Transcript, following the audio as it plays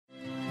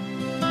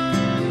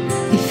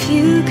If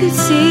you could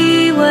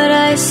see what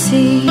I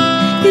see,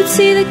 you'd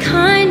see the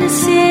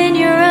kindness in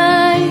your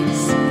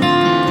eyes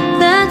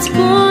that's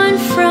born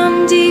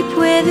from deep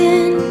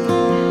within,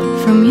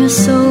 from your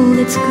soul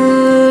that's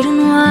good and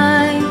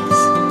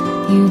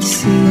wise. You'd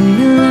see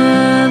a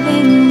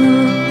loving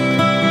look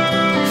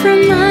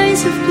from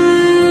eyes of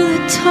blue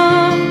that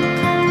talk,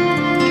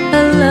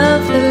 a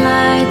love that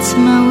lights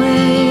my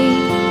way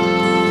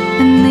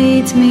and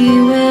leads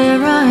me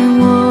where I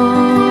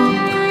walk.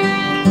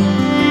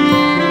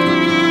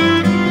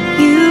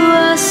 You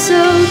are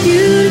so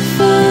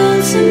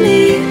beautiful to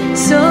me,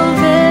 so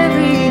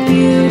very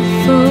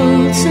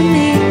beautiful to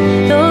me.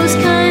 Those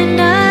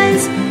kind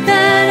eyes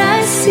that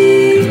I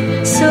see,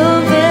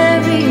 so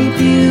very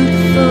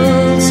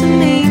beautiful to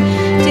me.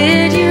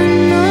 Did you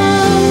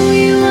know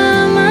you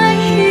are my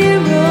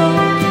hero?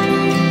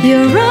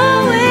 You're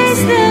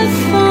always there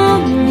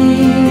for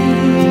me.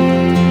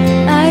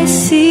 I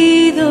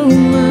see the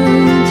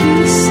world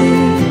you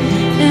see,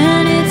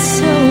 and it's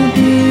so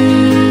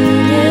beautiful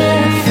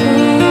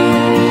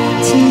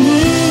to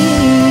me.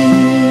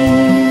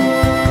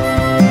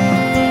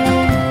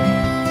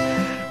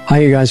 Hi,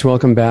 you guys.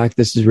 Welcome back.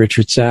 This is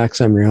Richard Sachs.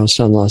 I'm your host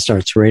on Lost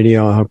Arts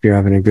Radio. I hope you're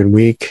having a good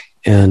week.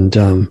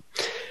 And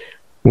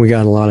we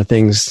got a lot of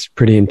things,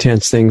 pretty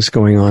intense things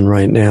going on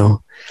right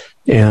now.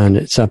 And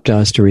it's up to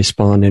us to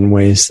respond in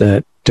ways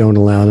that don't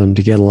allow them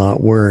to get a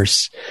lot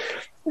worse.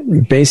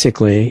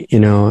 Basically, you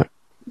know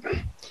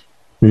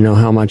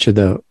how much of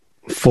the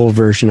full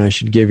version I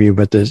should give you,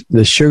 but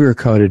the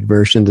sugar-coated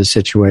version of the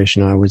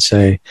situation, I would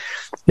say,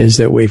 is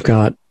that we've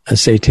got a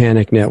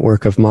satanic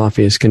network of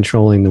mafias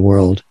controlling the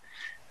world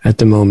at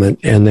the moment,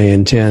 and they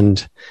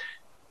intend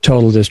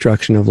total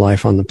destruction of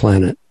life on the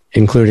planet,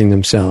 including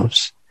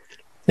themselves.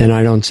 And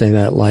I don't say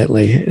that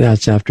lightly.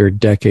 That's after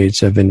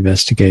decades of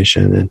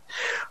investigation and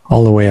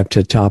all the way up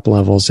to top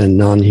levels and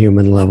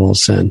non-human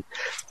levels, and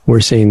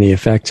we're seeing the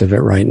effects of it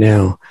right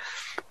now.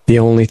 The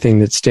only thing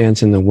that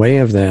stands in the way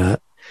of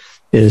that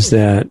is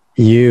that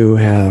you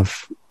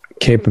have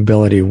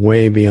capability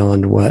way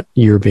beyond what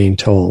you're being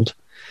told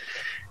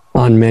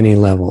on many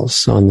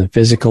levels, on the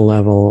physical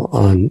level,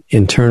 on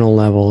internal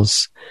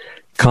levels,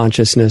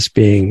 consciousness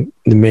being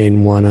the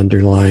main one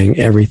underlying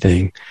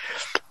everything.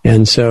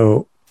 And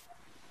so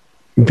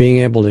being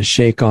able to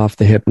shake off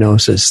the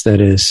hypnosis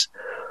that is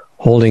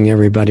holding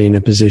everybody in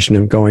a position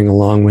of going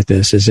along with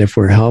this as if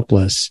we're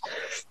helpless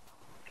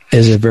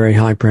is a very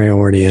high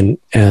priority.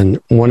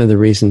 And one of the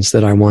reasons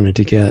that I wanted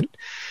to get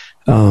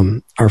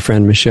our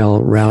friend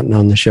Michelle Rowton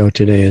on the show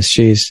today is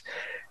she's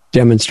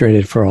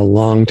demonstrated for a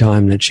long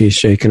time that she's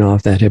shaken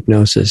off that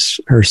hypnosis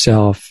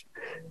herself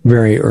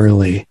very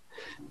early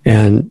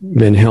and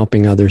been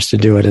helping others to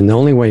do it. And the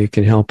only way you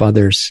can help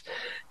others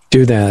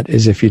do that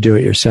is if you do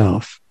it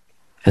yourself,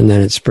 and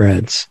then it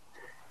spreads.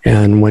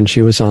 And when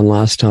she was on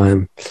last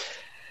time,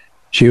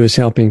 she was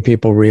helping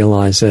people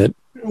realize that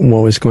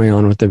what was going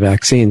on with the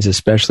vaccines,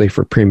 especially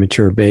for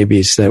premature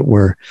babies that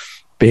were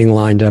being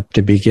lined up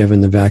to be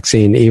given the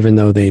vaccine, even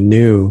though they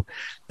knew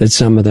that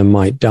some of them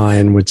might die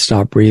and would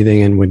stop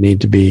breathing and would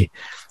need to be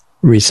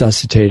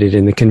resuscitated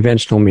in the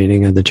conventional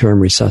meaning of the term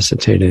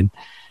resuscitated,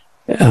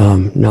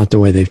 not the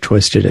way they've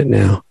twisted it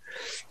now.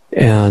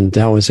 And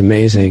that was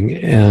amazing.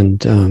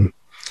 And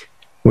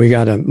we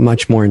got a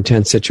much more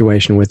intense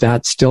situation with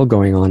that still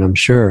going on, I'm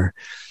sure.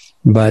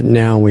 But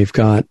now we've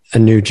got a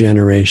new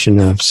generation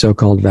of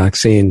so-called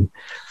vaccine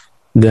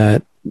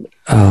that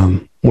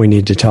we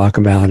need to talk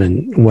about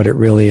and what it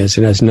really is.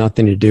 It has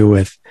nothing to do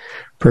with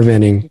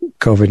preventing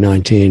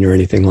COVID-19 or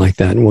anything like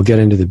that. And we'll get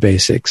into the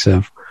basics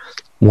of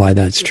why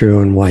that's true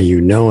and why you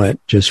know it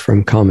just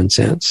from common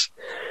sense.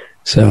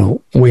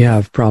 So we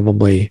have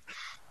probably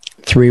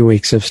 3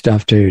 weeks of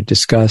stuff to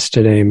discuss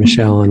today,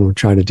 Michelle, and we'll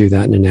try to do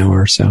that in an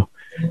hour or so.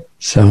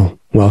 So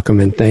welcome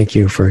and thank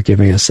you for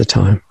giving us the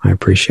time. I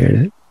appreciate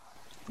it.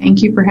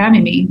 Thank you for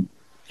having me.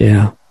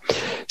 Yeah.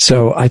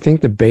 So I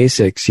think the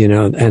basics,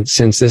 and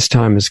since this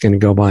time is going to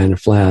go by in a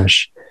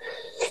flash,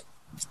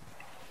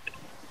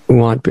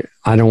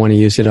 I don't want to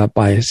use it up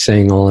by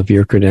saying all of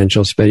your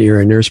credentials, but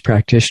you're a nurse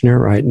practitioner,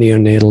 right?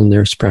 Neonatal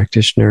nurse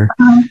practitioner.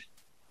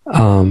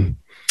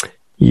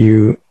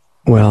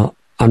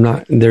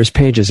 There's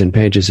pages and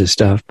pages of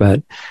stuff,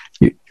 but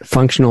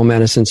functional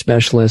medicine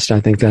specialist, I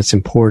think that's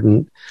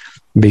important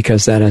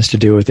because that has to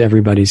do with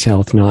everybody's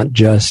health, not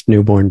just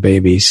newborn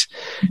babies.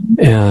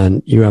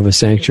 And you have a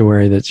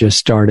sanctuary that just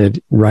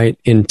started right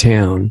in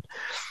town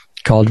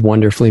called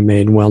Wonderfully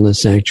Made Wellness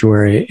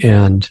Sanctuary.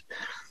 And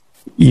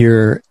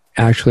you're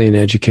actually an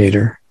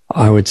educator,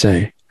 I would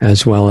say,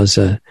 as well as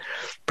a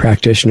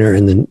practitioner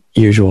in the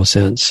usual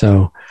sense.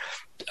 So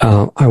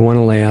I want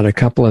to lay out a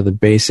couple of the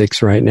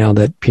basics right now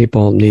that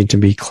people need to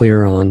be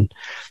clear on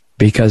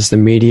because the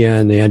media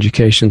and the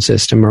education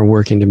system are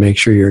working to make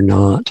sure you're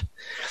not.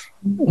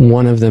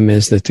 One of them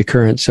is that the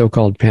current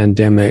so-called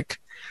pandemic,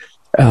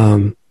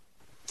 there's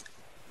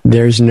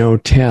no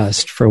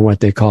test for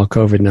what they call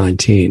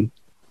COVID-19.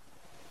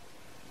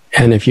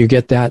 And if you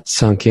get that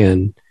sunk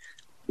in,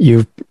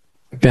 you've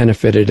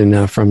benefited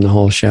enough from the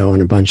whole show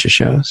and a bunch of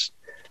shows.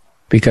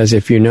 Because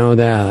if you know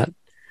that,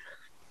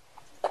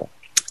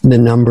 the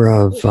number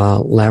of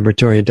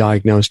laboratory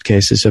diagnosed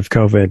cases of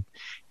COVID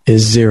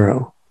is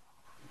 0,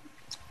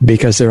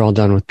 because they're all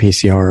done with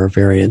PCR or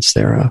variants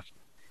thereof.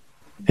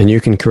 And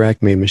you can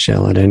correct me,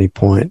 Michelle, at any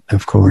point,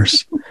 of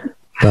course.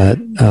 But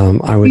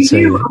I would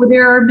say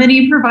there are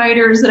many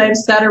providers that I've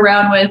sat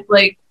around with,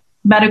 like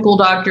medical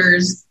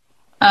doctors,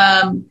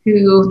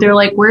 who they're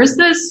like, "Where's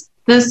this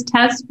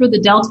test for the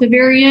Delta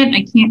variant?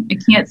 I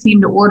can't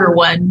seem to order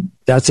one."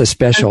 That's a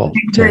special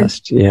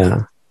test.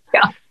 Yeah.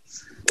 Yeah.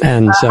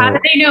 And so, how do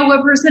they know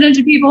what percentage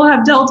of people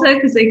have Delta?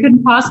 Because they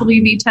couldn't possibly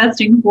be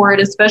testing for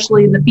it,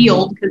 especially in the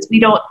field, because we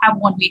don't have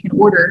one we can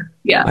order.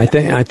 Yeah. I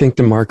think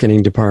the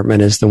marketing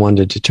department is the one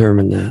to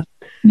determine that.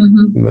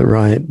 Mm-hmm. But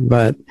right.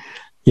 But,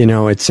 you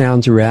know, it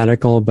sounds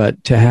radical,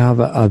 but to have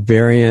a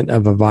variant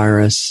of a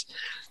virus,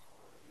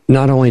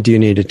 not only do you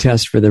need a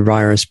test for the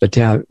virus, but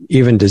to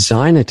even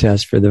design a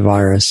test for the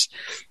virus,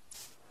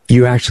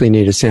 you actually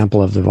need a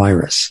sample of the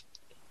virus,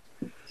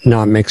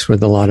 not mixed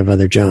with a lot of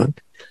other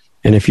junk.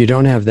 And if you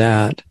don't have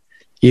that,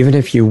 even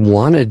if you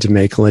wanted to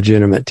make a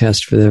legitimate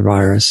test for the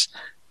virus,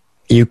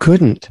 you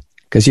couldn't,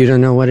 because you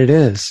don't know what it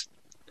is.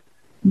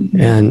 Mm-hmm.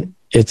 And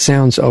it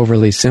sounds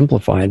overly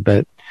simplified,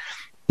 but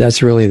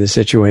that's really the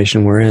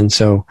situation we're in.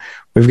 So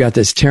we've got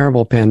this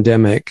terrible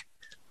pandemic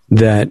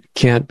that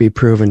can't be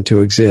proven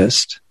to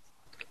exist.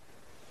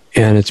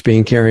 And it's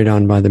being carried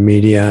on by the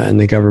media and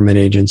the government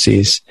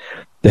agencies,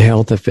 the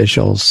health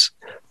officials,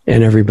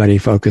 and everybody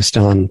focused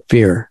on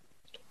fear.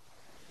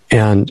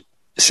 And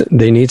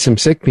they need some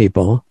sick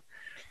people,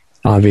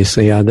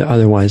 obviously.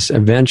 Otherwise,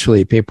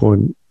 eventually people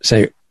would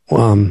say,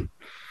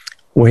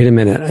 wait a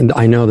minute, and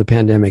I know the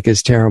pandemic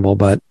is terrible,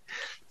 but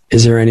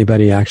is there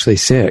anybody actually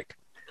sick?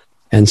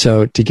 And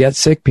so to get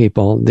sick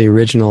people, the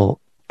original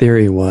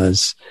theory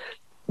was,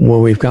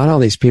 well, we've got all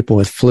these people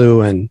with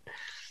flu and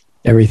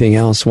everything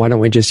else. Why don't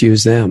we just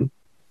use them?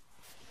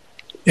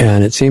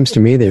 And it seems to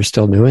me they're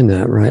still doing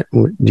that, right?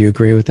 Do you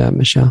agree with that,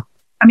 Michelle?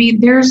 I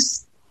mean,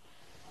 there's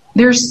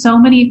so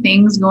many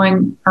things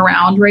going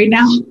around right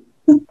now.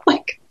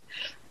 Like,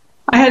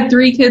 I had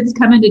 3 kids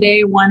come in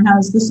today. One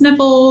has the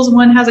sniffles,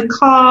 one has a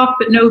cough,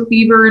 but no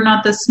fever,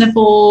 not the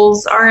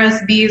sniffles.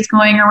 RSV is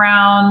going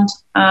around.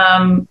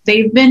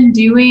 They've been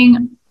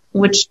doing,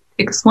 which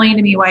explained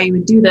to me why you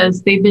would do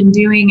this. They've been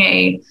doing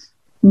a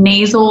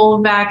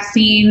nasal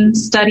vaccine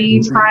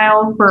study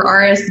trial for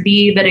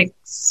RSV,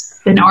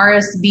 an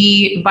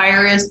RSV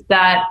virus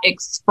that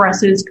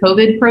expresses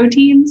COVID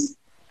proteins.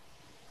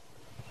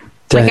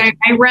 Like,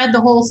 I read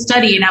the whole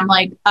study and I'm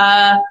like,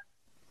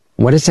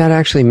 what does that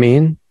actually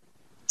mean?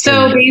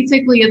 So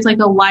basically it's like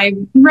a live,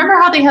 remember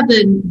how they had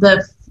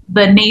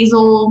the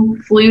nasal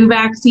flu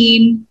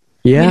vaccine?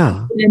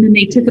 Yeah. And then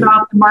they took it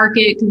off the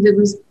market because it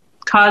was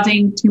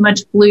causing too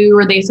much flu,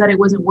 or they said it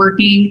wasn't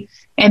working.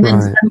 And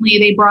then suddenly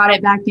they brought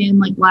it back in,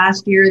 like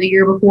last year, the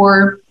year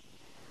before.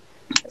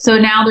 So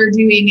now they're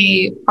doing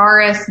a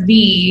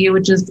RSV,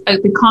 which is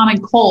the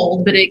common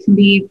cold, but it can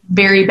be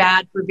very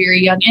bad for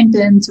very young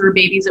infants or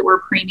babies that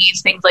were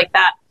preemies, things like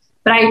that.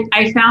 But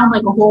I found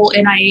like a whole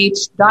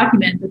NIH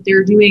document that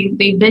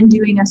they've been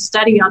doing a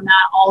study on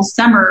that all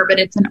summer, but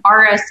it's an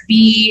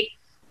RSV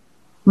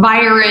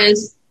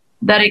virus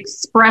that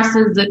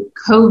expresses the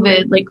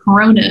COVID, like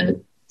corona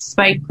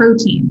spike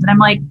proteins. And I'm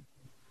like,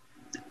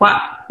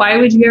 why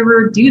would you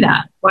ever do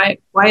that? Why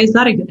is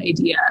that a good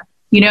idea?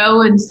 You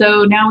know, and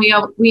so now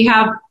we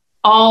have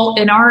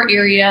all in our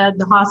area,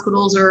 the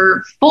hospitals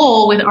are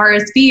full with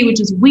RSV,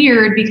 which is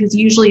weird because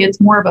usually it's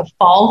more of a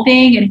fall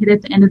thing and hit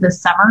at the end of the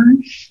summer.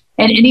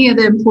 And any of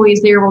the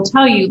employees there will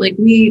tell you, like,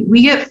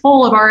 we get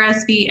full of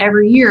RSV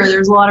every year.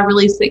 There's a lot of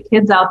really sick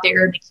kids out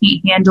there and they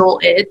can't handle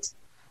it.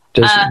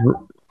 Does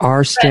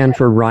R stand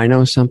for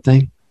rhino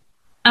something?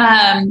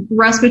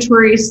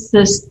 Respiratory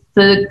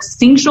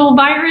syncytial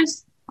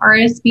virus.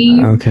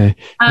 RSV. Okay.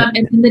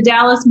 And then the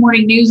Dallas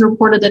Morning News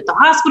reported that the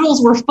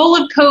hospitals were full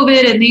of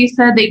COVID and they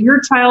said that your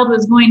child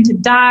was going to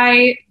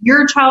die.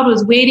 Your child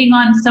was waiting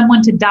on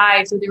someone to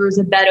die. So there was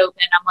a bed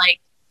open. I'm like,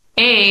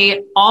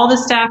 all the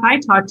staff I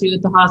talked to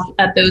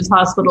at those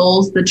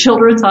hospitals, the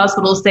children's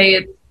hospitals,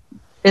 say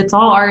it's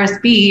all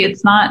RSV.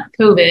 It's not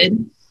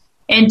COVID.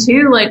 And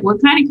 2, like,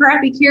 what kind of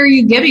crappy care are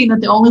you giving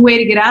that the only way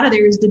to get out of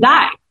there is to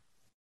die?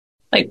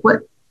 Like,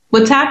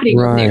 what's happening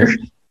there?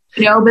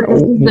 You know, but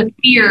this is the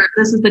fear.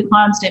 This is the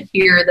constant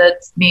fear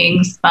that's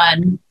being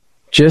spun.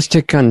 Just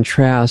to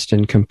contrast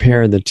and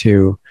compare the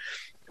two,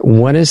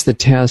 what is the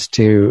test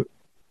to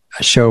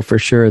show for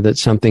sure that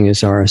something is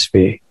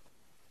RSV?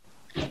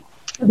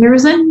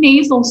 There's a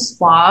nasal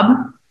swab.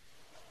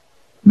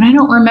 I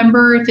don't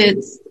remember if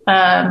it's,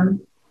 I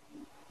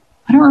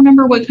don't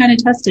remember what kind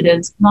of test it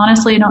is.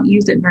 Honestly, I don't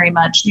use it very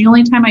much. The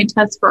only time I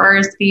test for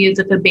RSV is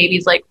if a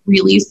baby's like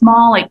really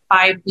small, like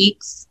 5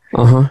 weeks.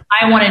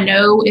 I want to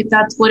know if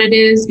that's what it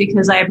is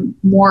because I'm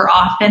more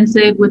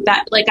offensive with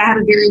that. Like, I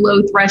have a very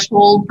low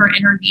threshold for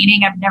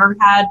intervening. I've never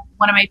had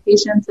one of my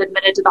patients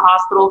admitted to the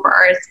hospital for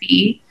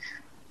RSV.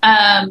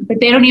 But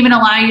they don't even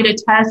allow you to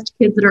test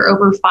kids that are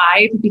over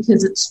 5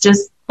 because it's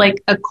just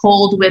like a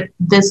cold with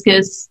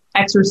viscous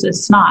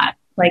exorcist snot.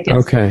 Like,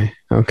 okay.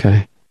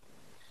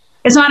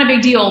 It's not a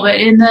big deal, but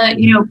in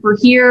the, for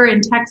here in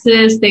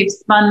Texas, they've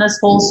spun this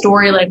whole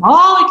story like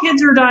all the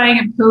kids are dying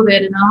of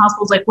COVID, and the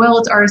hospital's like, well,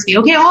 it's RSV.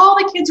 Okay, all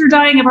the kids are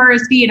dying of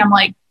RSV, and I'm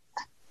like,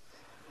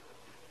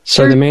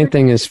 so the main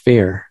thing is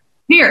fear.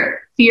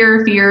 Fear,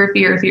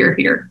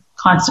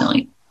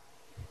 constantly.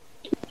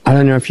 I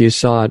don't know if you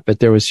saw it, but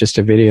there was just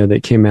a video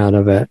that came out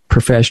of a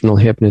professional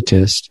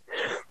hypnotist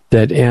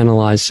that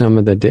analyzed some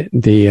of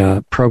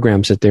the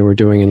programs that they were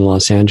doing in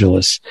Los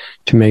Angeles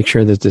to make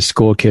sure that the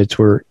school kids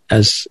were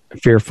as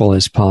fearful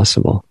as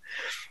possible.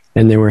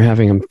 And they were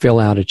having them fill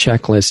out a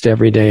checklist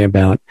every day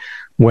about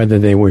whether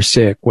they were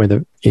sick,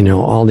 whether,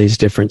 all these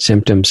different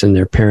symptoms, and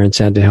their parents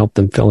had to help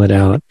them fill it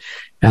out,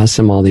 ask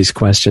them all these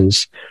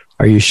questions.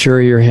 Are you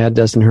sure your head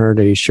doesn't hurt?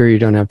 Are you sure you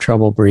don't have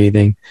trouble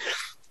breathing?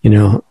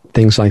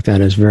 Things like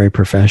that is very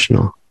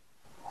professional.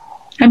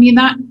 I mean,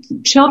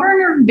 children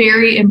are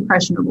very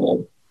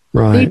impressionable.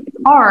 Right. They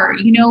are,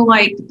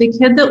 like the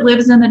kid that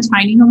lives in the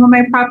tiny home on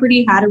my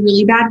property had a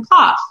really bad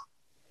cough.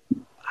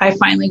 I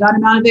finally got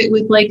him out of it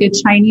with like a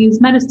Chinese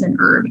medicine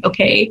herb.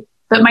 Okay.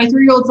 But my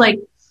 3-year-old's like,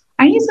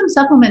 I need some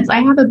supplements.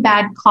 I have a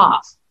bad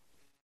cough.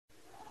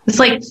 It's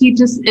like he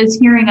just is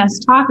hearing us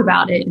talk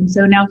about it. And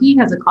so now he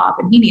has a cough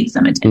and he needs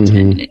some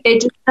attention. Mm-hmm. It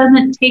just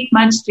doesn't take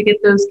much to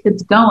get those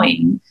kids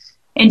going.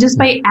 And just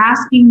by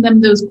asking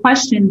them those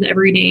questions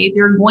every day,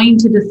 they're going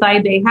to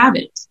decide they have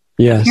it.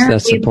 Yes, apparently,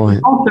 that's the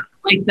point.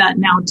 Like that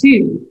now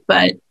too.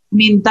 But I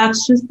mean,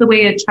 that's just the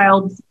way a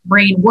child's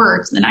brain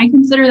works. And I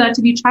consider that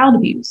to be child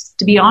abuse,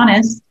 to be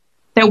honest,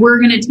 that we're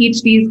going to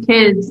teach these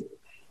kids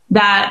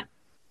that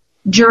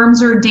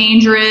germs are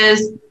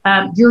dangerous.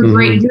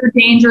 You're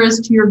dangerous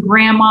to your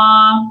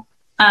grandma.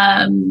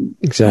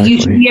 Exactly.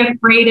 You should be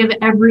afraid of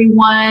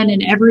everyone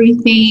and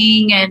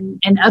everything,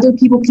 and other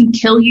people can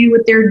kill you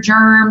with their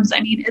germs. I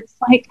mean, it's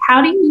like,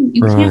 how do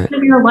you right. can't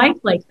live your life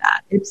like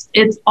that.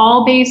 It's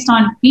all based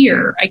on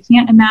fear. I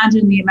can't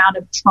imagine the amount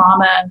of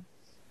trauma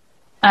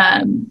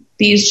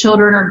these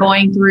children are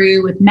going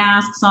through with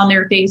masks on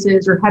their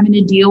faces, or having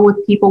to deal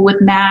with people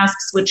with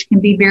masks, which can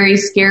be very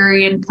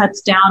scary and cuts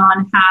down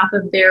on half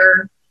of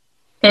their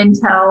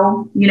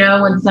intel,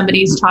 when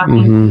somebody's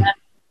talking to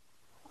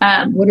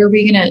them. What are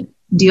we going to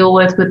deal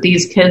with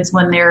these kids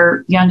when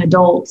they're young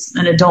adults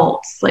and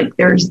adults? Like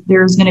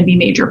there's going to be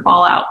major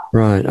fallout.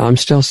 Right. I'm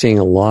still seeing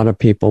a lot of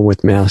people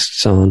with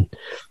masks on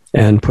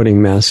and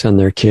putting masks on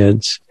their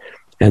kids.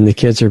 And the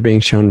kids are being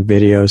shown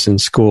videos in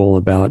school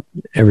about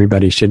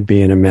everybody should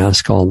be in a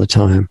mask all the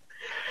time.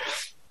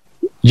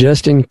 You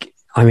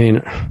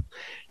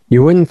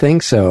wouldn't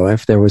think so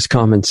if there was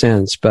common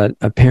sense, but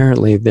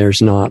apparently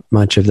there's not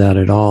much of that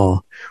at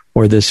all,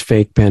 or this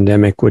fake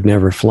pandemic would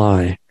never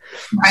fly.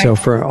 Right. So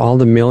for all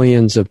the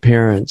millions of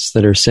parents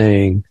that are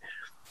saying,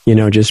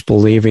 just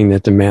believing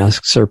that the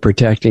masks are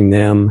protecting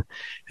them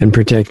and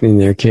protecting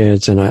their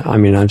kids. And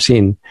I've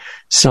seen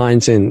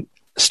signs in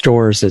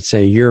stores that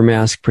say, your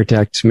mask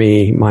protects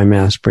me, my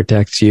mask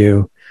protects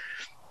you.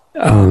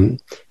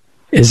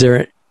 Is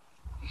there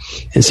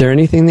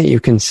anything that you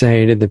can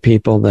say to the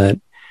people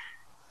that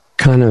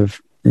kind of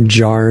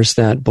jars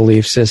that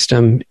belief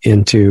system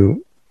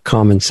into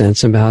common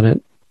sense about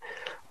it?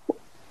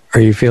 Are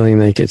you feeling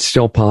like it's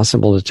still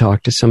possible to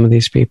talk to some of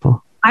these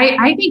people?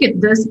 I think at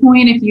this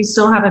point, if you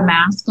still have a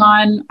mask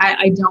on,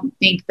 I don't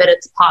think that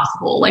it's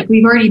possible. Like,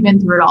 we've already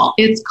been through it all.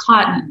 It's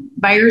cotton.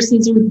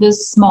 Viruses are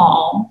this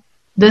small,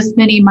 this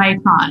many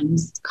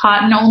microns.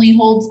 Cotton only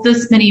holds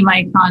this many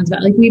microns.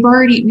 But like, we've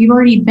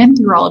already been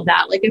through all of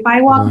that. Like, if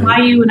I walk by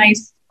you and I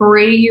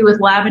spray you with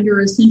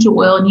lavender essential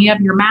oil and you have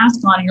your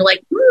mask on and you're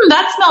like,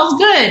 that smells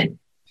good.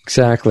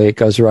 Exactly. It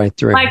goes right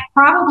through. Like,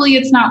 probably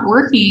it's not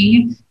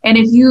working. And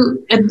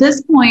at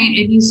this point,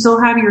 if you still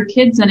have your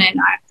kids in it,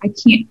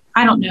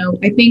 I don't know.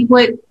 I think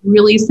what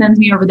really sends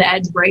me over the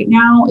edge right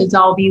now is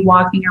I'll be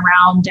walking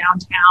around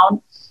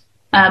downtown,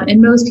 and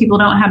most people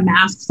don't have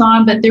masks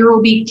on, but there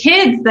will be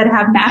kids that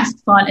have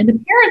masks on and the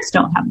parents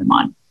don't have them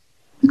on.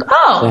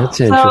 Like,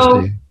 that's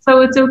interesting. So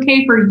it's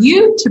okay for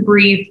you to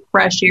breathe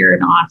fresh air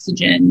and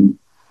oxygen,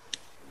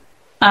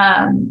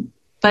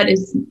 but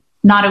it's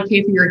not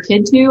okay for your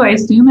kid to. I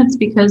assume it's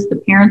because the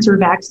parents are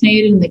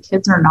vaccinated and the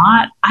kids are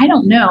not. I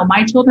don't know.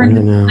 My children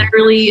have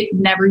literally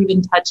never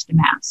even touched a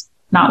mask.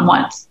 Not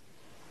once.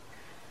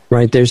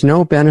 Right. There's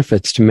no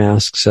benefits to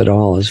masks at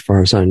all, as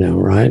far as I know,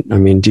 right? I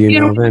mean, do you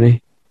know of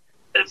any?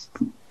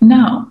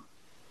 No.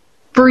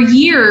 For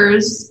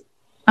years,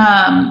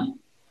 we're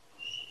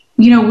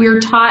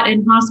taught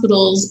in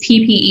hospitals,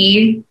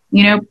 PPE,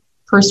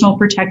 personal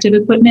protective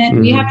equipment.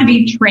 Mm-hmm. We have to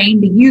be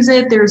trained to use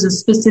it. There's a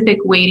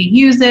specific way to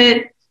use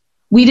it.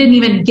 We didn't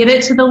even give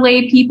it to the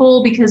lay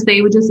people because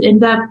they would just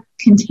end up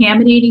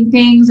contaminating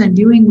things and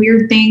doing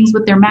weird things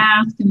with their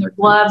masks and their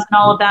gloves and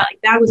all of that.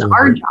 Like, that was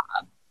our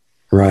job.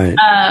 Right.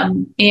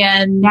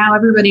 And now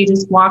everybody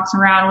just walks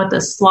around with a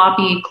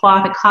sloppy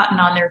cloth of cotton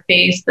on their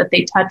face that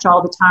they touch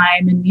all the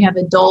time. And we have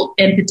adult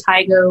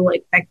impetigo,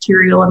 like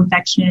bacterial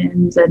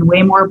infections, and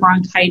way more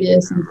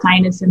bronchitis and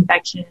sinus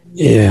infections.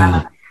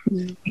 Yeah.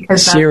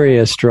 Because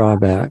serious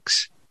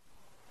drawbacks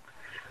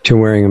to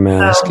wearing a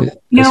mask,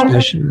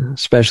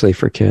 especially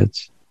for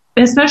kids.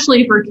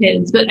 Especially for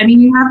kids. But I mean,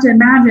 you have to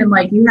imagine,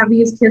 like, you have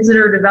these kids that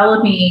are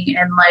developing,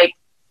 and like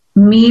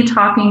me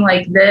talking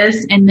like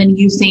this, and then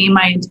you seeing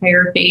my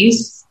entire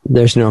face.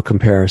 There's no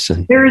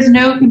comparison. There is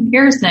no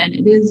comparison.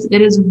 It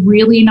is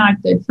really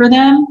not good for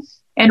them.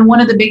 And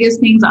one of the biggest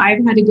things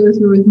I've had to go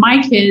through with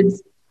my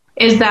kids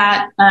is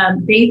that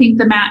they think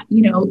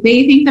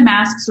the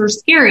masks are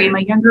scary. My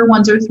younger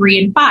ones are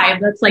 3 and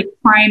 5. That's like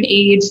prime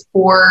age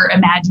for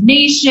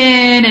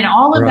imagination and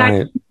all of that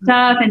kind of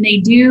stuff. And they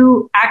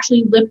do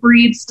actually lip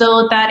read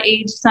still at that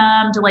age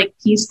some to like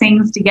piece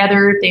things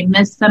together if they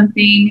miss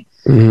something.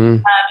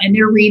 And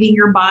they're reading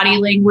your body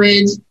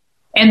language.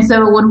 And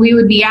so when we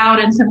would be out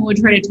and someone would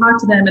try to talk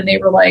to them and they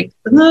were like,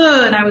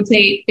 ugh, and I would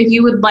say, if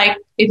you would like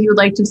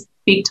to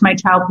speak to my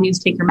child, please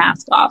take your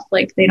mask off.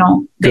 Like they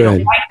don't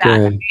like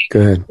that.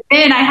 Good.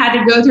 Then I had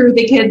to go through with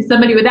the kids,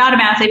 somebody without a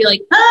mask, they'd be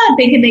like,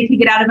 thinking they could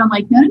get out of it. I'm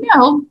like,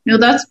 no,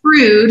 that's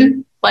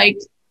rude. Like,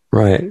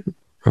 right.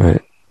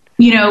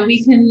 You know,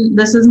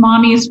 this is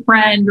mommy's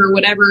friend or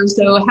whatever.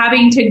 So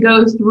having to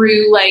go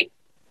through like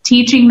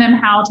teaching them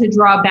how to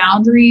draw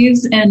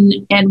boundaries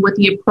and what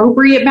the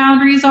appropriate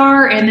boundaries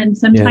are. And then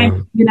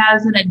sometimes even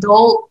as an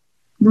adult,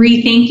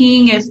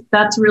 rethinking if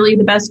that's really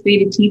the best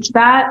way to teach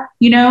that,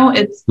 you know,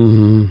 it's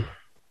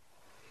insane.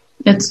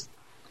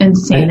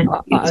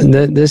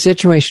 The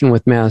situation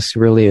with masks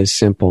really is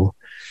simple.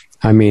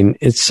 I mean,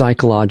 it's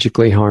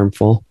psychologically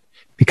harmful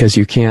because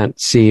you can't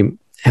see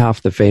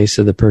half the face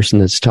of the person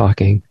that's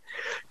talking,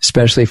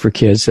 especially for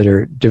kids that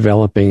are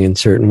developing in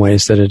certain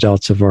ways that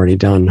adults have already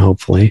done,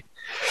 hopefully.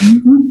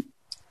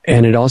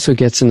 And it also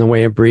gets in the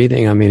way of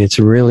breathing. I mean, it's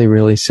really,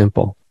 really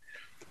simple.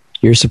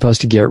 You're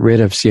supposed to get rid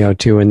of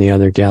CO2 and the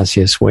other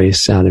gaseous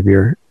wastes out of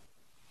your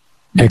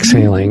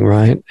exhaling,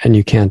 right? And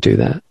you can't do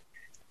that.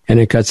 And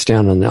it cuts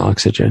down on the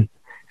oxygen.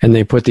 And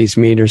they put these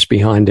meters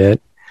behind the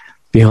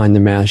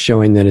mask,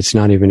 showing that it's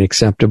not even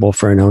acceptable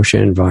for an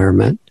ocean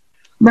environment.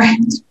 Right.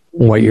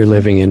 What you're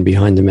living in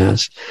behind the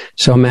mask.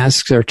 So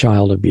masks are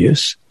child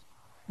abuse.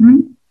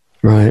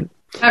 Right.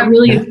 That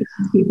really offends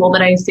people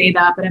that I say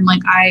that, but I'm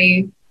like,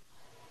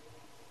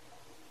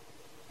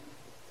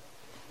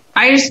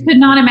 I just could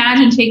not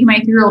imagine taking my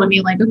 3-year-old and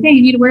being like, okay,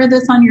 you need to wear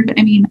this on your,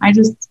 I mean, I'm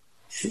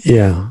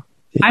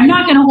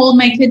not going to hold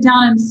my kid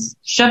down and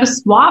shove a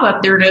swab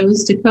up their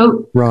nose to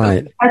coat.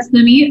 Right. Test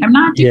them. I'm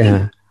not doing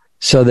that.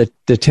 So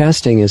the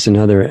testing is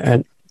another,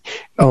 and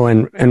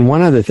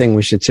one other thing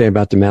we should say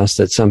about the mask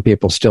that some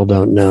people still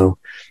don't know,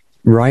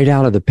 right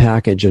out of the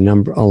package, a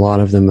lot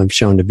of them have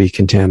shown to be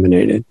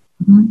contaminated.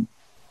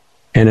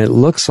 And it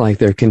looks like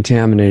they're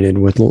contaminated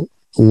with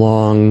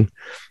long,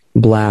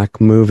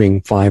 black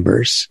moving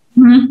fibers.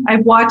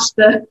 I've watched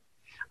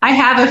I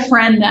have a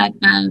friend that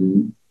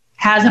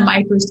has a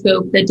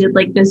microscope that did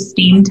like this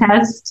steam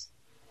test.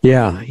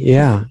 Yeah.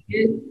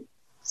 It's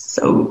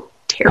so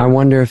terrible. I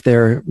wonder if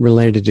they're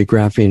related to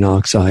graphene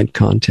oxide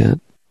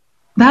content.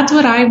 That's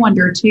what I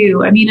wonder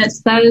too. I mean, it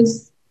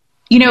says,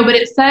 but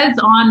it says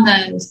on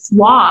the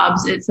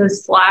swabs, it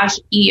says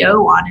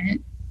 /EO on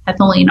it,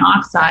 ethylene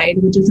oxide,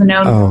 which is a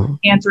known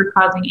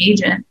cancer-causing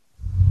agent.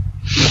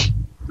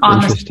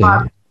 On the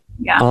swab.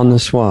 Yeah. On the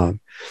swab.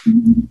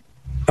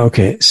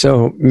 Okay,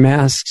 so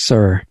masks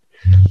are,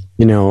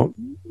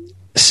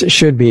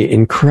 should be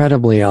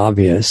incredibly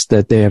obvious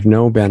that they have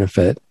no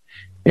benefit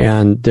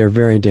and they're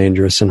very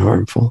dangerous and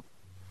harmful.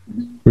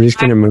 We're just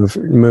going to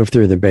move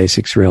through the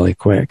basics really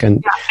quick.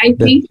 And I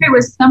think there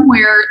was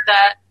somewhere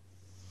that,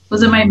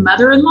 was it my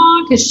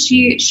mother-in-law? Because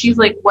she's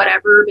like,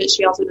 whatever, but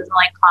she also doesn't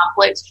like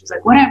conflicts. She's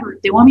like, whatever.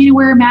 If they want me to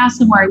wear a mask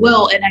somewhere, I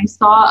will. And I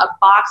saw a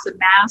box of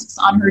masks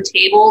on her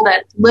table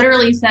that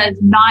literally says,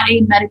 not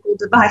a medical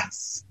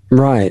device.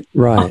 Right.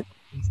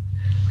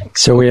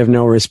 So we have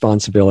no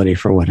responsibility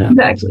for what happens.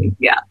 Exactly,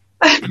 yeah.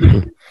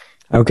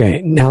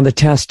 Okay, now the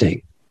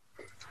testing.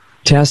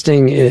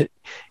 Testing,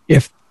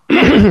 if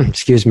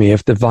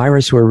the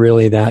virus were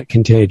really that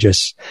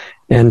contagious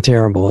and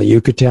terrible,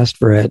 you could test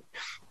for it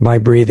by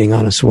breathing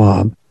on a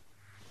swab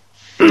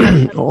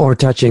or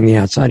touching the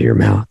outside of your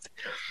mouth.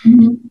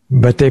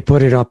 But they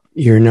put it up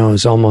your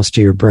nose almost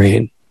to your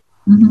brain.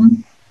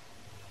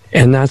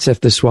 And that's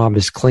if the swab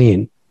is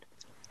clean.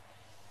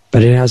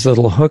 But it has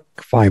little hook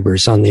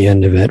fibers on the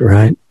end of it,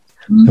 right?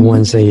 The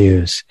ones they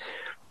use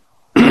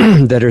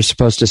that are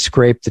supposed to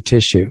scrape the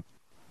tissue.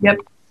 Yep.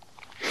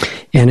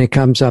 And it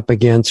comes up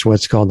against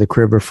what's called the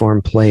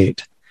cribriform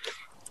plate,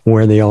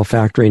 where the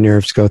olfactory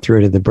nerves go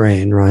through to the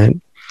brain, right?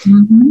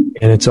 And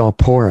it's all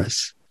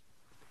porous.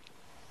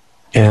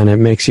 And it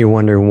makes you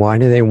wonder, why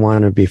do they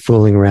want to be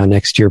fooling around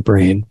next to your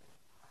brain?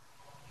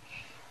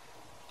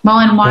 Well,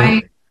 and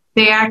why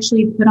they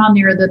actually put on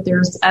there that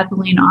there's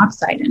ethylene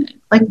oxide in it.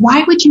 Like,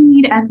 why would you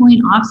need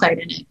ethylene oxide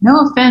in it? No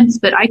offense,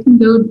 but I can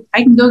go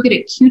get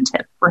a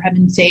Q-tip, for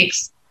heaven's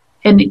sakes,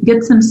 and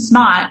get some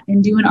snot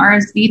and do an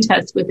RSV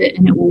test with it,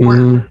 and it will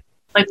work.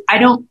 Like, I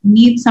don't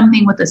need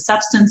something with a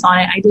substance on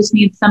it. I just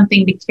need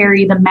something to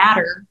carry the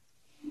matter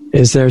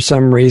Is there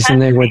some reason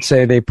they would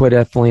say they put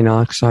ethylene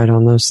oxide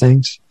on those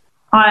things?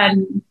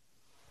 On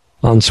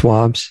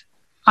swabs?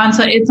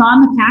 So it's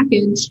on the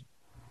package.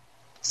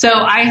 So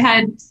I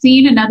had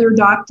seen another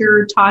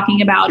doctor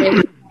talking about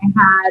it. I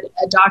had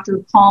a doctor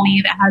call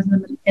me that has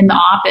them in the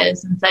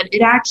office and said,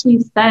 it actually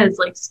says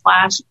like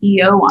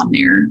 /EO on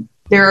there.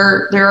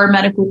 There are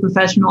medical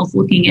professionals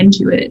looking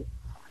into it.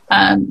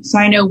 So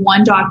I know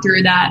one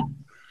doctor that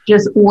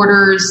just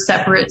orders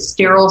separate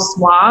sterile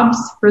swabs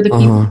for the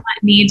people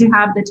that need to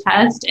have the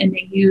test, and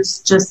they use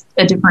just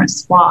a different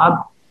swab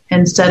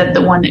instead of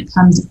the one that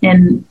comes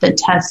in the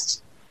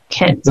test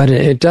kit. But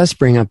it does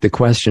bring up the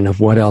question of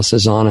what else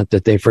is on it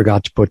that they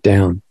forgot to put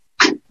down.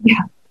 Yeah.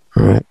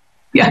 All right.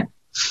 Yeah.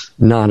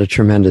 Not a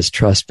tremendous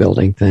trust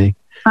building thing.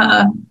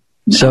 No.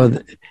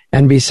 So,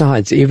 and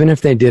besides, even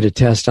if they did a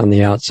test on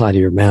the outside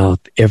of your mouth,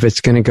 if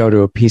it's going to go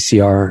to a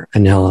PCR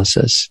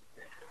analysis,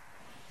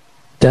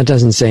 that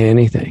doesn't say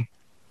anything.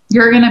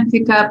 You're going to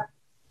pick up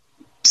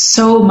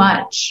so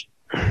much.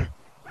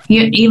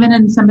 Even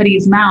in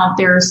somebody's mouth,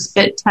 there are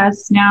spit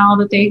tests now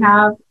that they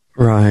have.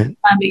 Right.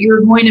 But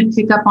you're going to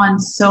pick up on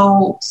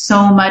so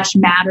much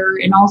matter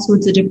and all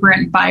sorts of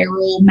different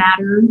viral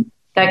matter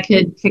that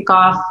could kick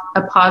off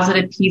a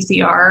positive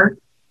PCR.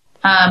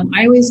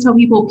 I always tell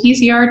people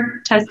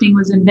PCR testing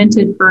was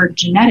invented for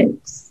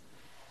genetics.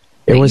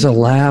 It was a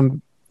lab,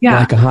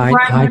 like a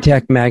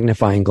high-tech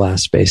magnifying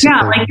glass, basically.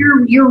 Yeah, like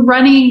you're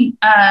running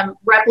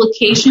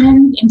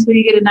replication until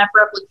you get enough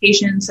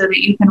replication so that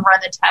you can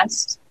run the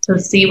test to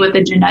see what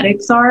the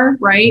genetics are,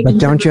 right? But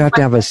don't you have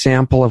to have a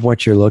sample of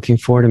what you're looking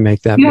for to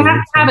make that? You have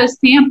to have a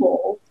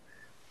sample,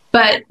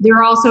 but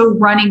they're also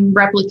running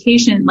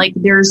replication. Like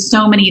there's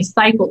so many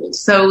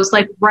cycles. So it's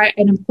like, right.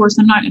 And of course,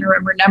 I'm not going to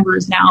remember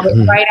numbers now, but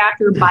right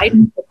after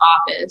Biden took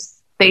office,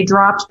 they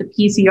dropped the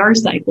PCR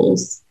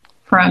cycles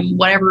from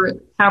however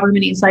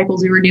many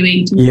cycles we were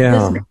doing to this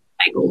many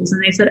cycles.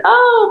 And they said,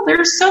 oh,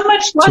 there's so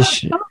much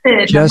less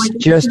COVID.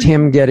 Just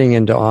him getting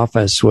into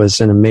office was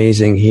an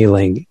amazing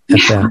healing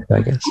effect,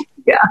 I guess.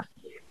 Yeah.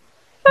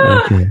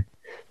 Okay.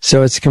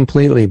 So it's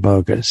completely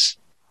bogus.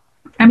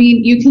 I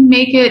mean, you can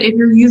make it if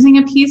you're using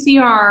a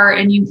PCR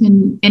and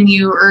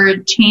you are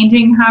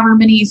changing however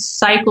many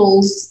PCR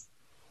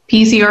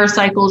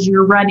cycles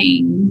you're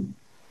running,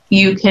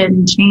 you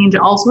can change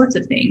all sorts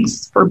of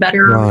things for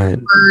better,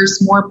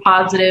 worse, more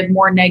positive,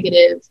 more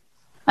negative.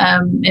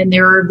 And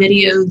there are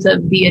videos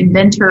of the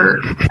inventor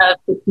of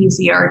the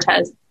PCR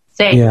test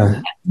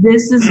saying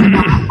this is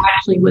not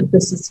actually what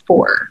this is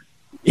for.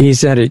 He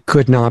said it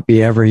could not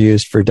be ever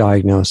used for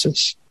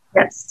diagnosis.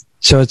 Yes.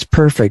 So it's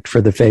perfect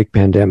for the fake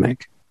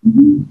pandemic.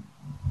 Mm-hmm.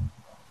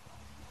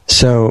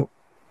 So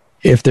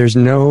if there's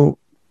how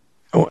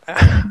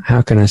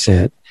can I say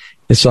it?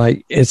 It's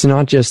like, it's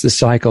not just the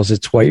cycles,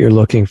 it's what you're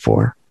looking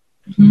for.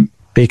 Mm-hmm.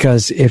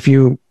 Because if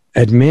you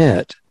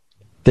admit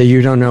that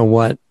you don't know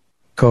what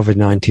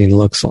COVID-19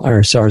 looks like,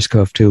 or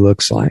SARS-CoV-2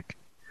 looks like,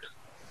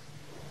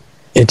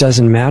 it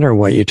doesn't matter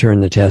what you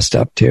turn the test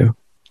up to,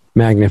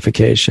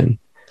 magnification,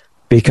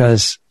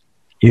 because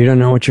you don't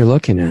know what you're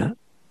looking at.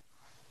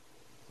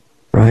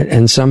 Right?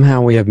 And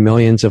somehow we have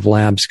millions of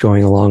labs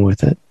going along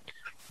with it.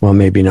 Well,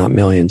 maybe not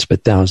millions,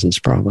 but thousands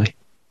probably.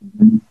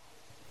 Mm-hmm.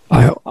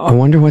 I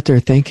wonder what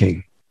they're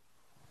thinking.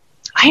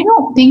 I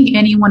don't think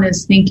anyone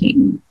is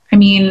thinking. I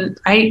mean,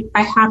 I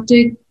have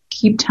to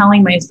keep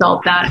telling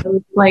myself that. I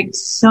was like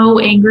so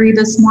angry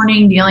this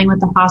morning dealing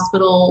with the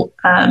hospital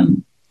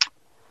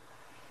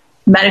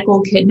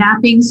medical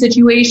kidnapping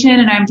situation.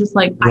 And I'm just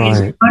like, I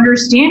just don't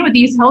understand what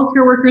these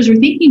healthcare workers are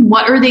thinking.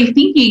 What are they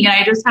thinking? And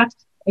I just have to,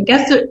 I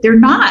guess that they're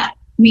not. I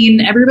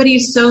mean,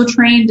 everybody's so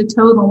trained to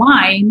toe the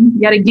line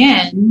yet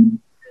again.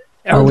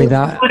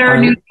 What our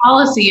new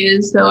policy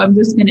is, so I'm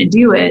just going to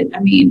do it.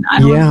 I mean,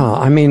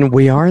 I mean,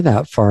 we are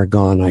that far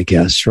gone, I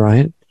guess,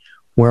 right?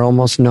 Where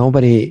almost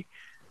nobody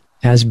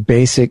has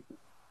basic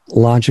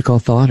logical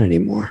thought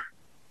anymore.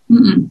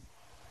 Mm-mm.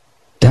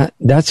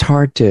 That's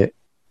hard to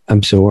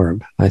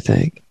absorb, I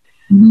think,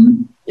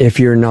 if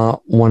you're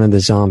not one of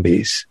the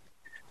zombies.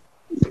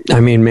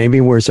 I mean,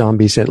 maybe we're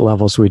zombies at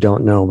levels we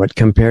don't know, but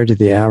compared to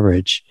the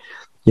average,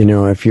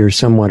 if you're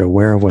somewhat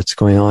aware of what's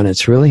going on,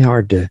 it's really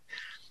hard to.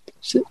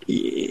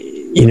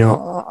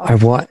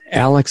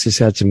 Alex has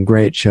had some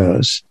great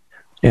shows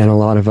and a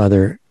lot of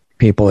other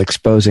people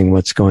exposing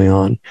what's going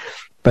on,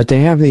 but they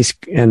have these,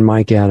 and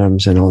Mike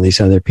Adams and all these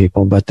other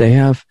people, but they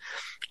have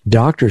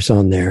doctors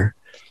on there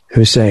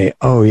who say,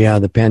 oh yeah,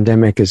 the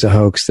pandemic is a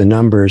hoax. The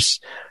numbers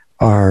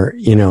are,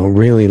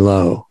 really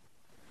low.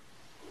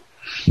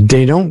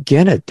 They don't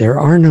get it. There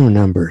are no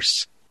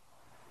numbers.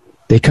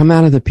 They come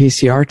out of the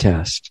PCR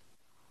test.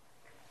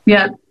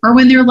 Yeah. Or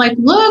when they're like,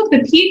 look,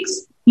 the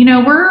peaks,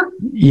 we're...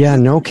 Yeah,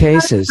 no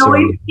cases. It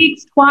always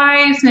peaks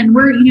twice, and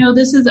we're,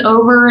 this is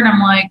over. And I'm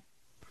like,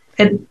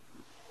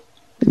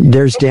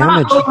 there's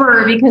damage. Not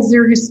over because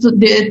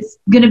it's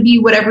going to be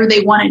whatever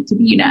they want it to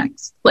be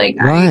next. Like,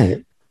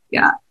 right.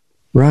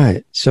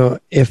 Right. So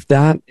if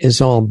that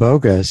is all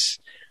bogus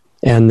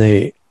and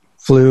the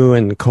flu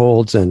and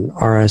colds and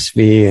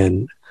RSV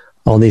and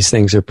all these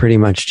things are pretty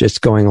much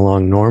just going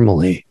along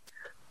normally,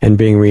 and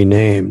being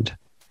renamed,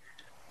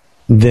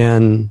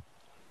 then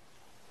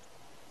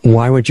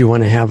why would you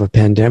want to have a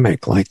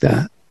pandemic like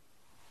that?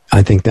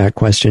 I think that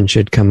question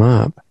should come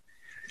up.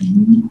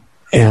 Mm-hmm.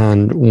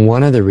 And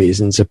one of the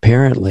reasons,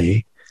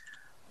 apparently,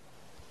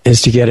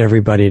 is to get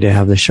everybody to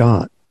have the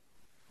shot.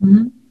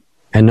 Mm-hmm.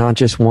 And not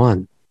just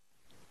one.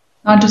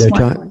 Not just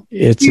one.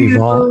 It's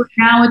evolved.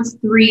 Now it's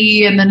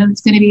 3, and then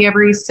it's going to be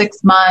every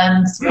 6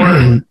 months.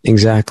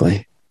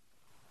 Exactly.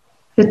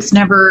 It's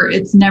never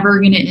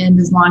going to end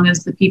as long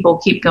as the people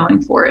keep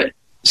going for it.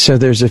 So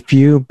there's a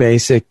few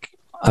basic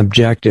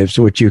objectives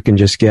which you can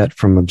just get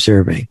from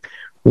observing.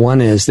 One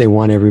is they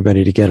want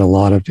everybody to get a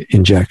lot of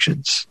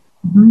injections.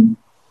 Mm-hmm.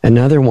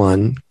 Another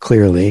one,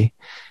 clearly,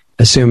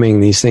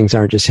 assuming these things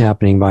aren't just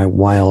happening by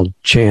wild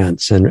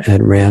chance and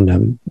at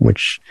random,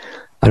 which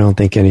I don't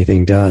think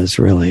anything does,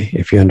 really,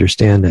 if you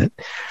understand it.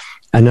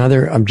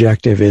 Another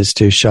objective is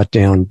to shut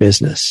down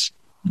business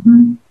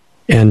mm-hmm.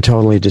 and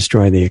totally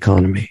destroy the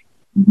economy.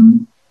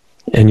 Mm-hmm.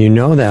 And you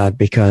know that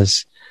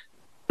because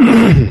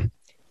there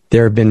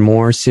have been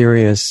more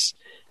serious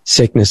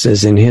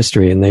sicknesses in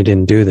history, and they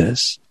didn't do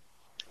this.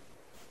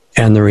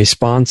 And the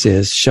response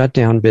is shut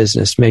down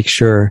business, make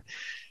sure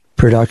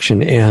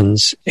production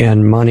ends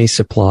and money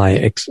supply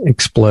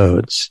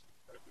explodes.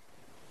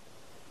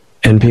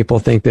 And people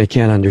think they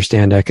can't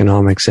understand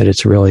economics, that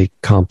it's really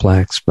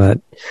complex,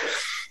 but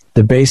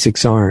the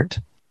basics aren't.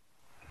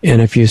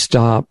 And if you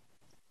stop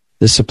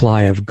the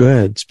supply of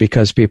goods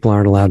because people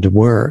aren't allowed to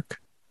work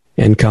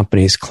and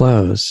companies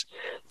close,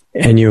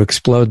 and you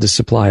explode the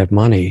supply of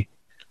money,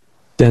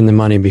 then the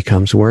money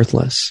becomes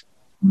worthless.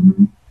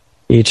 Mm-hmm.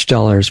 Each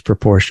dollar is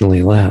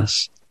proportionally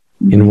less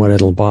mm-hmm. in what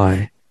it'll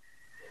buy.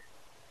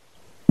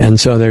 And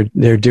so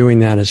they're doing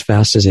that as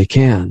fast as they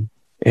can.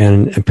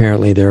 And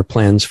apparently there are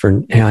plans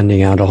for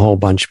handing out a whole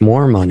bunch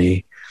more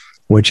money,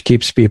 which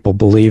keeps people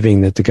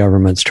believing that the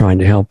government's trying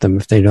to help them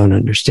if they don't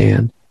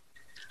understand.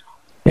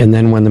 And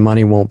then when the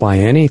money won't buy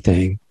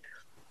anything,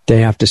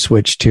 they have to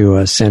switch to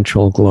a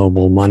central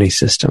global money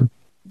system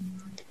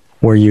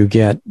where you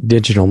get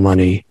digital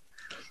money,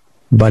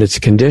 but it's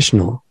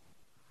conditional.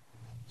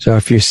 So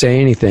if you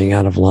say anything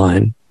out of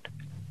line,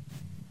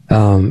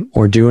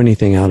 or do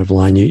anything out of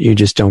line, you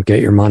just don't get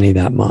your money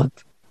that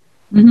month.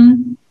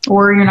 Mm-hmm.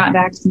 Or you're not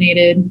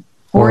vaccinated.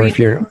 Or if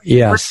you're,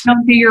 yes. Or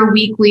don't do your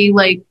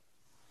weekly,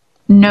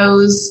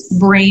 nose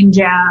brain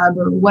jab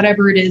or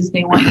whatever it is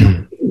they want you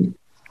to do.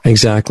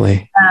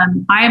 Exactly.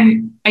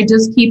 I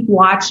just keep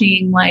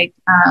watching, the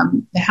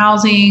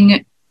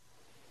housing,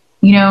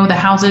 the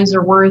houses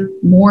are worth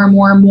more and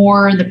more and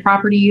more, and the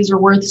properties are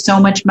worth so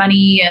much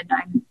money.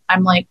 And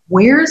I'm like,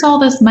 where's all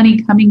this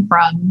money coming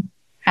from?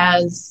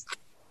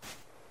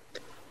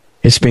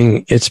 It's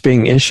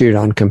being issued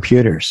on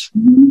computers.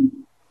 Mm-hmm.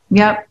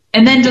 Yep.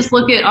 And then just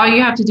look at all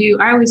you have to do.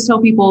 I always tell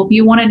people, if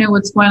you want to know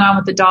what's going on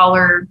with the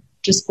dollar,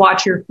 just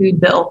watch your food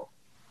bill.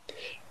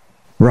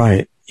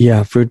 Right.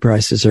 Yeah. Food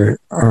prices are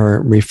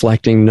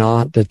reflecting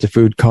not that the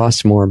food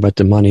costs more, but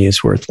the money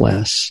is worth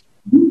less.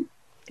 Mm-hmm.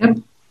 Yep.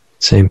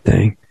 Same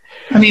thing.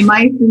 I mean,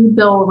 my food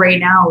bill right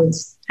now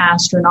is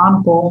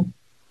astronomical.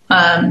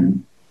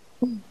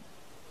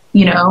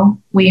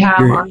 We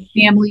have our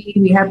family,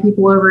 we have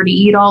people over to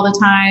eat all the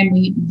time. We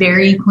eat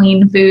very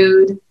clean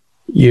food.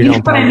 You know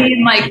what I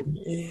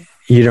mean?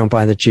 You don't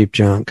buy the cheap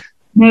junk.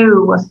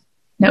 No.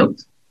 Nope.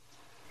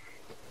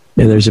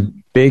 And there's a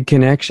big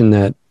connection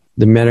that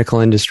the medical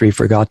industry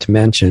forgot to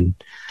mention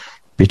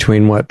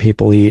between what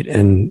people eat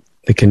and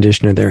the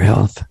condition of their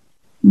health.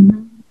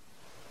 Mm-hmm.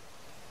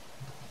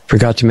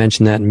 Forgot to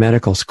mention that in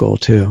medical school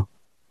too.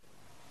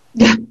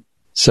 Yeah.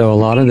 So a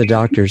lot of the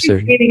doctors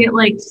are getting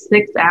it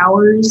 6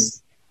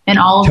 hours and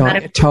all of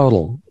that.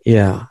 Total.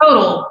 Yeah.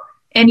 Total.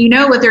 And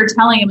what they're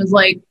telling them is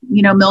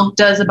milk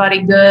does a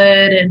body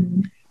good,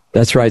 and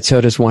that's right. So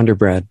does Wonder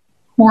Bread.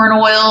 Corn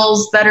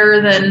oil's better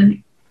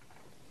than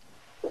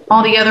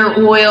all the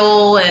other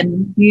oil,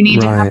 and you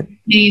need to have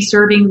many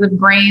servings of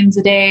grains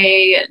a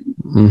day, and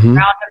mm-hmm.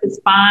 Roundup is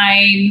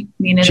fine.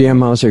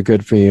 GMOs are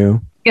good for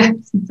you. Yes,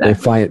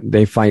 exactly.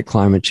 They fight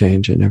climate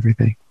change and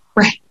everything.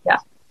 Right. Yeah.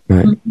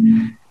 Right.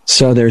 Mm-hmm.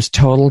 So there's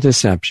total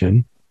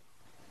deception.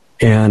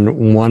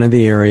 And one of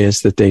the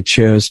areas that they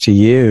chose to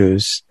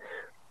use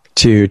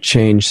to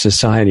change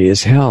society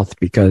is health,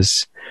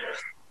 because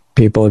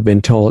people have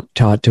been taught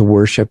to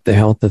worship the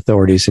health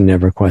authorities and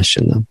never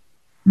question them.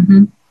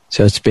 Mm-hmm.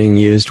 So it's being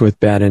used with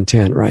bad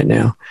intent right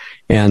now.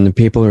 And the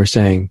people who are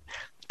saying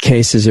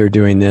cases are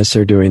doing this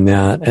or doing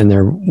that, and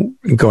they're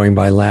going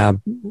by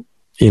lab,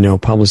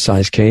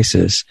 publicized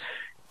cases,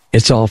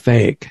 it's all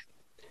fake.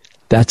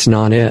 That's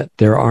not it.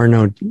 There are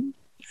no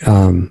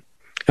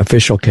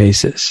official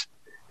cases.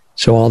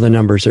 So all the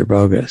numbers are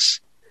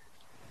bogus.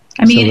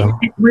 I mean,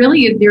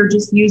 really, they're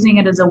just using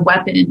it as a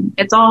weapon.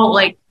 It's all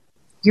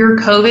your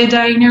COVID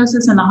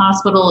diagnosis in the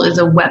hospital is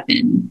a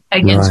weapon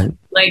against you.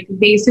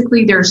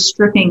 Basically, they're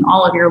stripping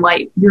all of your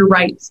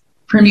rights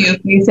from you.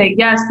 They say,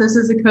 yes, this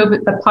is a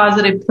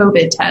positive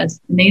COVID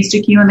test, and they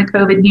stick you in the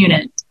COVID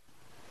unit.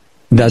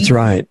 That's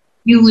right.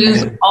 You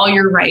lose all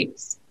your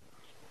rights.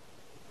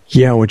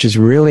 Yeah, which is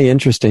really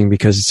interesting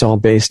because it's all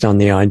based on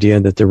the idea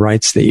that the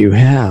rights that you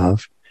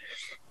have,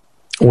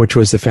 which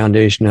was the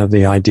foundation of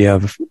the idea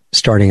of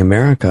starting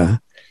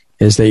America,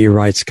 is that your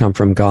rights come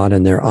from God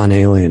and they're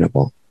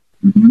unalienable.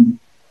 Mm-hmm.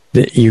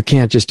 That you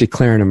can't just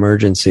declare an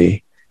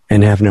emergency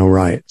and have no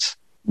rights.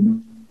 Mm-hmm.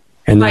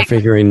 And they're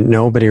figuring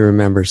nobody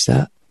remembers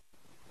that.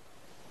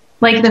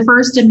 Like the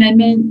First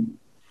Amendment?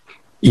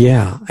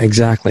 Yeah,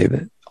 exactly.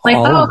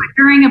 Like,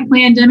 during a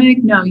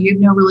pandemic, no, you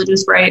have no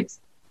religious rights.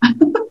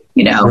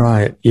 You know?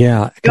 Right,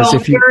 yeah. So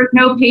there is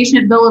no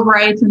patient bill of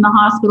rights in the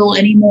hospital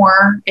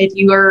anymore if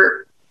you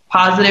are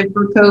positive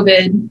for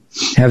COVID.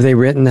 Have they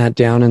written that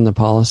down in the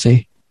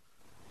policy?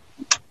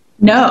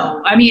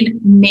 No. I mean,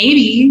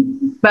 maybe.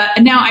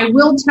 But now I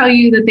will tell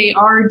you that they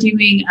are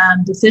doing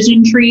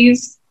decision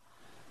trees.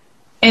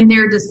 And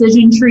their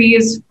decision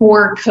trees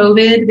for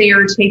COVID, they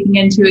are taking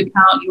into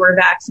account your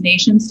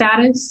vaccination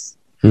status.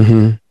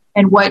 Mm-hmm.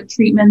 And what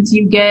treatments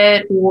you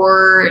get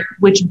or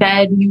which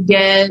bed you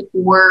get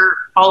or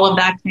all of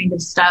that kind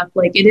of stuff.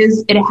 Like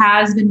it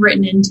has been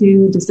written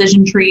into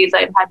decision trees.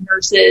 I've had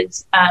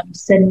nurses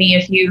send me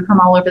a few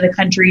from all over the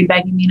country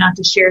begging me not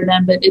to share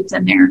them, but it's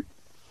in there.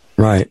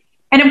 Right.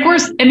 And of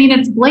course, I mean,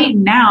 it's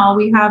blatant now.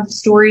 We have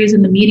stories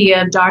in the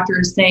media of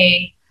doctors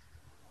saying,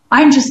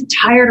 I'm just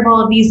tired of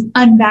all of these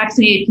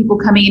unvaccinated people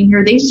coming in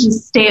here. They should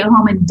just stay at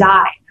home and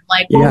die.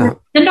 Like, well,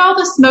 send all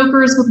the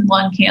smokers with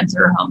lung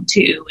cancer home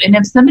too. And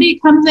if somebody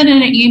comes in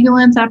an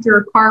ambulance after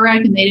a car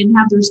wreck and they didn't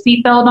have their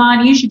seatbelt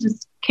on, you should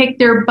just kick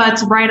their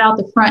butts right out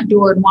the front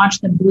door and watch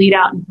them bleed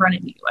out in front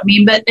of you. I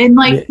mean,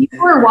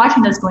 people are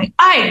watching this going,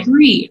 I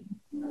agree.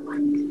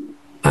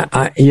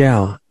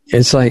 Yeah.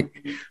 It's like,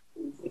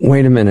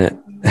 wait a minute.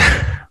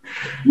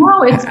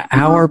 No, it's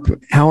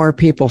how are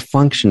people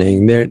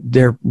functioning?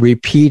 They're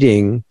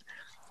repeating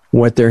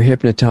what they're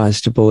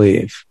hypnotized to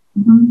believe.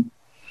 Mm-hmm.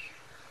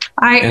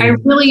 I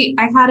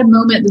had a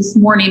moment this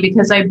morning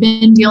because I've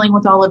been dealing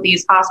with all of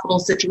these hospital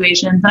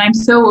situations and I'm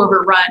so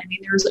overrun. I mean,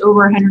 there's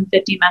over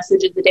 150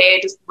 messages a day I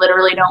just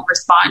literally don't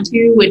respond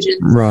to, which is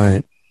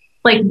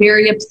like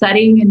very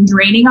upsetting and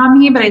draining on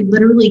me, but I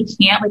literally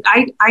can't.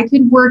 Like I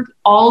could work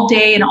all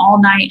day and all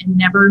night and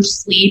never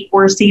sleep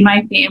or see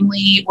my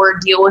family or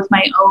deal with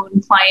my own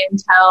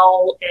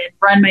clientele and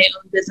run my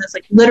own business.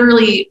 Like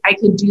literally I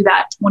could do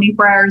that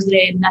 24 hours a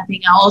day and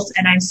nothing else.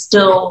 And I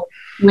still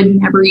would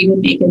never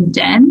even make a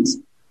dent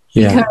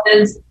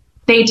because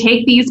they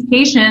take these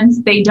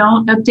patients, they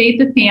don't update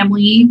the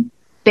family.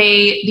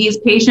 These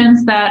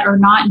patients that are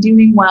not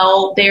doing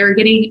well, they're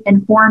getting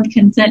informed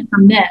consent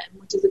from them,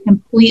 which is a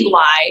complete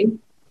lie.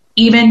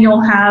 Even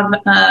you'll have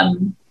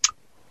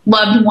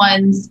loved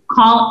ones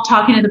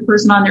talking to the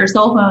person on their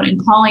cell phone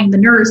and calling the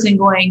nurse and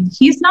going,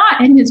 he's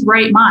not in his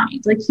right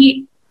mind.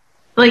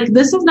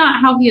 This is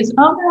not how he is.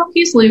 Oh no,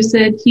 he's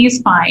lucid.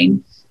 He's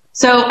fine.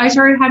 So I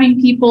started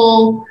having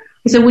people.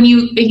 So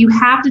if you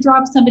have to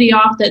drop somebody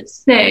off that's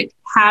sick,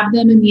 have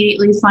them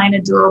immediately sign a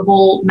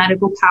durable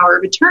medical power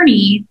of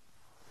attorney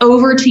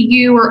over to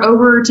you or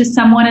over to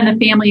someone in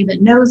the family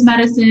that knows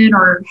medicine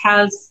or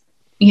has,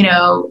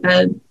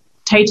 a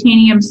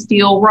titanium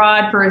steel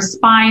rod for a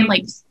spine,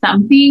 like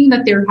something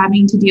that they're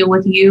having to deal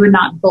with you and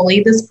not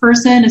bully this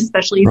person,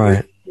 especially if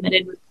you're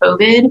committed with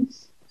COVID. Right.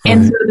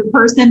 And so the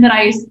person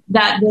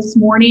that this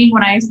morning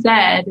when I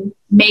said,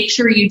 make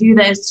sure you do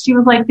this, she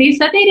was like, they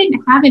said they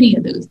didn't have any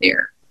of those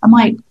there. I'm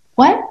like,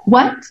 what?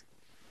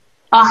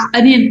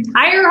 An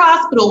entire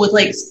hospital with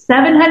like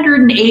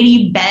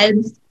 780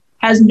 beds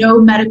has no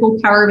medical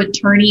power of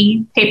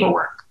attorney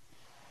paperwork.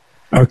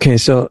 Okay,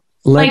 so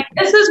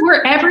this is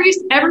where every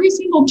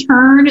single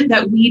turn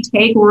that we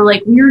take, we're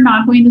like, we're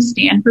not going to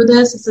stand for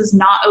this. This is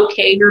not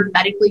okay. You're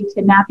medically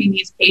kidnapping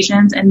these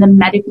patients and then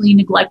medically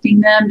neglecting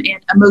them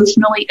and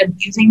emotionally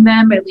abusing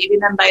them by leaving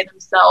them by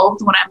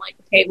themselves. When I'm like,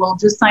 okay, well,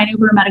 just sign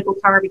over a medical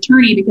power of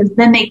attorney because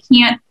then they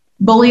can't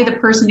bully the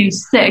person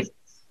who's sick.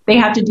 They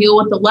have to deal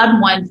with the loved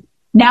ones.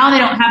 Now they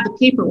don't have the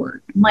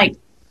paperwork. I'm like,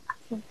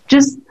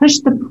 just push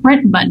the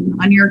print button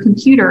on your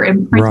computer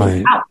and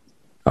print it out.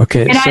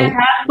 Okay. And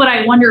that's what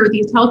I wonder with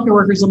these healthcare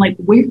workers. I'm like,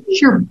 where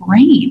is your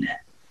brain?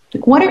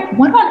 Like, what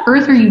on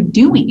earth are you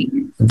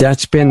doing?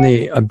 That's been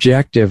the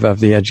objective of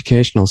the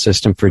educational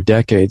system for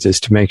decades, is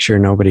to make sure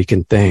nobody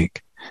can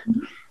think.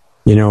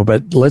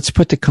 But let's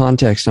put the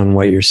context on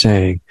what you're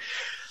saying.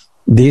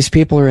 These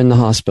people are in the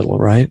hospital,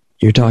 right?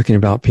 You're talking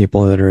about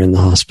people that are in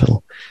the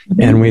hospital.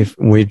 Mm-hmm. And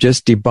we've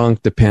just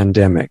debunked the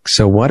pandemic.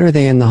 So what are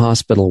they in the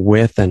hospital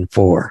with and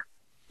for?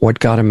 What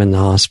got them in the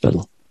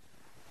hospital?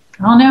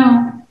 I don't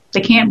know.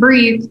 They can't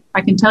breathe.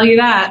 I can tell you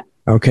that.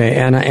 Okay.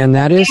 And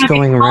that is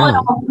going around.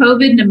 All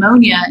COVID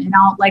pneumonia. And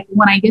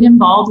when I get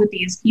involved with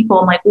these people,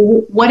 I'm like,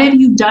 well, what have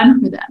you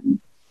done for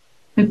them?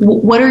 Like,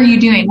 what are you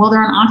doing? Well,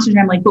 they're on oxygen.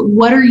 I'm like, but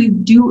what are you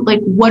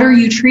what are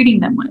you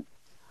treating them with?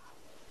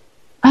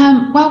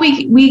 Well,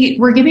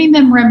 we're giving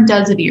them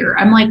remdesivir.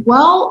 I'm like,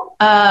 well,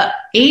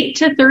 8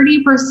 to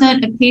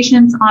 30% of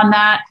patients on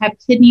that have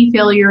kidney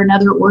failure and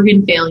other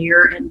organ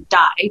failure and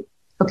die.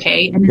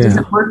 Okay. And it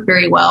doesn't work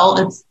very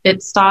well.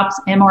 It stops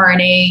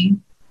mRNA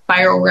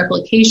viral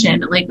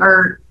replication.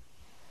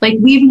 Like,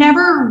 we've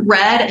never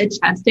read a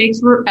chest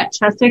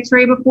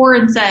x-ray before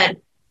and said,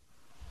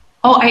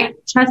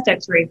 chest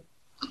x-ray,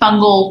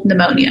 fungal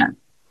pneumonia,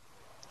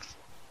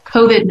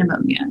 COVID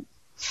pneumonia,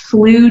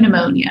 flu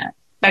pneumonia,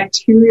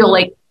 bacterial,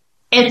 like,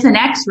 it's an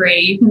x-ray.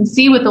 You can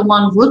see what the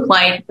lungs look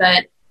like,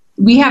 but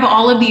we have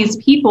all of these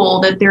people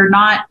that they're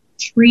not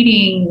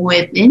treating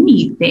with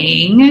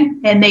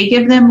anything, and they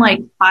give them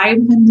like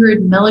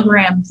 500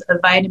 milligrams of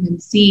vitamin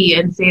C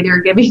and say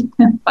they're giving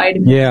them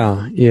vitamin C.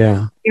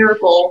 Yeah.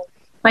 Terrible.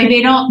 Like,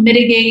 they don't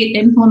mitigate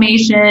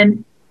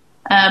inflammation.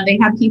 They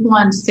have people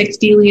on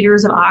 60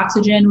 liters of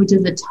oxygen, which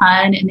is a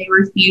ton, and they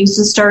refuse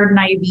to start an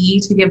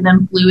IV to give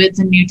them fluids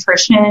and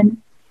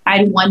nutrition. I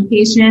had one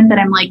patient that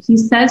I'm like, he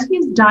says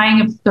he's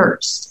dying of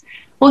thirst.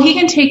 Well, he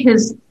can take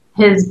his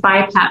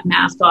BiPAP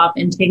mask off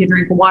and take a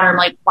drink of water. I'm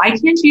like, why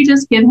can't you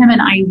just give him an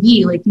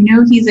IV? Like,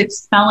 he's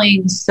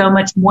expelling so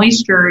much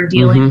moisture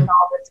dealing with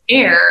all this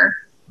air.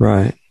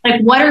 Right.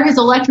 Like, what are his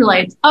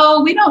electrolytes?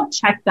 Oh, we don't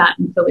check that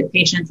in COVID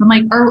patients. I'm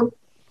like,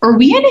 are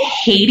we in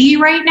Haiti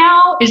right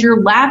now? Is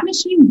your lab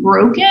machine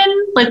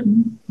broken? Like,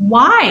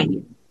 why?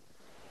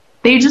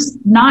 They're just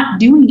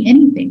not doing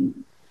anything.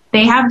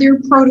 They have their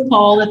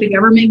protocol that the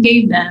government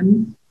gave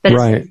them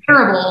that's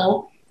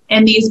terrible,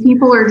 and these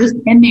people are just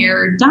in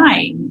there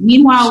dying.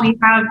 Meanwhile, we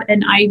have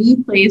an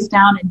IV place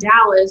down in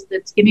Dallas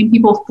that's giving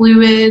people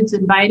fluids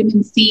and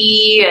vitamin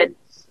C, and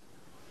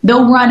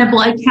they'll run a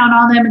blood count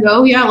on them and go,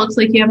 oh, yeah, it looks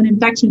like you have an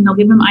infection. They'll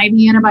give them IV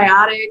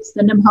antibiotics,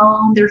 send them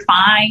home. They're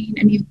fine.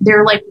 I mean,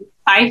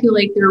 I feel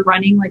like they're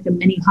running like a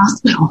mini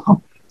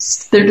hospital.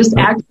 They're just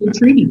actually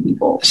treating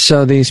people.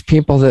 So these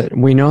people that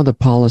we know, the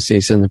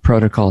policies and the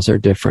protocols are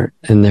different,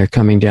 and they're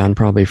coming down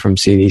probably from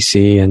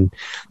CDC and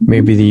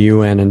maybe the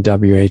UN and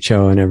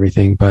WHO and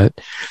everything.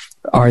 But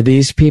are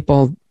these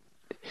people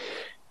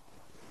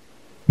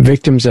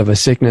victims of a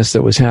sickness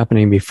that was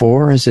happening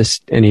before? Is this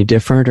any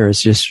different, or is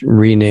it just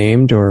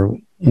renamed, or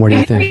what do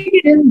you think? I think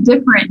it is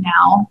different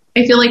now.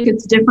 I feel like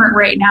it's different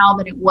right now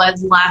than it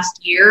was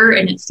last year,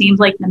 and it seems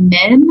like the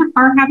men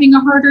are having a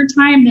harder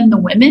time than the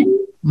women.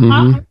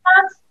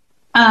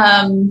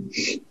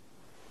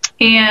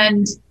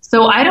 And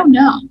so I don't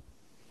know.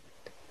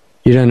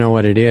 You don't know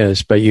what it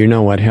is, but you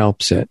know what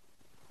helps it.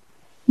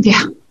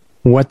 Yeah.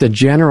 What the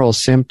general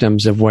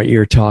symptoms of what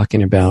you're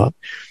talking about,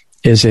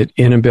 is it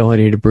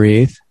inability to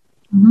breathe?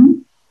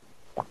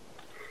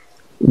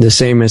 The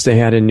same as they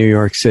had in New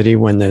York City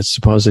when the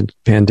supposed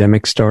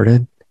pandemic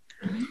started,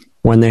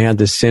 when they had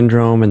the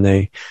syndrome and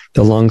the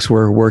lungs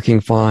were working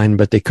fine,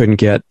 but they couldn't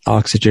get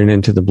oxygen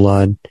into the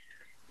blood.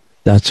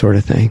 That sort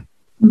of thing.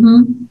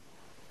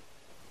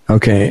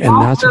 Okay, and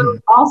I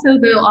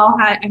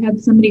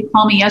had somebody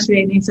call me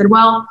yesterday and they said,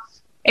 well,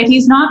 if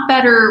he's not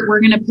better, we're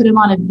going to put him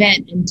on a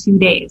vent in 2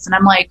 days. And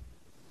I'm like,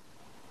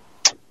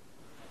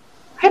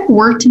 I've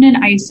worked in an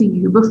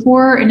ICU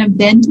before, and a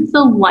vent is a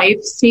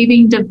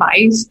life-saving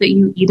device that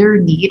you either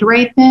need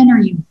right then or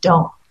you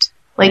don't.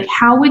 Like,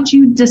 how would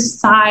you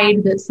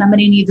decide that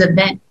somebody needs a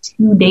vent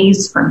 2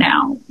 days from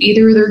now?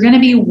 Either they're going to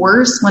be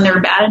worse when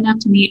they're bad enough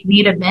to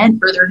need a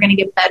vent, or they're going to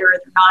get better and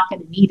they're not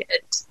going to need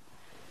it.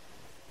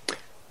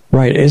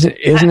 Right.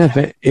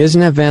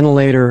 Isn't a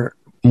ventilator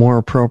more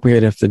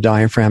appropriate if the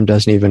diaphragm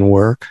doesn't even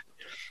work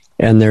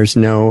and there's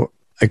no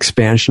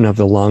expansion of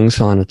the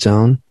lungs on its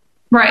own?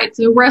 Right.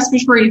 So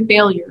respiratory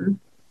failure.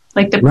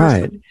 Like the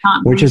person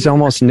which is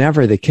almost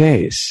never the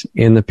case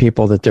in the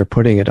people that they're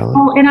putting it on.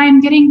 Oh, and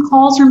I'm getting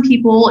calls from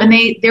people, and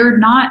they're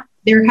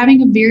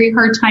having a very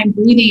hard time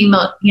breathing.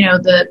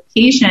 The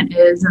patient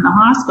is in the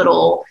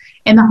hospital,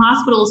 and the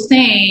hospital is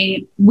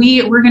saying,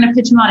 we're going to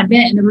put him on a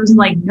vent. And the person's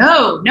like,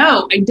 no,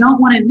 I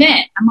don't want a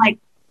vent. I'm like,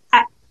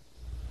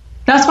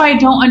 that's why I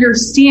don't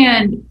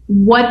understand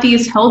what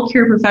these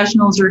healthcare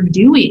professionals are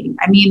doing.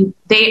 I mean,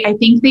 I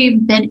think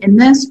they've been in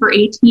this for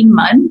 18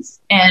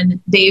 months, and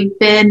they've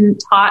been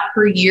taught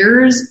for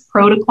years,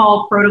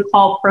 protocol.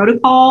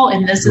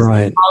 And this is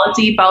the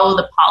policy, follow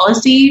the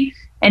policy.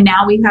 And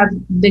now we have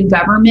the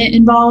government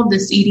involved, the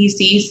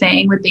CDC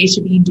saying what they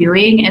should be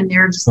doing, and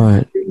they're just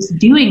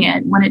doing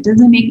it when it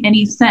doesn't make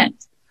any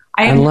sense.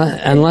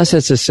 Unless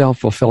it's a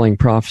self-fulfilling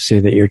prophecy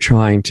that you're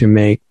trying to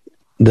make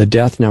the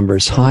death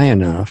numbers high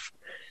enough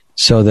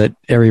so that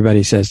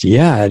everybody says,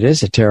 yeah, it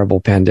is a terrible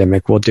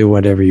pandemic. We'll do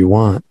whatever you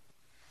want.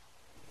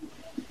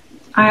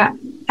 At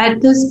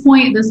this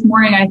point this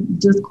morning, I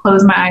just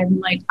closed my eyes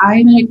and like,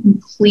 I'm in a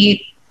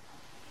complete,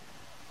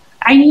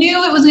 I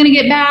knew it was going to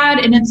get bad,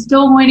 and it's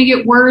still going to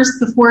get worse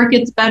before it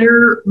gets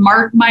better.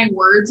 Mark my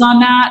words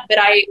on that. But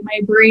my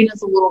brain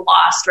is a little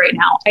lost right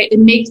now. It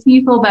makes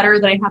me feel better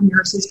that I have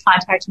nurses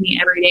contact me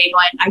every day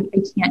going, I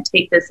can't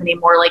take this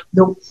anymore. Like,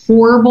 the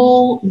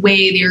horrible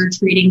way they're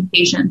treating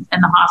patients in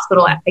the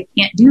hospital, I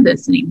can't do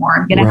this anymore.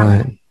 I'm going to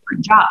have a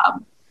different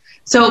job.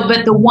 So,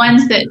 but the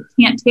ones that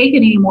can't take it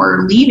anymore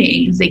are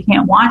leaving because they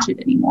can't watch it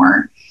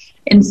anymore.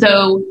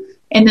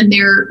 And then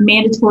they're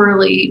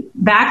mandatorily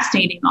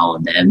vaccinating all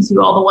of them. So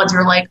all the ones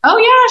are like, oh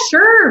yeah,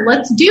 sure,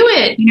 let's do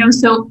it.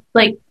 So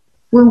like,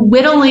 we're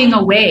whittling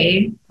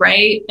away,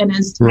 right? And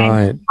as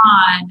time goes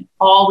on,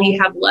 all we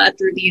have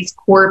left are these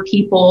core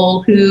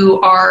people who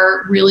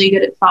are really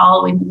good at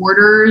following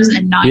orders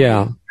and not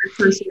using their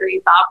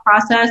tertiary thought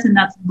process. And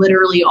that's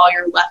literally all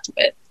you're left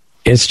with.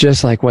 It's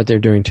just like what they're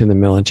doing to the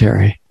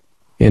military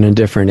in a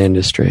different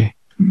industry.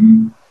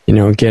 Mm-hmm. You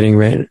know, getting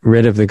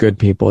rid of the good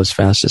people as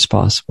fast as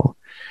possible.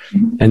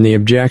 Mm-hmm. And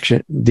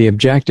the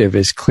objective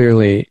is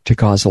clearly to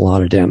cause a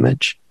lot of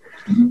damage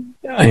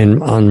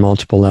and on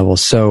multiple levels.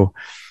 So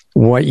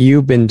what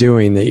you've been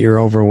doing that you're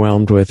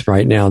overwhelmed with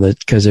right now, that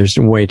because there's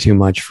way too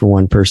much for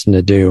one person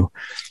to do,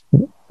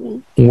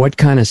 what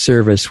kind of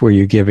service were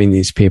you giving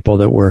these people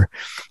that were,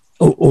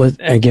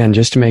 again,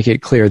 just to make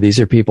it clear, these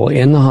are people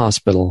in the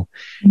hospital,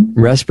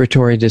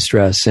 respiratory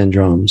distress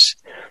syndromes.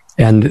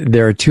 And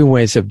there are two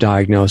ways of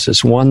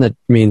diagnosis. One that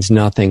means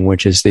nothing,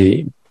 which is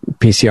the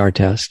PCR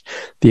test.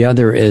 The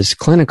other is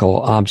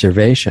clinical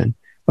observation.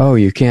 Oh,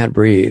 you can't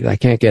breathe. I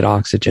can't get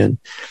oxygen.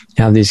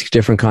 Have these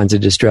different kinds of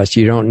distress.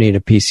 You don't need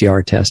a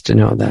PCR test to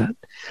know that.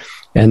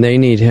 And they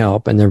need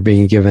help, and they're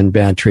being given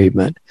bad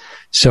treatment.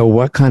 So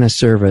what kind of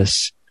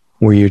service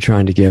were you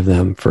trying to give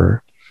them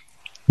for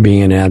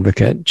being an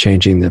advocate,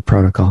 changing the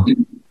protocol?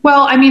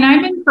 Well, I mean,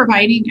 I've been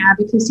providing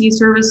advocacy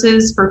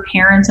services for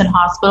parents in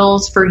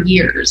hospitals for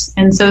years.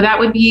 And so that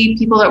would be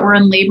people that were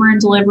in labor and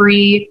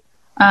delivery,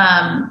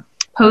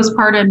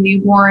 postpartum,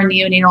 newborn,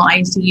 neonatal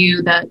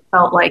ICU that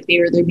felt like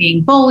they're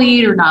being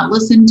bullied or not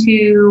listened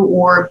to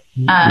or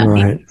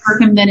being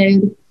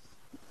circumvented.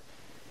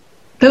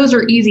 Those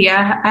are easy.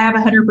 I have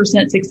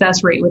 100%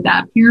 success rate with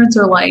that. Parents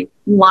are like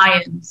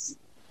lions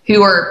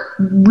who are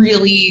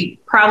really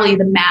probably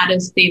the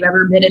maddest they've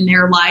ever been in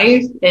their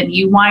life. And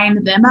you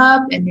wind them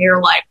up and they're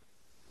like,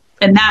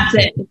 and that's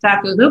it. The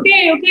staff goes,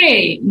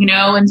 okay, you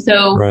know, and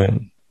so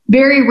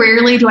very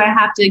rarely do I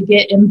have to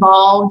get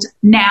involved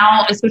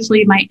now,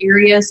 especially in my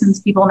area, since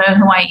people know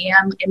who I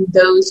am in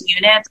those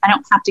units. I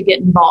don't have to get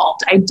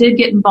involved. I did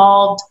get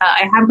involved.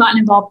 I have gotten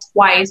involved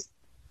twice.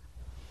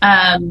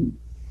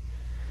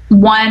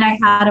 One, I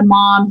had a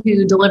mom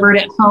who delivered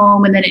at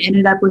home and then it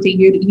ended up with a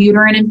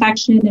uterine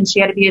infection and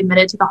she had to be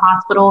admitted to the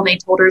hospital. And they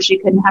told her she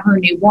couldn't have her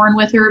newborn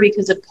with her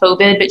because of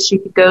COVID, but she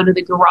could go to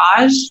the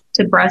garage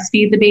to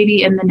breastfeed the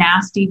baby in the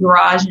nasty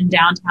garage in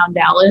downtown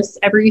Dallas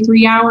every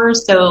 3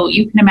 hours. So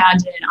you can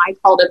imagine, I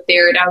called up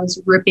there and I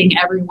was ripping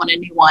everyone a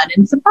new one.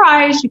 And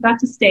surprise, she got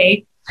to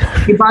stay.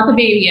 She brought the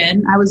baby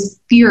in. I was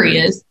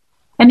furious.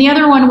 And the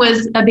other one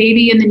was a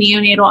baby in the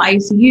neonatal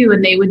ICU,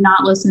 and they would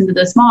not listen to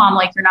this mom.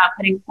 Like, you're not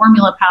putting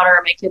formula powder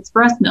in my kid's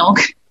breast milk,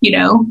 you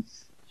know?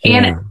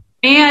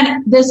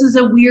 And this is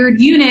a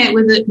weird unit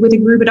with a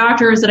group of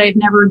doctors that I've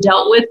never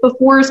dealt with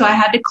before. So I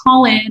had to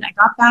call in. I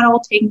got that all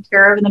taken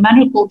care of. And the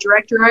medical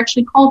director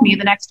actually called me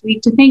the next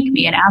week to thank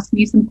me and ask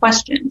me some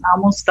questions. I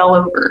almost fell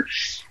over.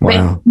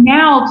 Wow. But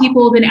now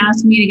people have been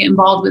asking me to get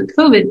involved with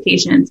COVID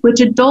patients, which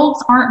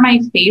adults aren't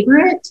my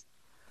favorite,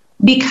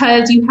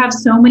 because you have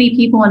so many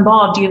people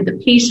involved. You have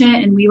the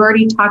patient, and we've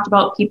already talked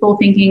about people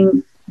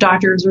thinking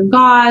doctors are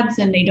gods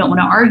and they don't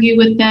want to argue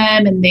with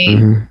them, and they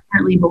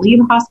apparently believe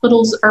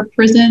hospitals are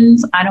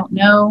prisons. I don't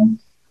know.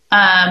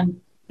 But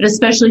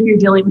especially if you're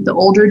dealing with the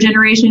older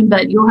generation,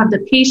 but you'll have the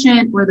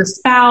patient or the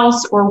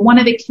spouse or one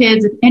of the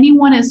kids. If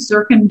anyone is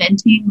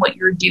circumventing what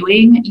you're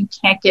doing, you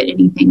can't get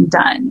anything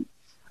done.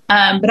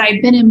 But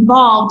I've been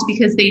involved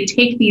because they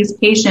take these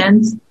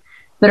patients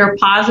that are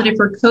positive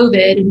for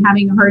COVID and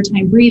having a hard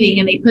time breathing,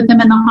 and they put them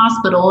in the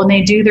hospital and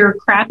they do their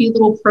crappy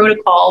little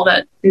protocol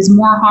that is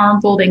more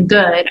harmful than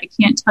good. I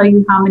can't tell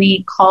you how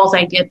many calls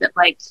I get that,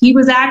 like, he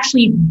was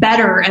actually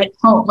better at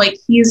home. Like,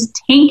 he's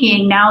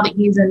tanking now that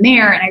he's in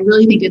there. And I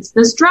really think it's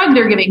this drug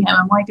they're giving him.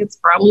 I'm like, it's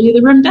probably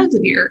the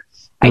remdesivir.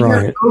 I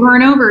hear it over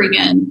and over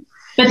again,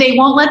 but they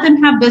won't let them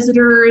have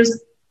visitors.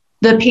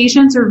 The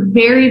patients are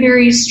very,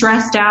 very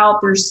stressed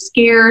out. They're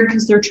scared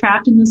because they're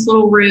trapped in this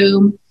little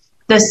room.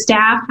 The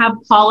staff have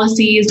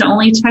policies to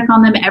only check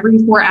on them every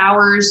 4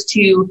 hours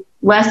to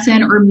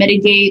lessen or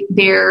mitigate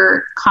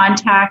their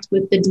contact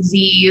with the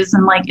disease.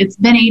 And like, it's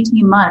been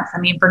 18 months. I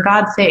mean, for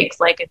God's sakes,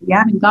 like, if you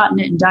haven't gotten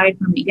it and died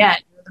from it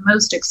yet, you're the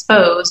most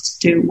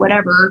exposed to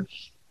whatever.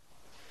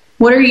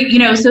 What are you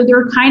know, so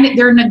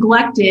they're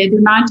neglected. They're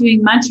not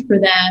doing much for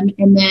them.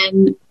 And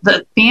then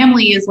the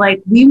family is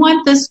like, we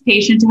want this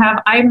patient to have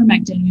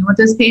ivermectin. We want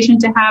this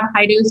patient to have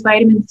high dose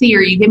vitamin C. Are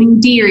you giving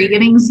D? Are you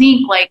giving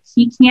zinc? Like,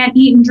 he can't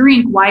eat and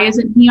drink. Why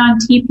isn't he on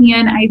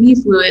TPN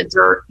IV fluids?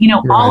 Or, you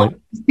know, all of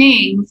these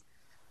things.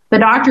 The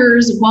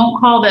doctors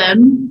won't call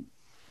them,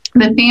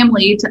 the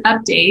family, to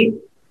update.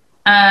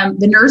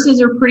 The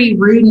nurses are pretty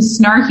rude and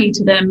snarky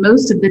to them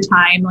most of the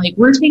time. Like,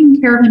 we're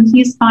taking care of him.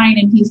 He's fine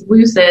and he's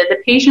lucid. The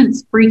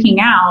patient's freaking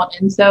out.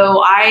 And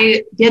so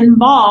I get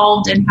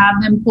involved and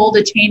have them pull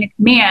the chain of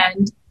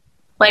command.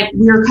 Like,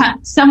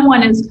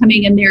 someone is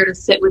coming in there to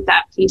sit with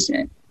that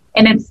patient.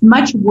 And it's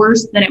much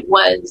worse than it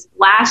was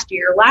last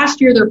year.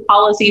 Last year, their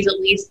policies at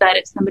least said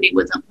if somebody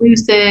wasn't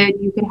lucid,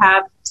 you could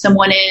have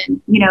someone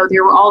in. You know,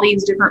 there were all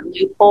these different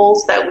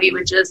loopholes that we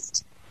would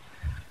just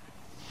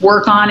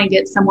work on and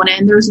get someone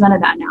in. There's none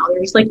of that now.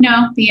 They're just like,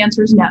 no, the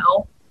answer is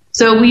no.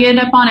 So we end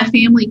up on a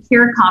family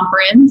care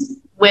conference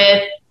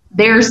with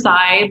their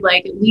side,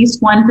 like at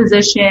least one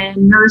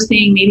physician,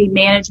 nursing, maybe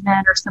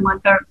management or someone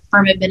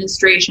from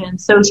administration,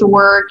 social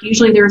work.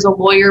 Usually there's a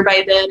lawyer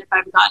by then if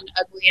I've gotten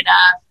ugly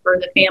enough, or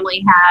the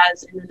family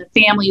has, and then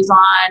the family's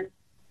on.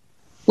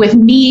 With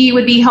me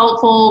would be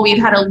helpful. We've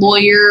had a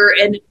lawyer,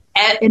 and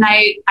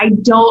I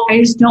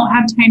just don't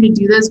have time to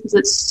do this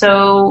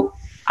because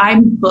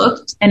I'm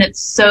booked and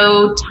it's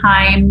so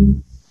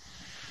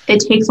it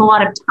takes a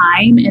lot of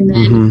time. And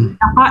then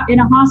in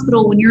a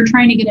hospital, when you're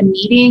trying to get a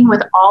meeting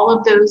with all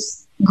of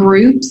those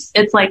groups,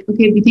 it's like,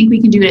 okay, we think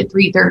we can do it at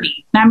 3:30.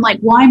 And I'm like,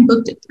 well, I'm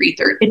booked at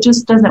 3:30. It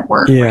just doesn't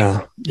work. Yeah.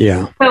 Right?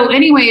 Yeah. So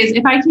anyways,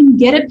 if I can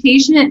get a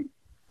visitor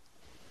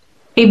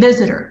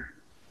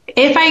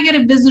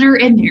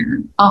in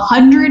there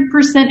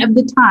 100% of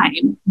the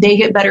time, they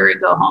get better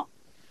and go home.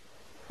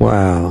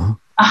 Wow.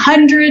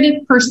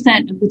 100%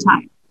 of the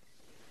time.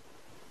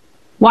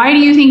 Why do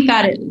you think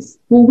that is?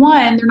 Well,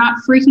 one, they're not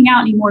freaking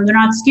out anymore. They're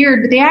not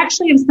scared, but they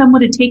actually have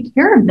someone to take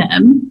care of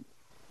them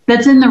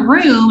that's in the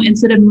room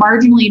instead of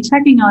marginally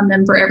checking on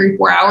them for every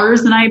 4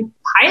 hours. And I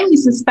highly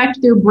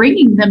suspect they're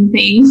bringing them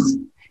things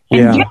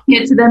and giving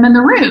it to them in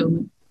the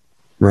room.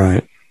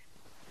 Right.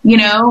 You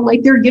know,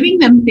 like they're giving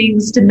them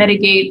things to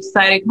mitigate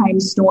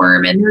cytokine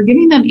storm, and they're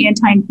giving them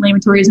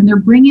anti-inflammatories, and they're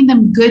bringing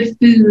them good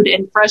food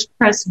and fresh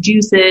pressed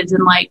juices,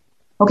 and like,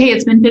 okay,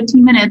 it's been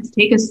 15 minutes,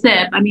 take a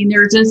sip. I mean,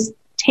 they're just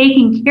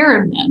taking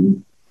care of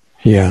them.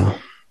 Yeah.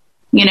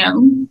 You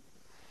know?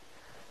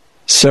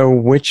 So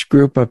which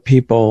group of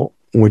people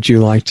would you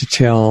like to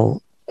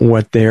tell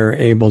what they're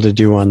able to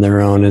do on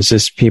their own? Is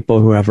this people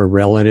who have a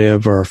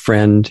relative or a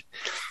friend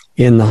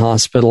in the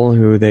hospital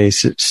who they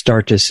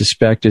start to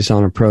suspect is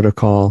on a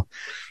protocol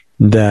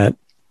that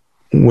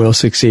will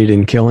succeed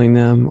in killing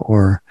them?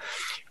 Or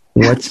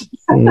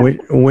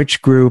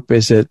which group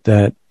is it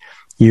that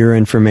your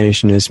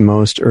information is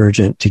most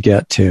urgent to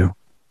get to?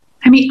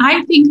 I mean,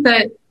 I think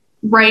that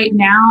right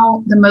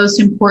now, the most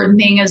important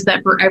thing is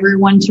that for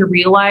everyone to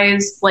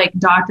realize, like,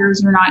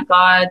 doctors are not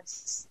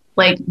gods.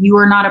 Like, you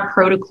are not a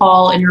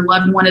protocol, and your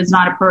loved one is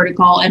not a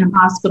protocol, and a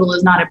hospital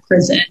is not a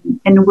prison.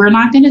 And we're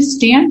not going to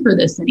stand for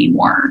this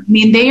anymore. I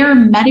mean, they are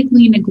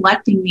medically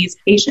neglecting these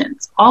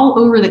patients all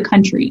over the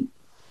country.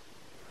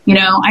 You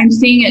know, I'm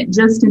seeing it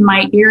just in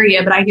my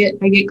area, but I get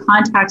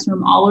contacts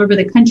from all over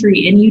the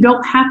country, and you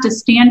don't have to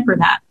stand for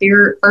that.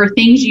 There are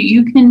things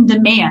you can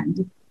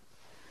demand.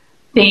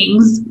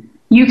 Things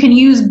you can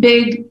use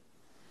big,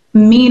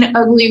 mean,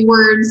 ugly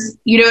words.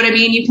 You know what I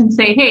mean? You can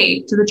say,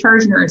 hey, to the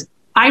charge nurse,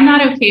 I'm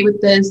not okay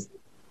with this.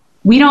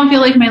 We don't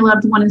feel like my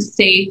loved one is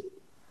safe.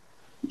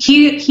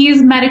 He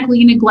is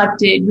medically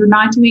neglected. You're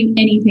not doing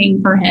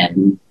anything for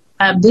him.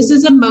 This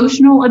is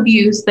emotional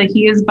abuse that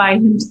he is by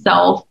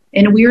himself,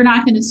 and we are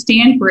not going to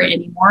stand for it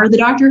anymore. The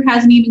doctor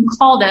hasn't even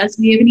called us.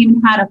 We haven't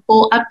even had a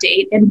full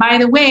update. And by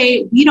the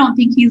way, we don't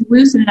think he's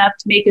lucid enough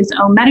to make his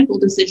own medical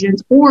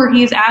decisions, or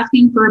he's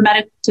asking for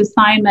to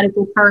sign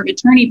medical power of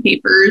attorney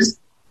papers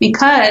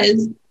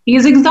because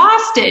he's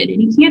exhausted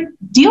and he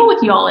can't deal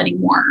with y'all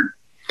anymore.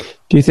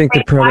 Do you think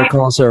the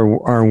protocols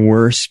are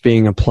worse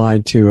being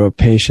applied to a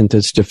patient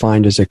that's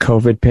defined as a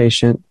COVID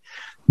patient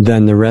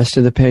than the rest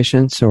of the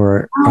patients,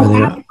 or are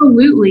they?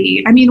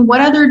 Absolutely. I mean,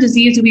 what other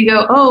disease do we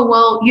go, oh,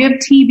 well, you have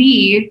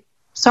TB.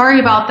 Sorry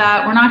about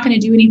that. We're not going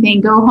to do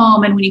anything. Go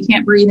home, and when you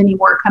can't breathe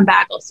anymore, come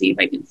back. I'll see if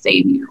I can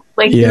save you.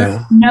 Like,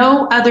 there's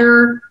no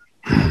other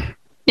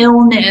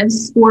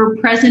illness or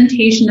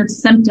presentation of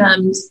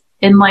symptoms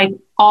in, like,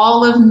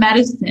 all of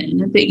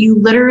medicine that you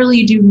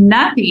literally do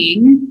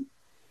nothing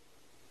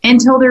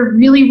until they're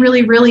really,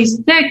 really, really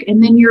sick.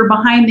 And then you're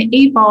behind the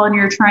 8 ball and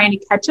you're trying to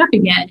catch up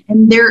again.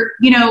 And they're,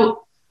 you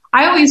know,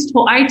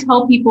 I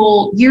tell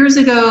people years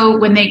ago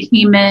when they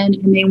came in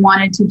and they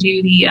wanted to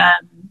do the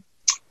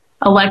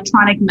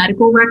electronic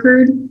medical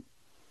record.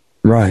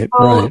 Right,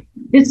 right.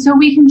 It's so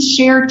we can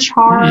share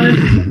charts,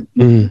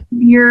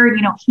 your,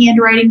 you know,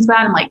 handwritings about.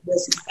 I'm like,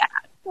 this is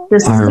bad.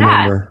 This is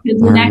bad.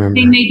 Because the next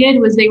thing they did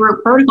was they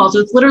wrote protocols. So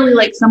it's literally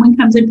like someone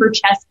comes in for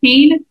chest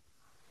pain.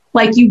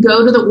 Like, you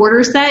go to the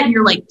order set and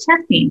you're like,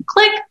 chest pain,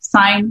 click,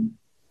 sign.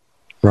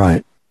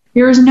 Right.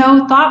 There's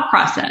no thought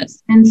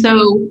process. And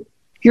so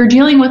you're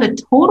dealing with a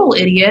total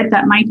idiot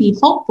that might be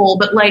helpful,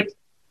 but like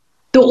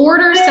the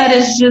order set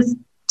is just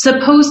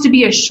supposed to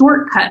be a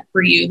shortcut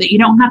for you, that you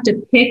don't have to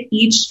pick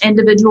each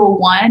individual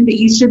one, but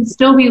you should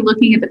still be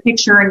looking at the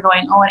picture and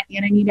going, oh,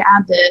 and I need to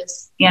add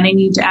this, and I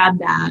need to add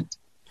that.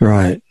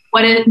 Right.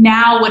 What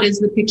does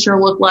the picture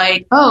look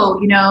like? Oh,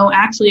 you know,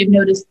 actually I've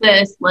noticed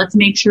this. Let's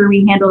make sure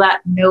we handle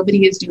that.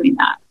 Nobody is doing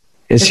that.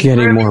 It's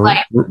getting more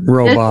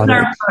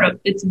robotic.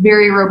 It's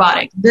very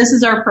robotic. This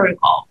is our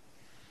protocol.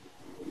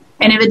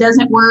 And if it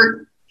doesn't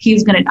work,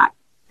 he's going to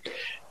die.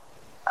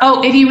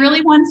 Oh, if he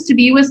really wants to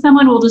be with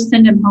someone, we'll just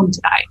send him home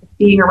to die.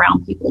 Being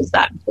around people is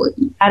that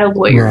important. At a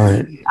lawyer.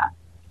 Right.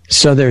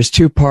 So there's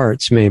two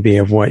parts maybe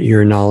of what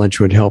your knowledge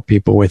would help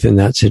people with in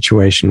that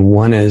situation.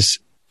 One is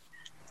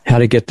how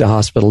to get the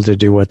hospital to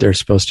do what they're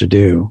supposed to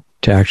do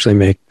to actually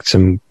make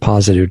some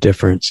positive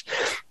difference.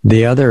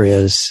 The other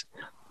is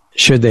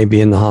should they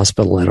be in the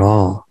hospital at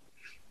all?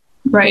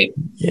 Right.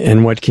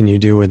 And what can you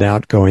do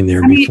without going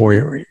there before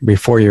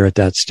you're at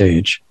that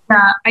stage?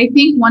 Yeah, I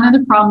think one of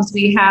the problems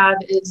we have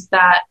is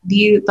that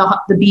the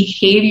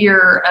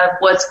behavior of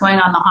what's going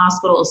on in the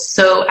hospital is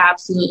so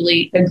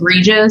absolutely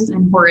egregious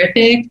and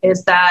horrific,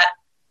 is that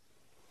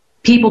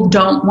people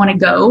don't want to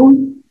go.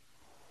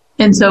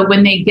 And so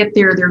when they get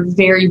there, they're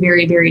very,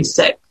 very, very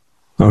sick.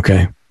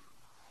 Okay.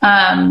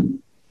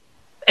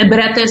 But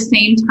at the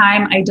same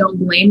time, I don't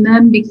blame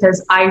them,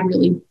 because I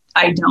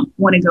don't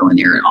want to go in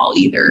there at all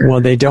either.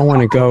 Well, they don't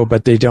want to go,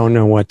 but they don't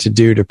know what to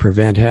do to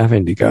prevent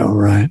having to go,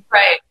 right?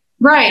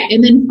 Right.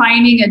 And then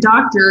finding a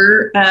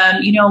doctor, a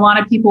lot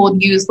of people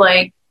would use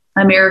like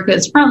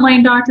America's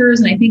Frontline Doctors,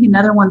 and I think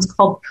another one's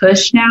called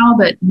Push now,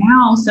 but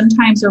now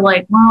sometimes they're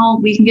like, well,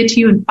 we can get to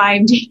you in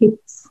 5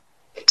 days.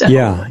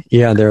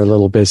 Yeah, they're a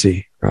little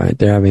busy, right?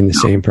 They're having the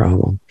same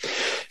problem.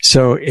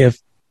 So if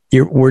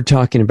we're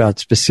talking about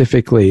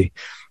specifically,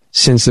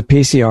 since the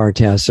PCR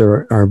tests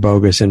are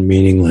bogus and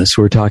meaningless,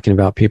 we're talking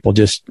about people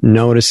just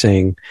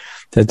noticing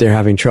that they're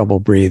having trouble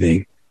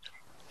breathing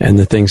and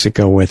the things that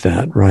go with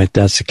that, right?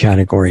 That's the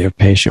category of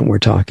patient we're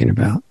talking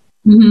about.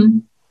 Mm-hmm.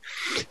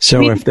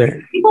 So if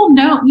they're... People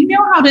know,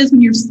 how it is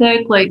when you're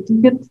sick, like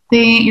you get the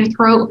thing, your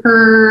throat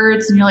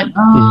hurts and you're like,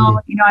 I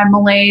have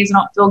malaise and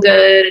I don't feel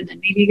good. And then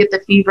maybe you get the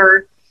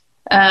fever.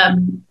 I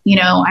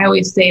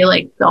always say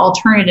like the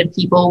alternative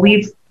people,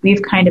 we've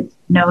kind of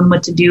known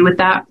what to do with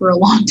that for a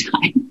long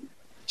time.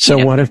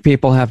 So what if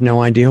people have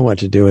no idea what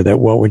to do with it?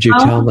 What would you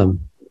tell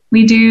them?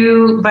 We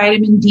do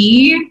vitamin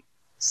D.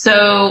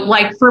 So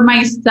like for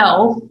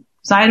myself,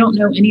 so I don't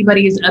know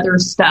anybody's other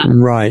stuff.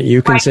 Right.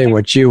 You can say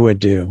what you would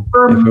do.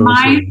 For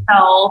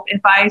myself,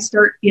 if I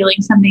start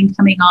feeling something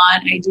coming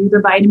on, I do the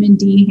vitamin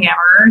D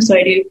hammer. So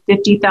I do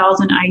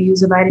 50,000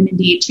 IUs of vitamin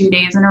D 2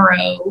 days in a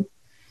row.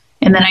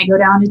 And then I go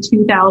down to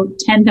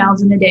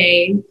 10,000 a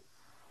day.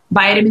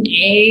 Vitamin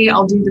A,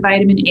 I'll do the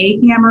vitamin A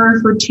hammer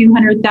for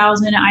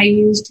 200,000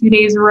 IUs 2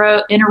 days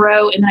in a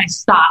row. And then I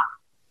stop,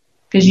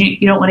 because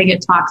you don't want to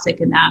get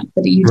toxic in that.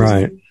 But you just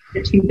do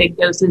the 2 big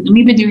doses. And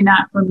we've been doing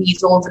that for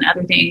measles and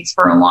other things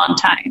for a long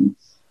time.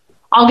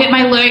 I'll get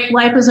my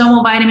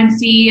liposomal vitamin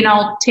C, and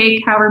I'll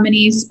take however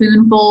many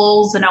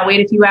spoonfuls, and I'll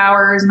wait a few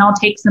hours, and I'll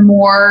take some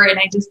more. And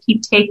I just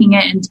keep taking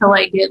it until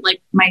I get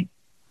like my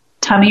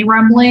tummy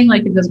rumbling,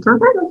 like it goes,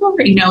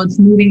 it's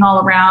moving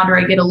all around, or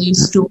I get a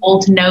loose stool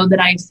to know that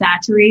I've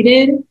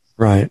saturated.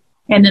 Right.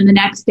 And then the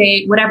next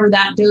day, whatever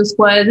that dose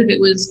was, if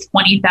it was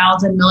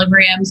 20,000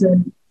 milligrams,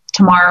 and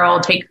tomorrow I'll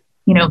take,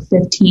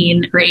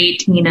 15 or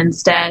 18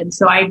 instead.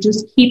 So I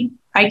keep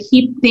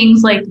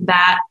things like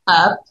that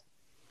up.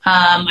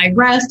 I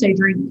rest, I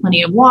drink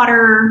plenty of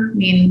water. I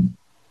mean,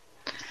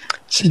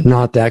 it's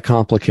not that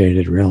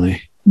complicated,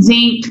 really.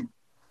 Zinc.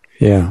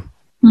 Yeah.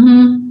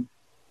 Mm-hmm.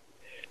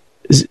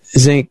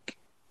 Zinc,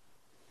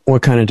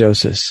 what kind of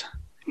doses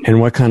and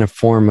what kind of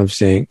form of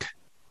zinc?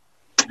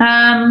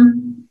 I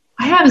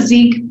have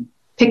zinc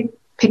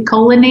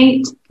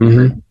picolinate.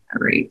 Mm-hmm.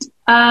 Right.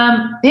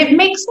 It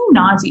makes me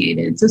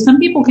nauseated. So some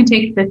people can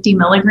take 50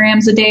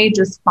 milligrams a day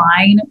just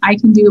fine. I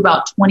can do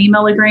about 20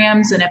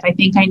 milligrams. And if I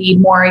think I need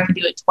more, I can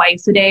do it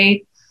twice a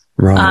day.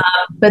 Right.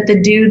 But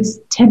the dudes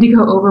tend to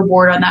go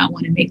overboard on that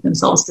one and make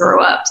themselves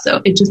throw up.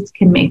 So it just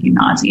can make you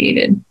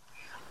nauseated.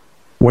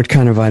 What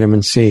kind of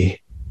vitamin C?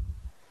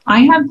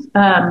 I have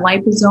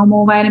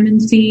liposomal vitamin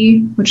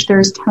C, which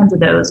there's tons of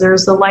those.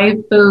 There's the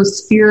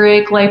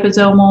lipospheric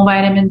liposomal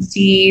vitamin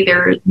C.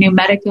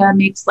 Numedica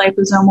makes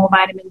liposomal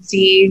vitamin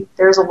C.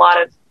 There's a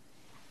lot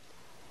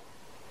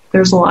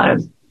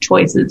of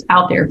choices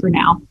out there for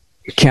now.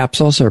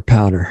 Capsules or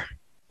powder?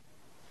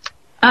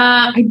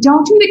 I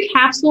don't do the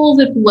capsules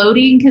if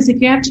loading, because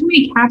if you have too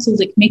many capsules,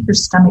 it can make your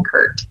stomach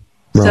hurt.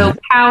 Right. So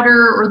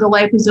powder or the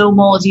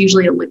liposomal is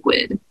usually a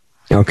liquid.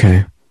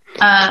 Okay.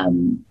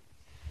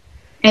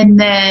 And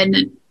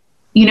then,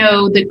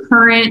 the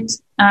current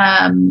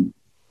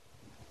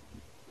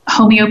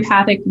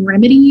homeopathic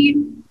remedy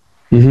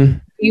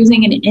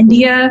using in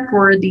India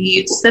for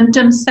the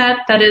symptom set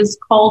that is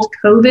called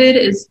COVID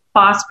is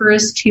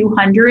phosphorus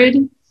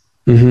 200,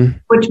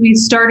 which we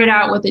started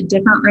out with a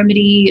different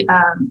remedy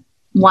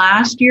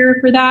last year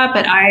for that.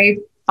 But I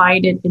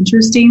find it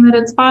interesting that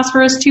it's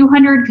phosphorus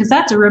 200, because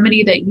that's a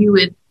remedy that you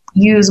would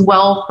use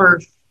well for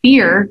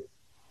fear.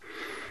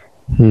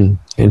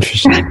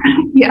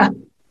 Interesting. Yeah.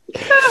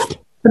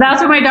 But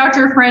that's what my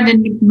doctor friend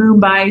in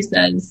Mumbai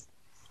says,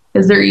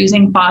 is they're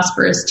using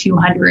phosphorus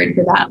 200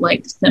 for that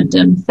like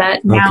symptom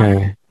set now.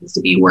 It seems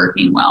to be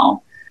working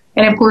well.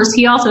 And of course,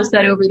 he also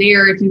said over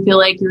there, if you feel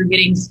like you're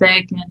getting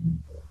sick,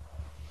 and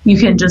you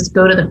can just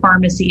go to the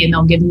pharmacy and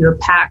they'll give you a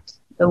pack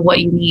of what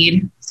you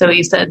need. So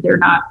he said they're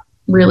not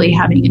really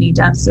having any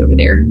deaths over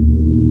there.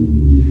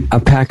 A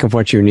pack of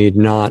what you need,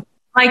 not...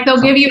 Like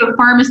they'll give you a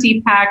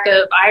pharmacy pack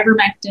of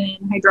ivermectin,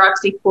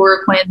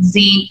 hydroxychloroquine,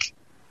 zinc.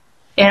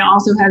 It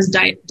also has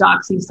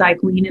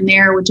doxycycline in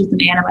there, which is an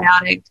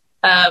antibiotic,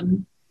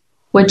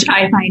 which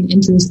I find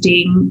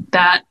interesting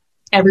that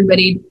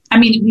everybody, I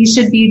mean, we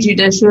should be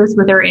judicious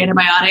with our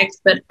antibiotics,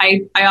 but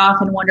I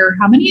often wonder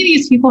how many of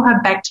these people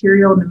have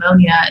bacterial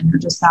pneumonia and they're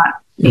just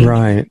not.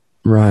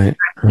 Right.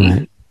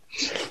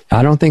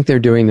 I don't think they're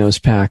doing those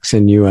packs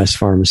in U.S.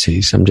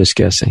 pharmacies. I'm just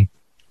guessing.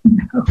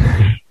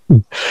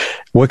 No.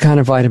 What kind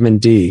of vitamin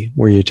D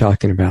were you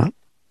talking about?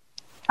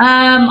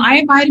 I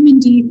have vitamin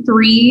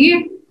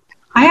D3.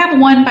 I have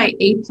one by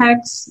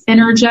Apex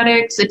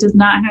Energetics. It does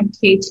not have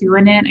K2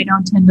 in it. I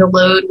don't tend to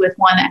load with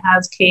one that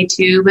has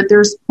K2, but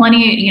there's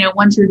plenty,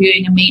 once you're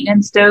doing a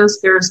maintenance dose,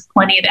 there's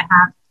plenty that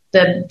have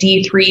the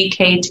D3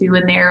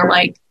 K2 in there.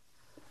 Like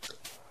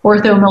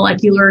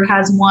Orthomolecular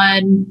has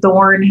one,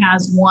 Thorne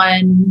has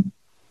one,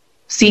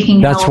 Seeking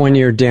That's Health. when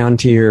you're down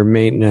to your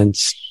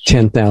maintenance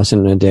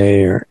 10,000 a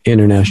day or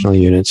international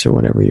units or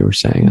whatever you were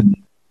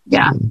saying.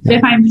 Yeah.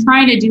 If I'm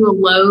trying to do a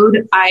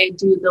load, I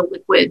do the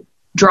liquid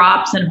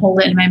drops and hold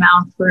it in my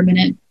mouth for a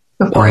minute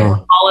before I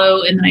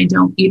swallow, and then I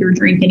don't eat or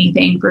drink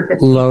anything for 15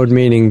 minutes. Load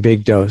meaning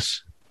big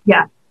dose.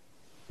 Yeah.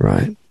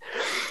 Right.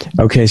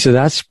 Okay, so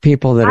that's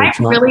people that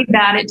I'm really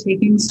bad at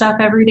taking stuff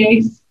every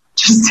day.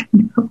 Just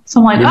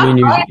so I'm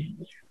like,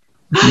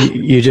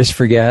 you just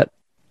forget?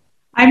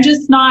 I'm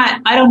just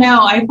not, I don't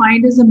know. I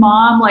find as a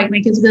mom, like my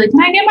kids will be like, can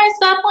I get my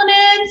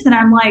supplements? And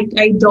I'm like,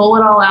 I dole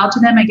it all out to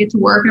them. I get to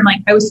work and I'm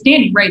like, I was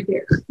standing right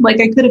there. Like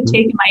I could have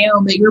taken my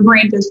own, but your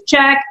brain goes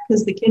check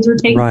because the kids are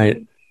taking.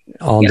 Right.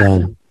 All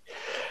done.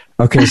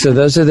 Okay. So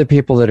those are the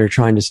people that are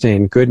trying to stay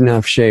in good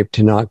enough shape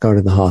to not go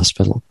to the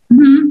hospital.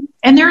 Mm-hmm.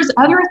 And there's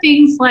other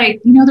things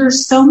like,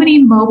 there's so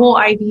many mobile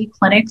IV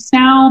clinics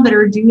now that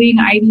are doing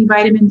IV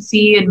vitamin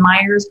C and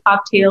Myers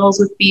cocktails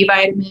with B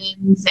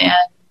vitamins and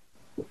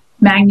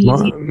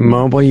magnesium.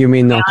 Mobile, you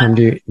mean they'll come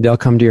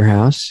to your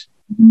house?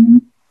 Mm-hmm.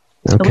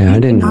 Okay, I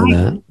didn't know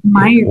that.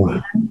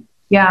 Wow.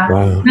 Yeah.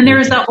 Wow. And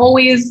there's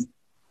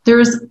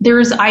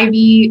there's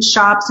IV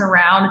shops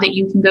around that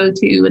you can go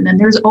to, and then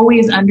there's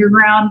always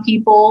underground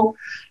people.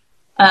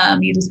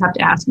 You just have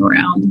to ask them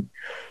around.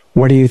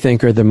 What do you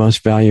think are the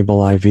most valuable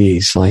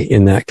IVs, like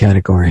in that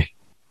category?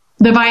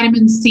 The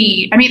vitamin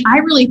C. I mean, I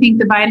really think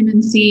the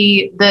vitamin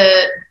C,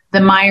 the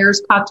Myers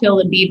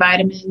cocktail of B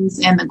vitamins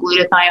and the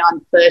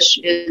glutathione push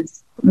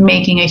is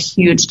making a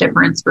huge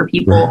difference for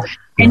people. Right.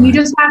 And you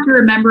just have to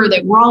remember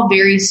that we're all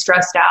very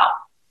stressed out.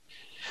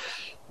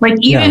 Like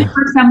even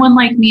for someone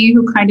like me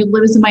who kind of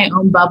lives in my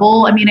own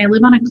bubble, I mean, I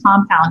live on a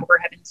compound, for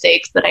heaven's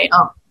sakes, that I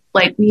own.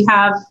 Like we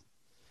have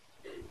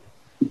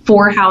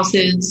 4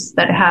 houses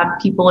that have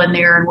people in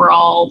there and we're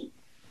all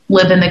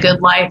living the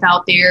good life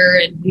out there,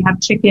 and we have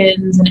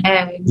chickens and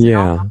eggs.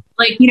 Yeah. And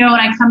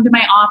I come to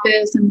my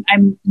office and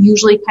I'm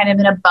usually kind of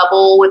in a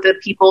bubble with the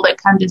people that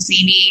come to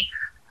see me.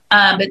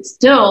 But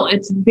still,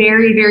 it's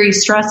very, very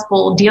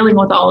stressful dealing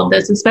with all of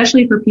this,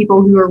 especially for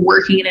people who are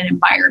working in an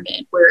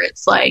environment where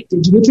it's like,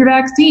 did you get your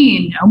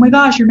vaccine? Oh my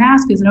gosh, your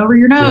mask isn't over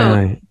your nose.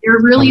 Right.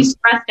 You're really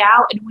stressed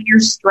out. And when you're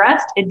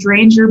stressed, it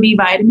drains your B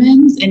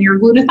vitamins and your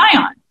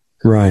glutathione.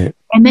 Right.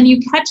 And then you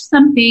catch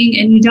something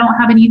and you don't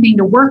have anything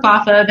to work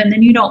off of, and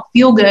then you don't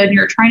feel good and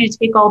you're trying to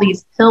take all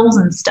these pills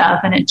and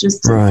stuff, and it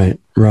just right.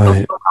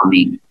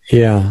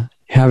 Yeah.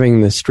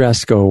 Having the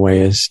stress go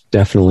away is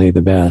definitely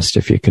the best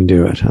if you can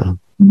do it, huh?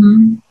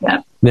 Mm-hmm.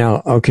 Yeah.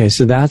 Now, okay,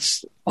 so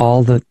that's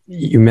all that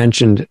you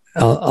mentioned,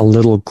 a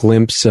little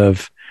glimpse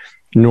of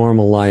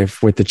normal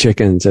life with the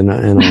chickens and all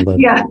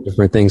the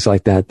different things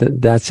like that.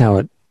 That's how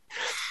it,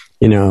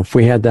 if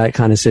we had that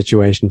kind of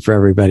situation for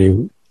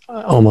everybody,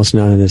 almost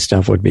none of this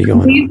stuff would be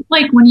going on.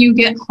 Like when you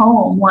get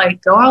home,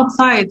 like go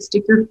outside,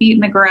 stick your feet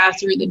in the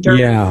grass or the dirt.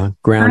 Yeah,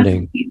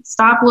 grounding.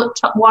 Stop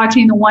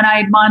watching the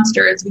one-eyed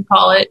monster, as we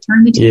call it.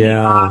 Turn the TV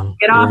off.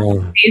 Get off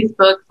of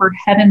Facebook, for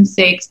heaven's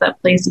sakes. That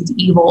place is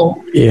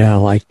evil. Yeah,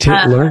 like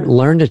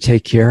learn to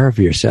take care of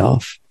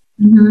yourself,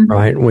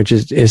 right? Which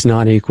is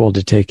not equal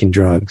to taking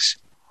drugs.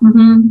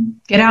 Mm-hmm.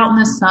 Get out in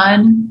the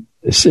sun.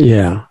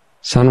 Yeah,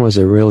 sun was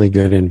a really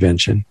good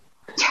invention.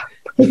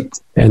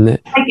 And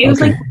it was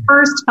like the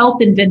first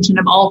health invention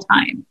of all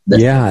time.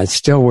 It's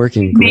still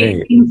working great.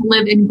 Make things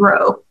live and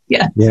grow.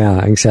 Yeah.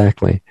 Yeah,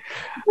 exactly.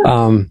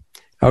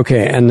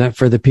 Okay, and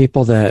for the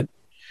people that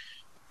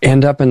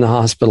end up in the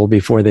hospital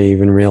before they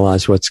even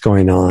realize what's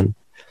going on,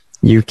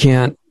 you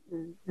can't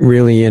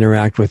really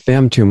interact with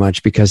them too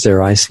much because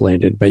they're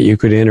isolated, but you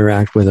could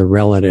interact with a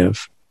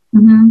relative.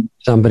 Mm-hmm.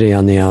 Somebody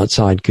on the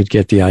outside could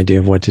get the idea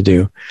of what to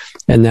do.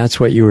 And that's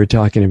what you were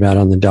talking about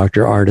on the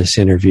Dr. Artis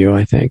interview,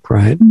 I think,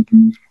 right?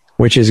 Mm-hmm.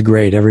 Which is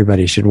great.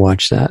 Everybody should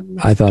watch that.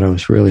 I thought it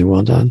was really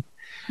well done.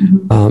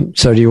 Mm-hmm.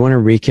 So do you want to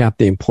recap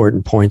the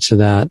important points of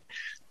that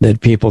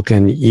people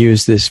can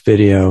use this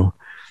video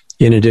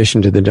in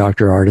addition to the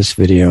Dr. Artis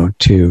video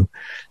to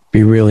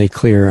be really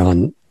clear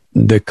on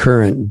the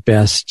current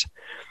best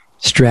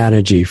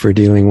strategy for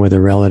dealing with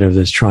a relative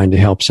that's trying to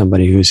help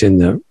somebody who's in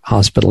the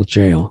hospital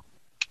jail?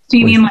 Do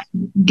you mean like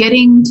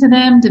getting to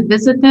them to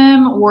visit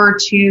them, or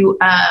to...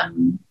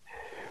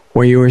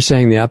 Well, you were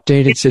saying the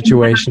updated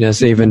situation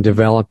has even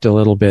developed a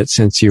little bit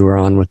since you were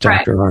on with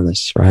Dr.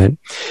 Artis, right?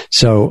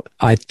 So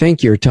I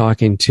think you're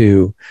talking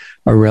to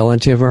a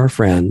relative or a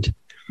friend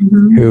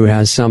who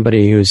has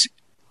somebody who's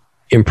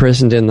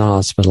imprisoned in the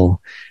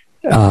hospital,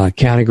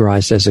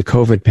 categorized as a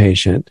COVID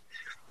patient,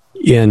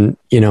 in,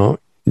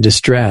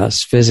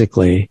 distress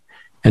physically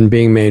and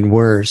being made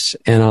worse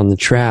and on the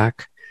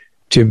track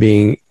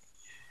to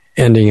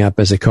ending up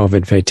as a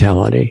COVID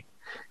fatality.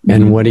 Mm-hmm.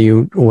 And what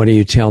do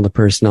you tell the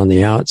person on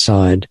the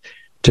outside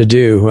to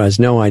do who has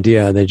no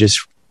idea? They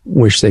just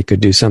wish they could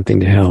do something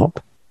to help.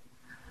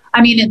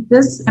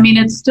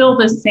 It's still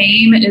the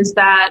same, is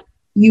that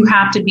you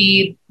have to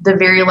be the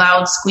very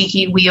loud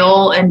squeaky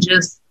wheel and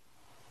just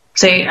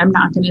say, I'm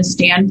not going to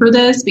stand for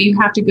this, but you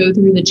have to go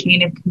through the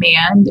chain of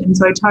command. And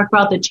so I talk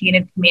about the chain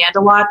of command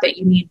a lot, that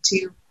you need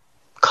to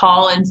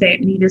call and say, I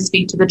need to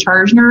speak to the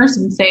charge nurse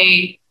and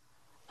say,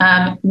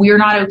 we're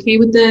not okay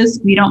with this.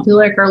 We don't feel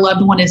like our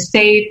loved one is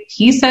safe.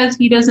 He says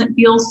he doesn't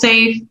feel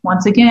safe.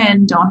 Once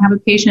again, don't have a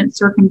patient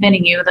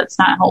circumventing you. That's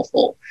not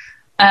helpful.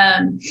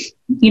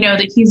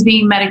 That he's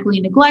being medically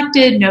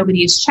neglected.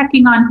 Nobody is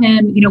checking on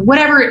him,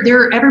 whatever.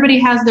 Everybody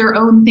has their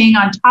own thing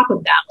on top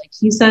of that. Like,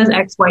 he says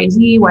X, Y,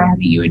 Z, why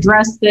haven't you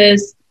addressed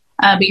this?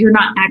 But you're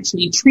not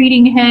actually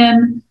treating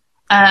him.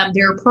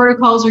 There are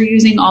protocols you're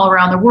using all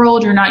around the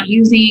world you're not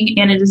using,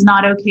 and it is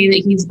not okay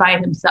that he's by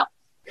himself.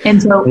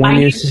 And so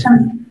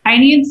I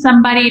need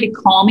somebody to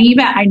call me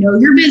back. I know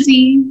you're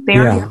busy.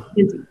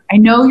 Busy. I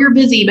know you're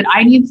busy, but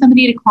I need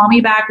somebody to call me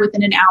back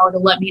within an hour to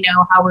let me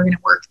know how we're going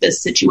to work this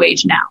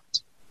situation out.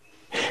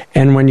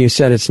 And when you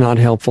said it's not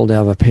helpful to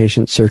have a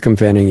patient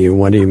circumventing you,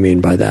 what do you mean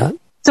by that?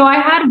 So I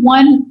had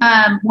one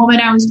woman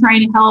I was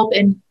trying to help,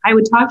 and I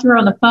would talk to her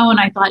on the phone.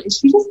 I thought, is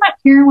she just not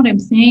hearing what I'm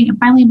saying? And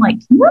finally, I'm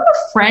like, can you have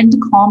a friend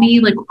call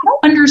me? Like, I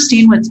don't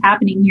understand what's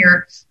happening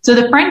here. So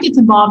the friend gets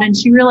involved, and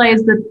she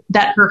realized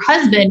that her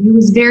husband, who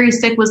was very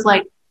sick, was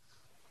like,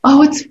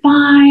 oh, it's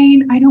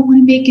fine. I don't want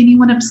to make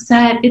anyone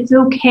upset. It's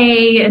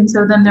okay. And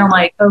so then they're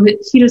like, oh,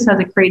 he just has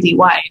a crazy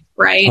wife,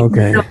 right?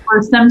 Okay. So,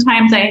 or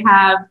sometimes I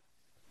have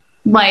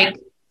like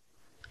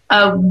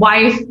a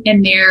wife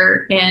in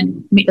there,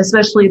 and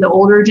especially the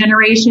older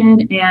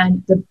generation,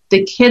 and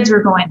the kids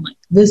are going like,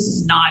 this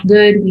is not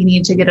good. We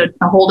need to get a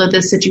hold of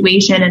this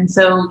situation. And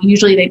so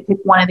usually they pick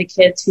one of the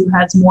kids who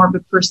has more of a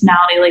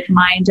personality like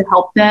mine to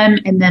help them.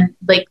 And then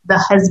like the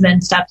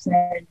husband steps in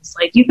and is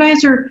like,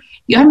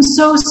 I'm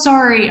so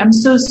sorry. I'm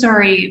so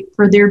sorry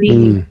for their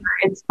behavior.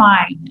 It's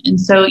fine. And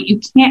so you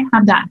can't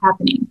have that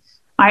happening.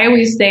 I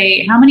always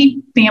say, how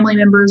many family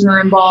members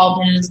are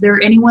involved, and is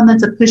there anyone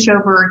that's a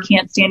pushover or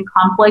can't stand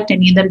conflict? I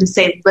need them to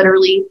say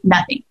literally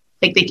nothing.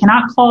 Like, they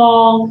cannot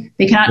call,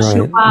 they cannot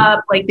show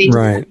up, like they just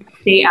have to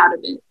stay out of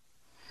it.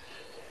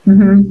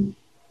 Mm-hmm.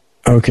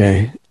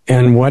 Okay.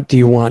 And what do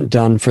you want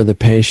done for the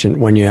patient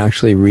when you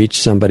actually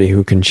reach somebody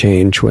who can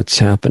change what's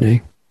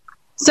happening?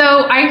 So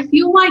I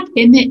feel like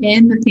in the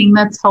end, the thing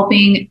that's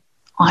helping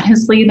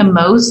honestly the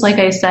most, like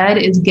I said,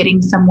 is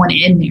getting someone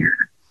in there.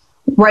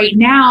 Right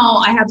now,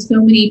 I have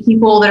so many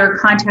people that are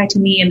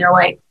contacting me, and they're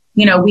like,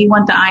 we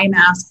want the eye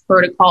mask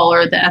protocol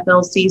or the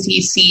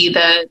FLCCC,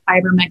 the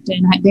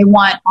ivermectin. They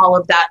want all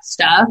of that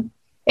stuff.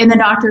 And the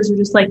doctors are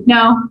just like,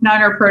 no, not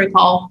in our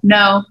protocol.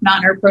 No, not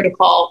in our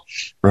protocol.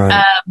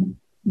 Right.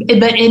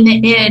 But in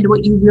the end,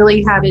 what you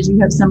really have is you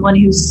have someone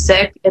who's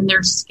sick and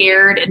they're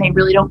scared and they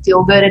really don't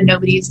feel good and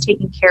nobody's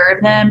taking care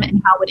of them.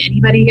 And how would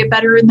anybody get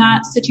better in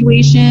that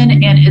situation?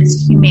 And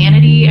it's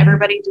humanity.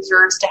 Everybody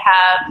deserves to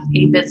have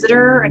a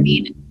visitor. I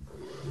mean,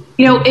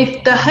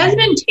 if the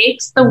husband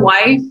takes the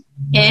wife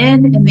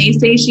in and they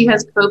say she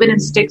has COVID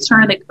and sticks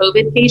her in the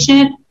COVID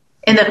patient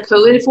and the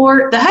COVID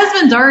for, the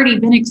husband's already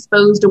been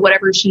exposed to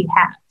whatever she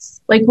has.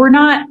 Like, we're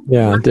not.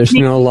 Yeah, there's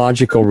no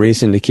logical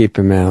reason to keep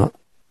him out.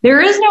 There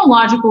is no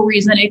logical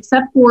reason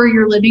except for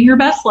you're living your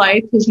best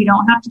life, because you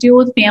don't have to deal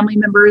with family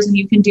members and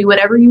you can do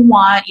whatever you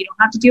want. You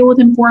don't have to deal with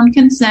informed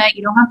consent.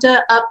 You don't have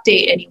to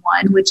update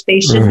anyone, which they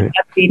should be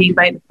updating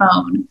by the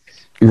phone.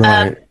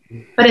 Right.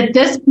 But at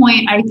this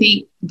point, I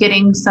think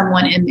getting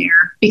someone in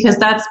there, because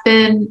that's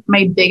been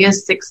my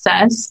biggest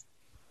success,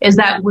 is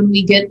that when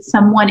we get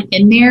someone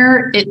in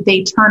there,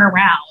 they turn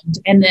around.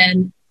 And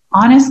then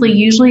honestly,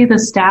 usually the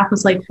staff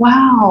was like,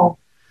 wow.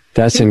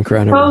 That's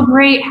incredible. So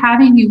great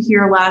having you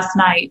here last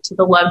night, to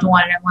the loved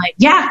one. And I'm like,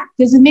 yeah,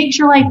 because it makes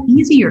your life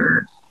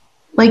easier.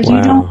 Like,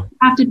 you don't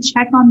have to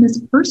check on this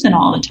person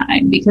all the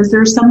time because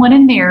there's someone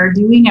in there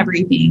doing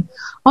everything.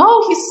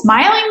 Oh, he's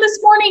smiling this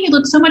morning. He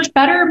looks so much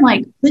better. I'm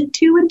like, put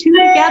two and two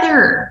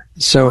together.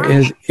 So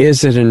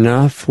is it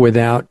enough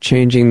without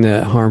changing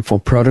the harmful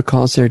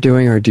protocols they're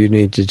doing, or do you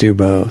need to do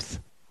both?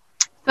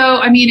 So,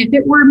 I mean, if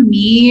it were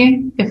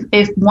me,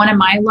 if one of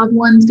my loved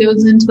ones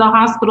goes into the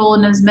hospital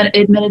and is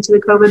admitted to the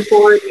COVID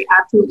floor, they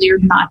absolutely are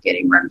not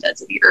getting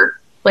remdesivir.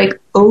 Like,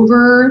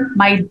 over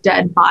my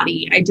dead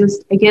body. I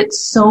get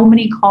so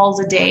many calls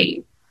a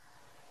day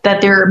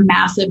that there are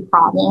massive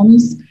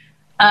problems.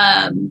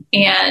 And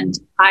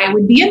I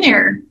would be in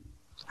there.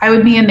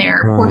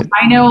 Of course,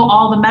 I know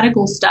all the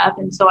medical stuff.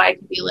 And so I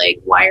could be like,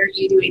 why are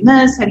you doing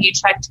this? Have you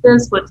checked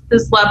this? What's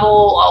this level?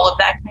 All of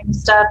that kind of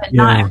stuff. And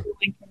not everyone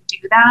can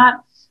do that.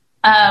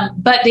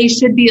 But they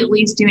should be at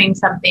least doing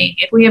something.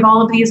 If we have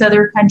all of these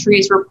other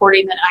countries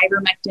reporting that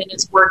ivermectin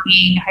is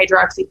working,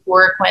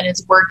 hydroxychloroquine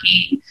is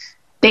working,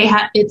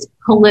 it's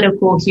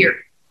political here.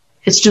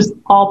 It's just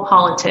all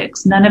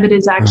politics. None of it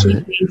is actually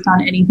based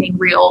on anything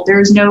real.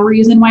 There's no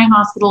reason why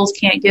hospitals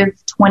can't give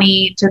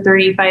 20 to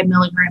 35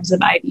 milligrams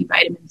of IV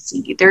vitamin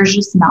C. There's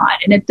just not.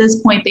 And at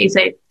this point, they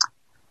say,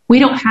 we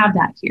don't have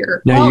that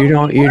here. No, you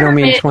don't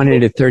mean 20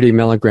 to 30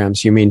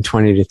 milligrams. You mean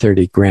 20 to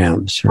 30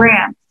 grams. Right?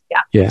 Grams, yeah.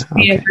 Yeah.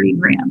 20 to 30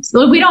 grams.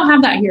 So we don't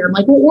have that here. I'm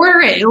like, well,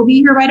 order it. It'll be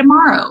here by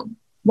tomorrow.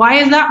 Why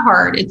is that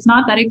hard? It's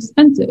not that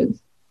expensive.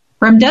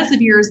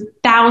 Remdesivir is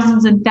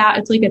thousands and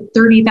it's like a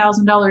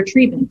 $30,000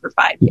 treatment for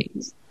 5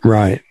 days.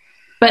 Right.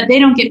 But they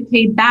don't get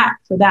paid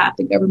back for that.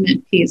 The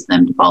government pays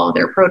them to follow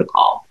their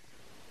protocol.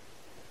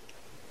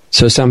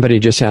 So somebody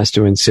just has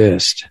to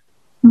insist.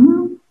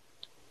 Mm-hmm.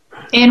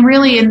 And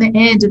really, in the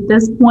end, at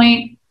this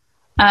point,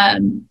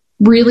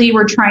 really,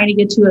 we're trying to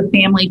get to a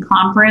family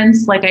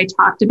conference, like I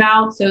talked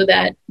about, so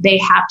that they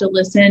have to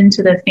listen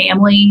to the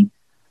family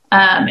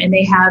and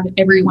they have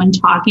everyone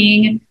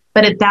talking.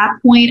 But at that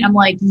point, I'm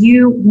like,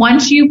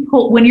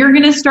 when you're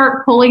going to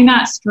start pulling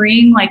that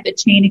string, like the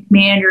chain of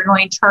command, you're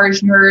going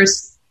charge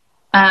nurse,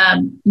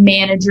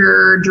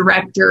 manager,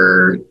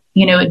 director,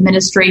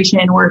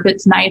 administration, or if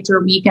it's nights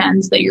or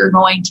weekends that you're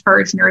going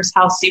charge nurse,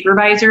 house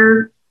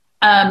supervisor.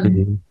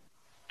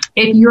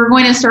 If you're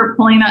going to start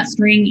pulling that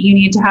string, you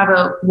need to have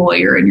a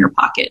lawyer in your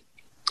pocket.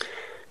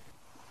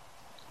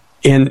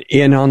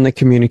 In on the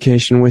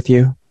communication with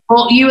you?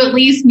 Well, you at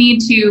least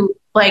need to,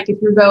 like,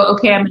 if you go,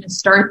 okay, I'm going to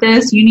start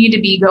this, you need to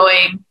be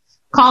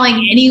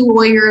calling any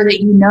lawyer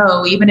that you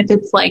know, even if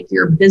it's like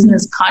your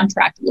business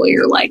contract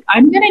lawyer, like,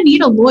 I'm going to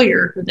need a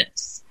lawyer for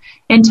this.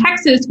 In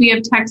Texas, we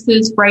have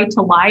Texas Right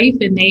to Life,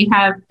 and they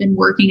have been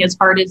working as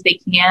hard as they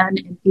can,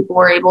 and people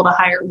are able to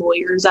hire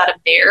lawyers out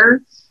of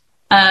there.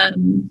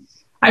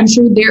 I'm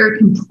sure they're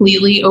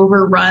completely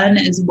overrun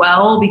as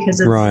well because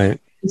it's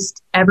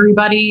just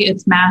everybody,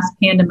 it's mass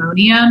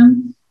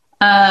pandemonium.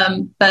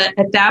 But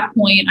at that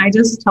point, I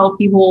just tell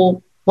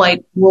people,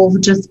 like, we'll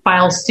just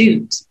file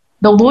suit.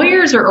 The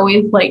lawyers are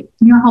always like,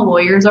 you know how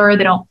lawyers are,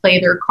 they don't play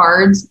their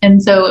cards.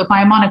 And so if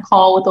I'm on a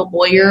call with a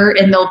lawyer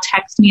and they'll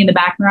text me in the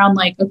background,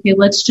 like, okay,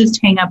 let's just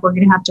hang up, we're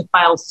going to have to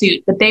file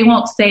suit. But they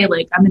won't say,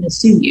 like, I'm going to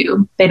sue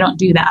you. They don't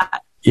do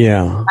that.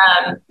 Yeah.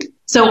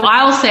 So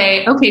I'll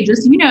say, okay,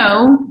 just,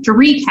 to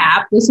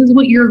recap, this is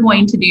what you're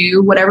going to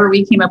do, whatever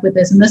we came up with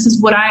this. And this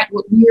is what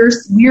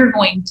we're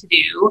going to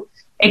do.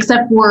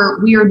 Except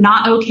we are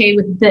not okay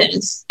with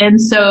this. And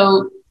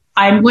so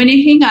I'm going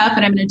to hang up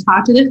and I'm going to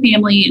talk to the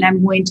family and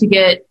I'm going to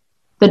get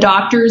the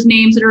doctor's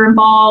names that are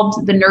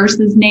involved, the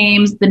nurses'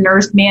 names, the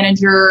nurse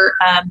manager,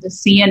 the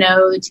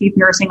CNO, the chief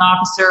nursing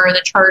officer,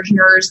 the charge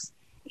nurse.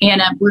 And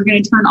we're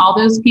going to turn all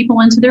those people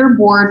into their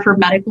board for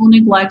medical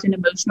neglect and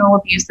emotional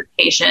abuse of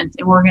patients.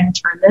 And we're going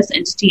to turn this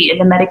entity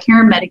into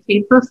Medicare and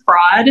Medicaid for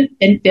fraud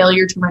and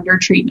failure to render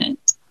treatment.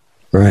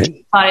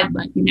 Right. I'd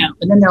let you know.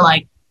 And then they're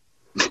like,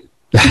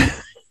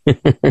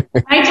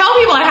 I tell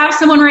people I have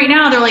someone right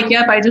now. They're like,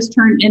 yep, I just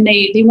turned, and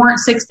they weren't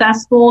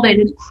successful. They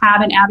didn't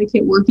have an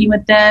advocate working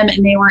with them,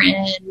 and they were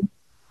in,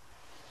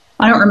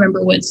 I don't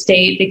remember what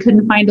state. They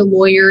couldn't find a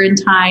lawyer in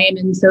time,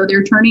 and so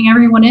they're turning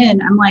everyone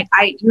in. I'm like,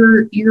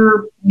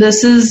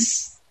 this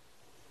is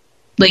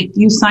like,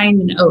 you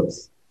signed an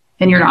oath,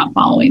 and you're not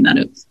following that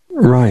oath.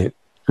 Right,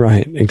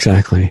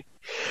 exactly.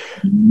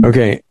 Mm-hmm.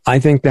 Okay, I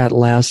think that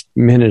last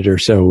minute or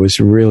so was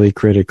really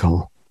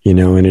critical, in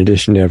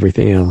addition to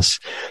everything else.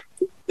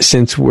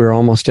 Since we're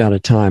almost out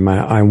of time,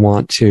 I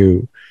want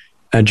to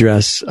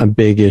address a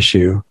big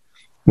issue,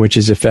 which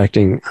is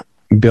affecting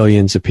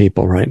billions of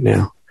people right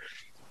now.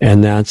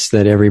 And that's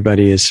that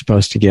everybody is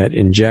supposed to get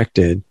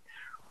injected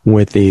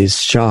with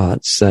these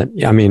shots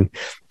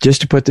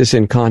just to put this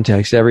in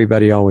context,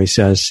 everybody always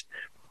says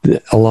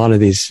a lot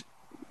of these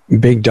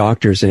big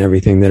doctors and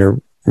everything that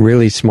are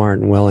really smart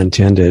and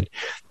well-intended,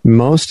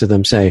 most of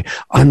them say,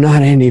 I'm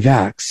not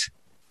anti-vax.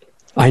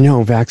 I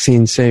know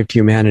vaccines saved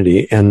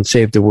humanity and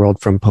saved the world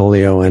from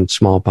polio and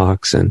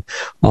smallpox and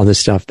all this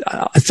stuff.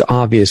 It's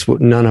obvious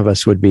none of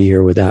us would be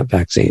here without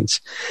vaccines.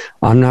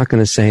 I'm not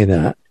going to say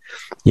that,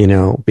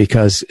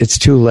 because it's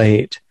too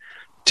late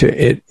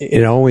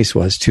it always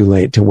was too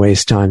late to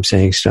waste time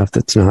saying stuff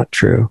that's not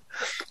true.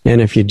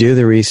 And if you do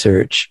the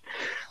research,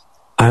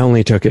 I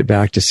only took it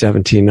back to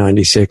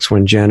 1796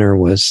 when Jenner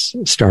was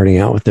starting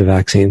out with the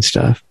vaccine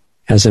stuff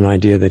as an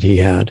idea that he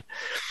had.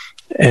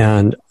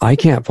 And I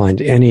can't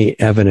find any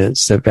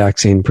evidence that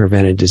vaccine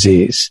prevented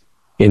disease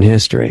in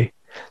history,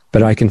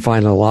 but I can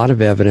find a lot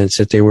of evidence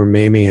that they were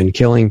maiming and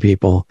killing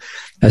people,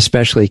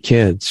 especially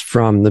kids,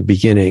 from the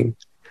beginning.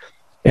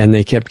 And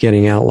they kept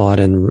getting outlawed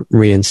and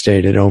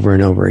reinstated over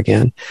and over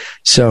again.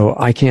 So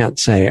I can't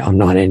say I'm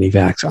not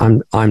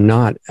anti-vax. I'm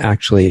not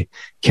actually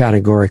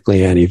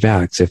categorically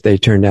anti-vax. If they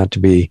turned out to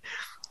be,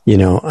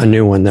 a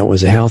new one that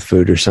was a health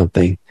food or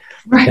something,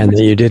 right, and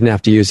you didn't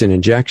have to use an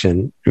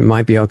injection, it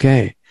might be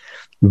okay.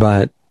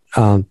 But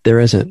there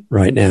isn't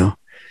right now.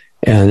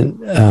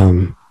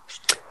 And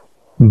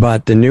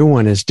but the new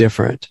one is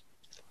different.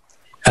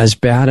 as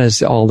bad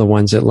as all the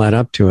ones that led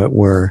up to it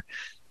were,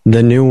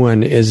 the new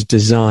one is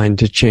designed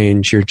to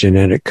change your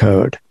genetic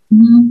code.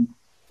 Mm-hmm.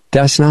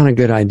 That's not a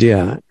good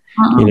idea,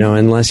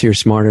 unless you're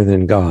smarter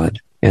than God.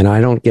 And I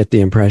don't get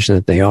the impression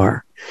that they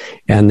are.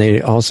 And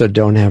they also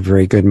don't have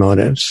very good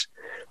motives.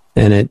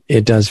 And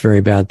it does very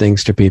bad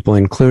things to people,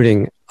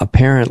 including,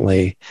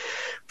 apparently,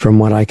 from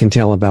what I can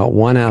tell, about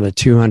 1 out of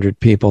 200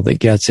 people that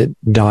gets it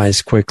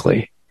dies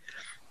quickly.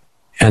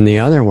 And the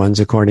other ones,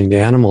 according to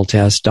animal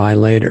tests, die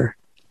later,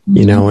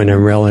 in a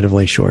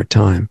relatively short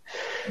time.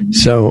 Mm-hmm.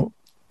 So,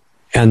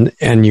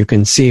 and you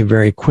can see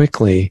very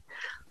quickly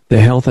the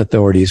health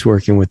authorities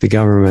working with the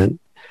government,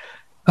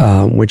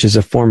 which is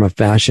a form of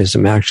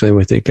fascism, actually,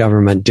 with the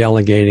government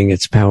delegating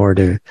its power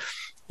to,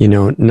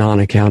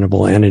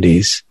 non-accountable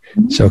entities,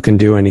 so it can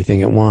do anything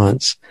it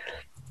wants.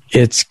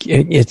 It's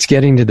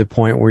getting to the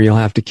point where you'll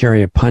have to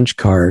carry a punch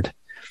card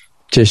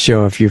to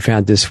show if you've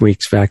had this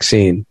week's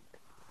vaccine.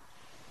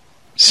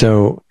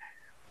 So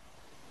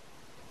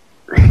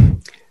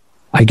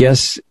I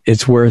guess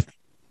it's worth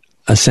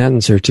a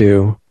sentence or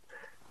two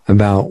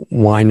about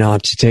why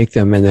not to take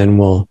them, and then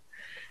we'll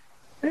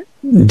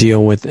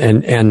deal with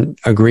and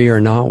agree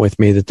or not with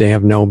me that they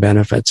have no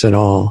benefits at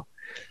all,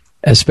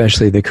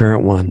 especially the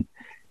current one.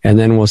 And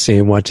then we'll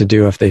see what to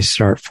do if they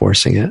start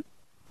forcing it.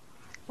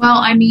 Well,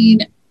 I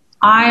mean,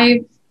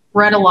 I've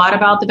read a lot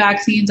about the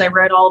vaccines. I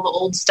read all the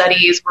old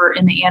studies were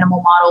in the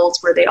animal models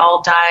where they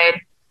all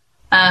died.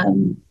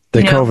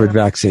 The COVID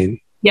vaccine.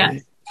 Yeah.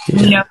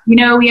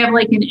 We have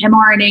like an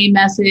mRNA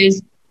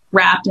message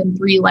wrapped in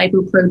 3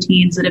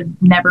 lipoproteins that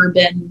have never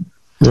been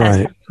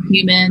tested in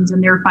humans,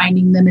 and they're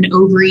finding them in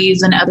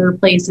ovaries and other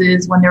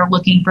places when they're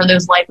looking for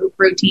those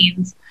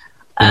lipoproteins.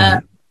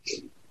 Right.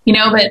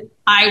 But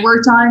I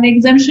worked on an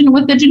exemption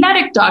with the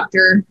genetic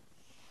doctor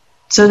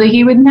so that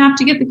he wouldn't have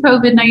to get the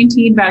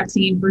COVID-19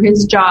 vaccine for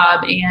his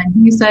job. And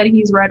he said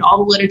he's read all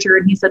the literature,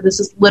 and he said, this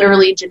is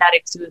literally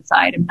genetic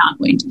suicide. I'm not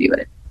going to do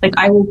it. Like,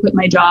 I will quit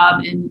my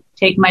job and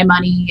take my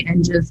money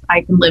and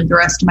I can live the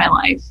rest of my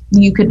life.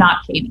 You could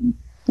not pay me.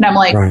 And I'm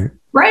like,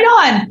 right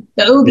on.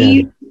 The OB,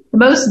 the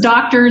most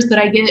doctors that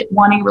I get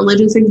wanting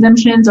religious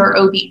exemptions are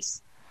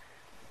OBs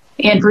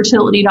and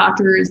fertility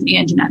doctors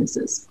and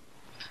geneticists.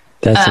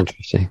 That's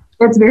interesting.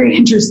 That's very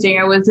interesting.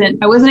 I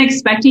wasn't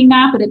expecting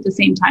that, but at the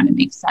same time, it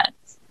makes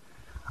sense.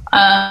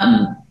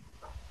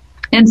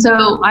 And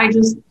so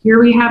here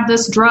we have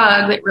this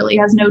drug that really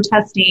has no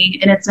testing,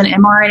 and it's an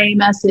mRNA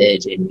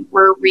message, and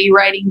we're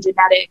rewriting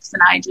genetics,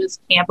 and I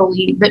just can't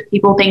believe that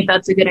people think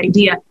that's a good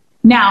idea.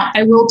 Now,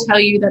 I will tell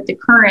you that the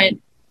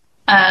current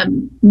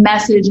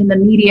message in the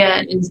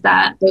media is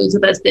that those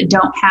of us that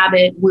don't have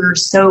it, we're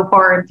so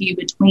far and few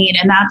between,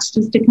 and that's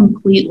just a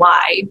complete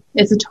lie.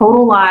 It's a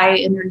total lie,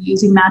 and they're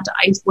using that to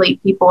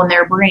isolate people in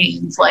their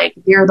brains. Like,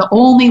 they're the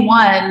only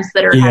ones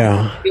that are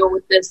having to deal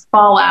with this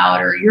fallout,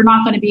 or you're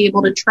not going to be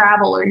able to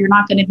travel, or you're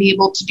not going to be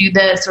able to do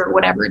this, or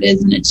whatever it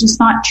is, and it's just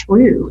not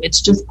true. It's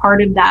just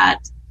part of that.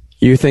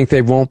 You think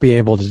they won't be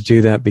able to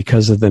do that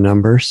because of the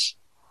numbers?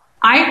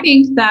 I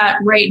think that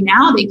right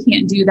now they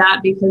can't do that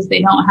because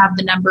they don't have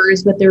the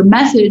numbers, but their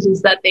message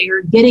is that they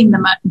are getting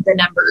the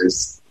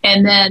numbers.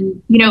 And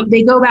then,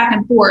 they go back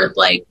and forth,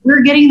 like,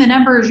 we're getting the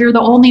numbers, you're the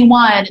only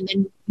one. And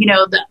then,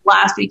 the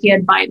last week you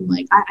had Biden,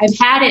 like, I've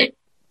had it.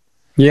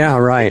 Yeah,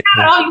 right.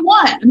 Have it all you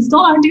want. I'm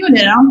still not doing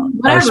it.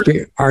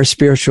 Whatever. Our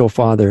spiritual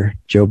father,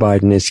 Joe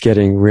Biden, is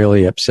getting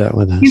really upset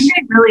with us. He's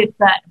getting really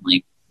upset.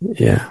 Like,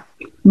 yeah.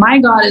 My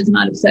God is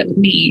not upset with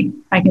me.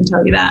 I can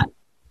tell you that.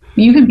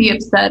 You can be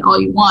upset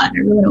all you want. I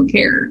really don't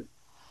care.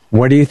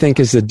 What do you think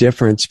is the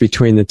difference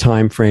between the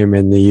time frame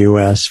in the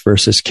U.S.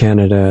 versus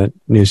Canada,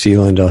 New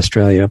Zealand,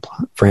 Australia,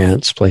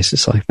 France,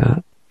 places like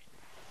that?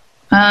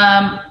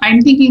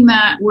 I'm thinking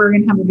that we're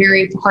going to have a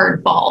very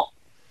hard fall.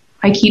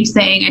 I keep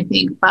saying I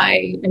think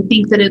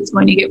that it's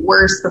going to get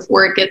worse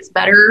before it gets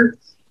better.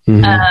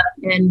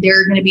 Mm-hmm. And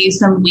there are going to be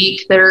some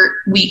weak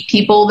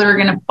people that are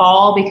going to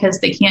fall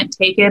because they can't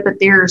take it. But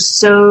there are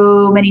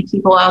so many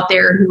people out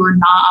there who are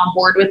not on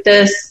board with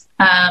this.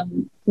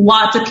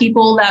 Lots of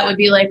people that would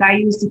be like, I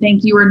used to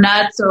think you were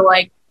nuts, or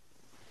like,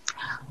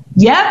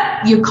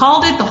 yep, you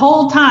called it the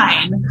whole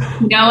time,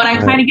 and I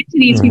kind of get to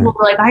these people who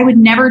are like, I would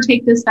never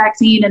take this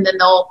vaccine. And then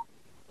they'll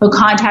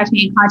contact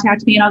me,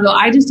 and I'll go,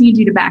 I just need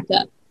you to back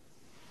up.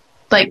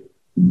 Like,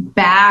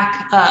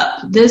 back up.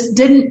 This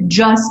didn't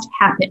just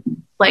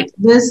happen. Like,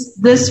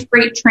 this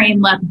freight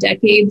train left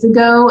decades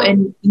ago,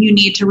 and you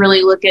need to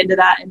really look into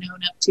that and own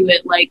up to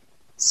it. Like,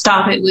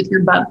 stop it with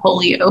your butt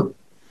polio.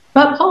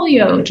 Butt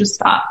polio, just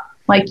stop.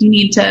 Like,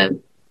 you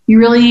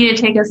really need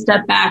to take a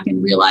step back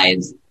and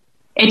realize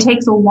it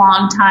takes a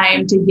long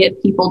time to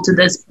get people to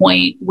this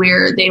point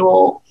where they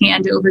will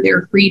hand over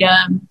their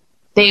freedom.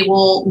 They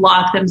will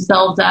lock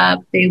themselves up.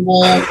 They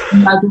will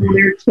muzzle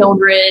their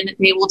children.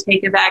 They will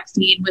take a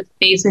vaccine with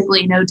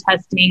basically no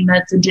testing.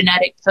 That's a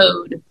genetic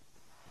code.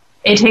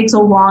 It takes a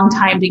long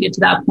time to get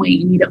to that point.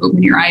 You need to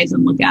open your eyes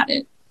and look at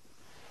it.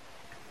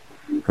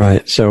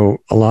 Right. So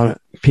a lot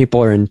of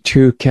people are in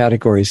 2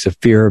 categories of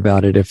fear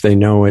about it if they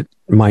know it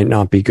might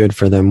not be good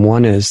for them.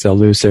 One is they'll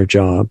lose their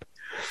job.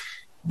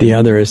 The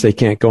other is they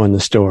can't go in the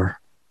store.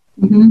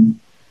 Mm-hmm.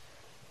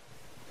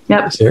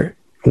 Yep.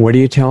 What do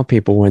you tell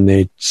people when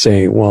they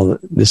say, well,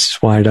 this is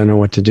why I don't know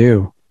what to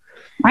do?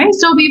 I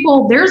just tell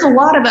people there's a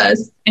lot of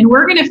us and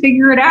we're going to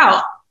figure it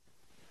out.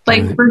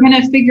 Like, we're going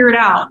to figure it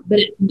out. But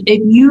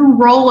if you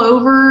roll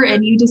over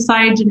and you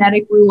decide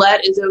genetic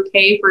roulette is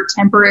okay for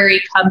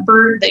temporary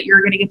comfort, that you're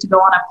going to get to go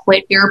on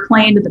a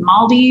airplane to the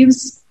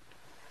Maldives,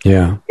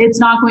 it's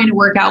not going to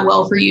work out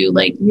well for you.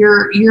 Like,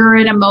 you're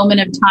in a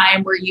moment of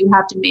time where you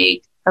have to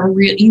make a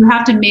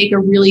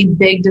really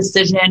big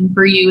decision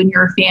for you and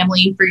your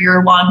family, for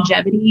your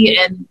longevity.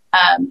 And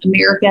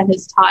America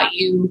has taught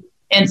you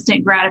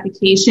instant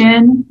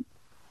gratification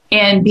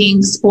and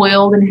being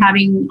spoiled and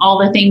having all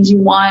the things you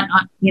want,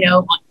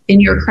 in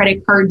your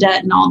credit card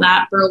debt and all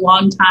that for a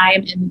long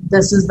time. And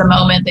this is the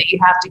moment that you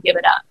have to give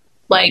it up.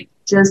 Like,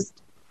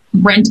 just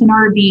rent an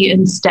RV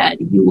instead.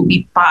 You will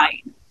be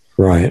fine.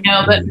 Right.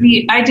 But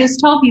I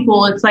just tell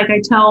people, it's like I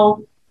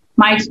tell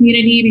my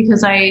community,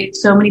 because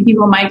so many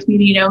people in my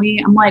community know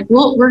me. I'm like,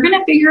 well, we're going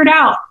to figure it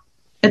out.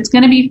 It's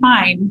going to be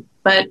fine,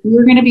 but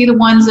we're going to be the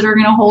ones that are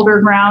going to hold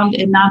our ground.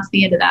 And that's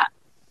the end of that.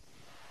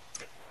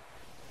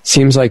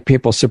 Seems like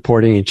people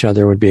supporting each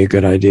other would be a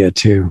good idea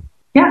too.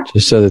 Yeah.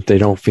 Just so that they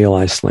don't feel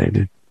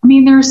isolated. I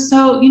mean, there's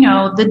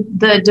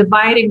the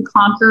divide and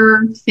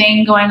conquer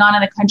thing going on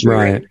in the country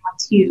right now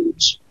is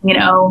huge.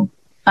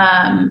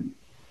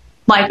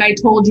 Like I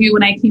told you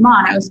when I came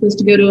on, I was supposed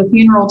to go to a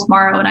funeral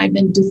tomorrow and I've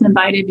been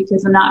disinvited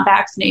because I'm not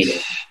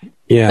vaccinated.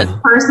 Yeah. The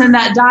person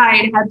that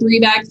died had 3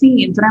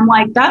 vaccines. And I'm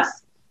like,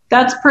 that's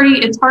pretty,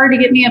 it's hard to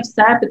get me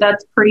upset, but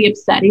that's pretty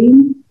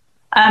upsetting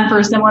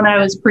for someone I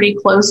was pretty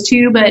close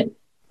to. But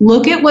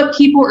look at what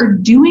people are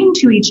doing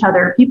to each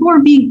other. People are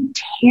being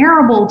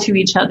terrible to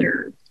each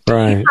other.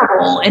 Right.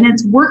 Terrible. And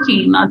it's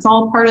working. That's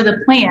all part of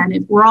the plan.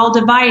 If we're all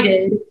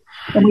divided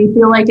and we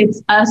feel like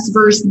it's us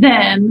versus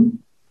them,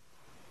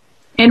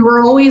 and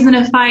we're always in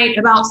a fight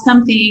about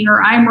something,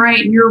 or I'm right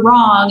and you're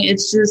wrong,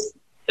 it's just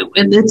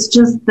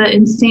the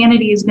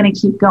insanity is going to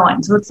keep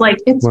going. So it's like,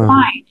 it's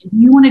fine. If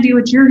you want to do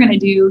what you're going to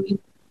do,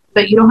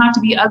 but you don't have to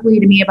be ugly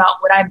to me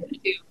about what I'm going to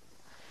do.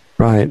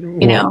 Right.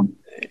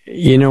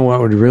 You know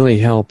what would really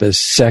help is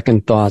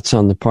second thoughts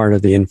on the part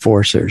of the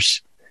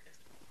enforcers.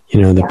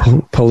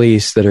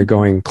 Police that are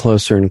going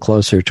closer and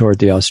closer toward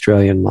the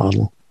Australian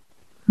model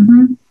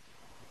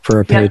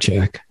for a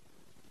paycheck.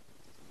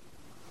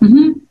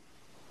 Mm-hmm.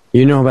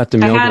 You know about the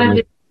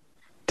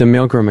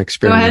Milgram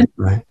experiment,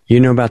 right? You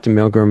know about the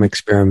Milgram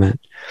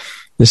experiment.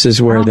 This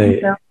is where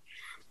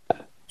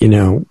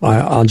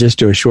I'll just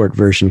do a short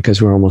version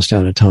because we're almost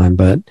out of time,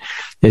 but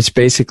it's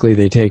basically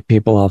they take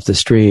people off the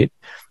street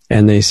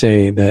and they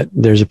say that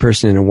there's a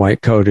person in a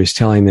white coat who's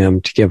telling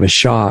them to give a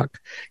shock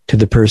to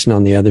the person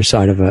on the other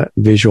side of a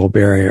visual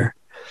barrier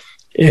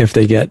if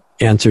they get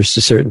answers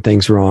to certain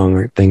things wrong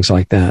or things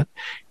like that.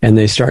 And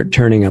they start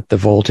turning up the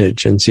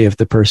voltage and see if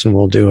the person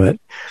will do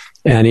it.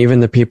 And even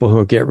the people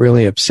who get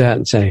really upset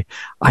and say,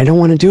 I don't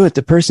want to do it.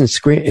 The person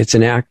scream. It's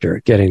an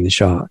actor getting the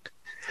shock.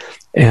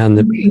 And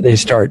they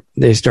start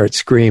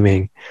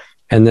screaming.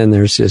 And then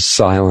there's this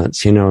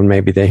silence, and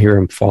maybe they hear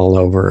him fall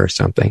over or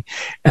something.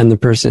 And the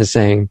person is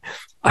saying,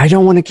 I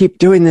don't want to keep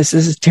doing this.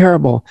 This is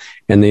terrible.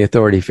 And the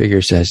authority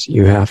figure says,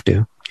 you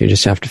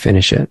just have to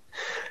finish it.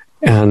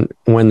 And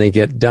when they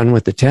get done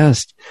with the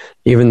test,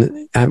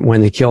 even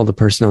when they kill the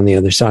person on the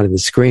other side of the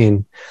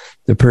screen,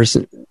 the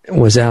person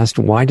was asked,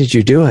 why did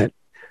you do it?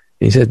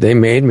 And he said, they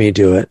made me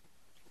do it,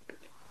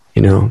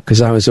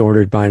 because I was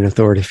ordered by an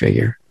authority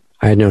figure.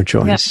 I had no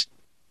choice. Yeah.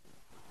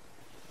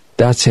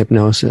 That's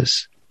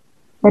hypnosis.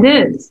 It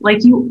is.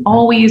 Like, you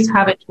always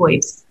have a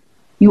choice.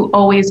 You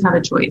always have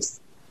a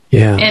choice.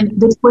 Yeah. And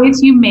the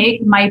choice you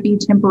make might be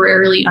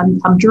temporarily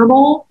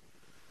uncomfortable,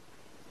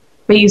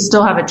 but you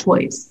still have a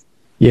choice.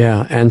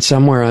 Yeah. And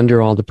somewhere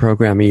under all the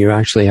programming, you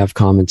actually have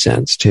common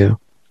sense too.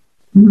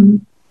 Mm-hmm.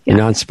 Yeah. You're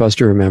not supposed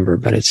to remember,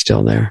 but it's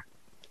still there.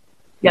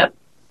 Yep.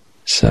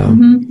 So,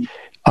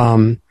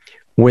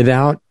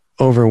 without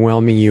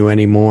overwhelming you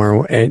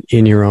anymore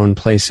in your own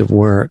place of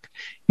work,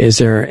 is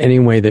there any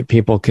way that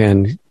people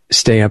can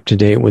stay up to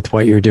date with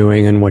what you're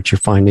doing and what you're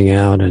finding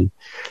out and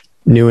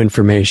new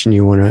information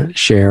you want to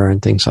share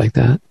and things like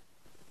that?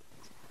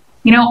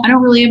 I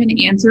don't really have an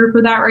answer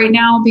for that right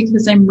now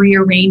because I'm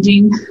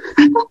rearranging.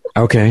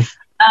 Okay.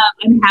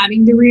 I'm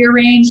having to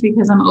rearrange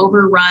because I'm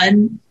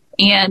overrun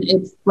and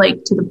it's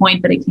like to the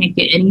point that I can't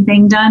get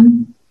anything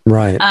done.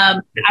 Right.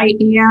 I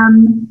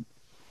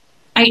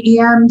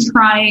am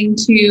trying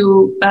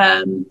to,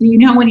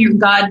 when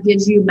God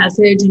gives you a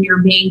message and you're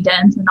being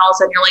dense and all of a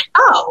sudden you're like,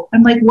 oh,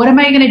 I'm like, what am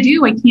I going to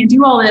do? I can't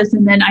do all this.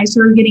 And then I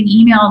started getting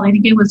emails. I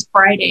think it was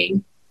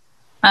Friday.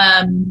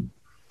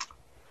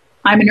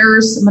 I'm a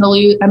nurse. I'm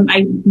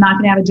not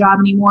going to have a job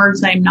anymore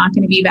because I'm not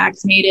going to be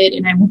vaccinated.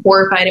 And I'm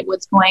horrified at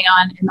what's going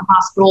on in the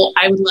hospital.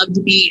 I would love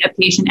to be a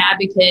patient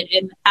advocate.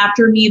 And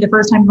after me, the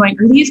first time going,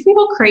 are these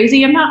people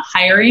crazy? I'm not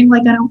hiring.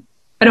 Like, I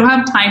don't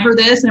have time for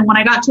this. And when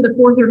I got to the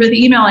 4th or 5th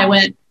email, I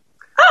went,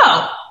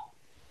 oh,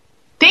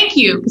 thank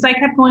you. Because I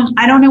kept going,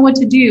 I don't know what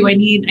to do. I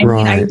need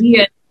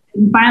ideas.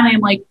 And finally,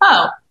 I'm like,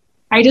 oh,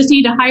 I just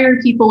need to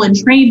hire people and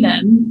train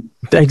them.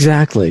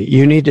 Exactly.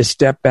 You need to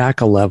step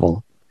back a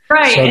level.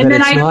 Right. So And that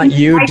then it's not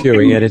you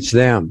doing it, it's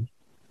them.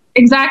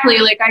 Exactly.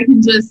 Like I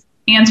can just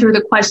answer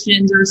the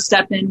questions or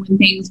step in when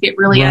things get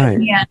really out of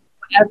hand,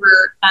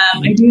 whatever.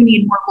 I do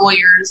need more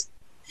lawyers.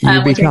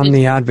 You become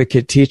the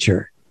advocate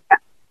teacher.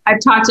 I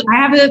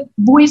have a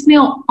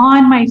voicemail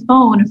on my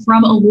phone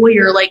from a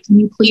lawyer. Like, can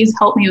you please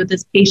help me with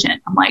this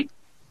patient? I'm like,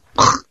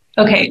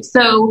 okay,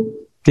 so.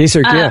 These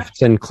are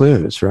gifts and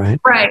clues, right?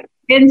 Right.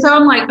 And so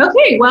I'm like,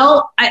 okay,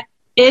 well,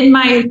 in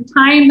my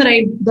time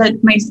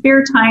my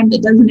spare time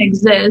that doesn't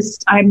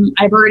exist,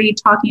 I've already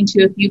talking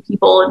to a few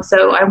people. And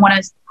so I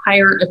want to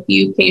hire a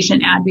few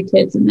patient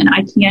advocates, and then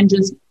I can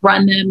just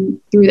run them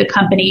through the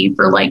company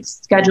for like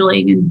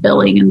scheduling and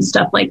billing and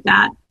stuff like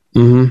that.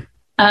 Mm-hmm.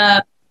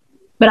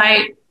 But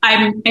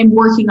I'm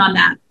working on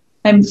that.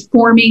 I'm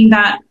forming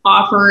that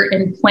offer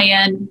and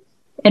plan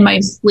in my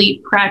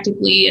sleep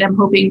practically, and I'm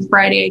hoping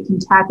Friday I can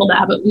tackle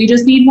that. But we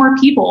just need more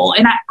people.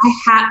 And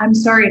I'm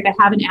sorry, if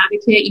I have an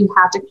advocate, you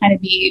have to kind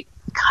of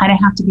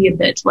have to be a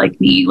bitch like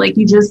me. Like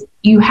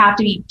you have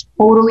to be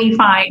totally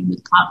fine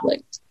with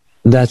conflict.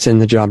 That's in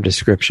the job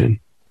description.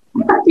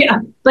 Yeah.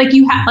 Like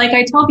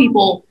I tell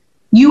people,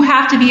 you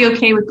have to be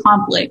okay with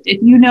conflict.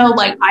 If you know,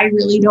 like, I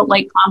really don't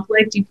like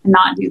conflict, you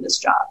cannot do this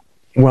job.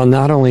 Well,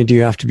 not only do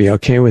you have to be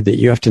okay with it,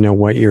 you have to know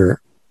what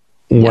your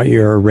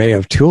array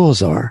of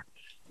tools are.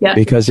 Yeah.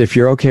 Because if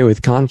you're okay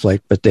with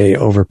conflict, but they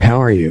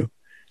overpower you,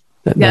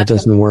 that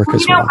doesn't work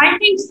as well. I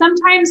think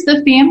sometimes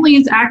the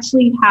families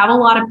actually have a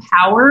lot of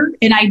power.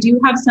 And I do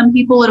have some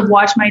people that have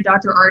watched my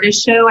Dr.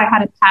 Artist show. I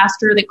had a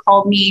pastor that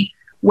called me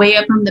way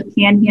up from the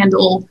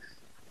Panhandle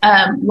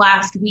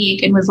last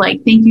week and was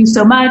like, thank you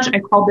so much. I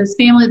called this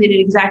family. They did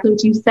exactly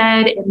what you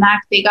said. And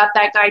they got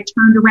that guy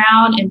turned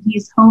around and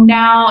he's home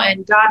now,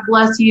 and God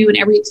bless you.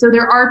 And so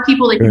there are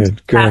people that can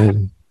do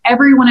that.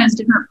 Everyone has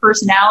different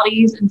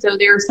personalities. And so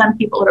there are some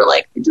people that are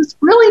like, I just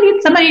really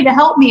need somebody to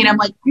help me. And I'm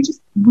like, I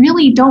just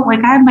really don't.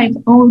 Like, I have my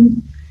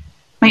own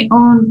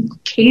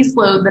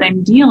caseload that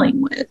I'm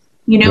dealing with.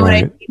 You know what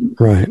I mean?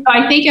 Right. So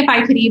I think if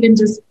I could even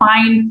just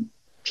find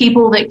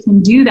people that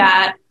can do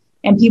that,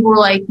 and people were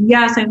like,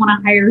 yes, I want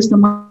to hire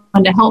someone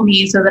to help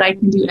me so that I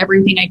can do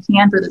everything I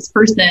can for this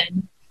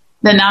person,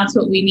 then that's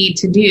what we need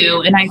to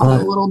do. And I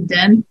feel a little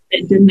dense.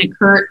 It didn't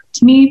occur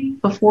to me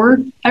before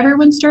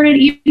everyone started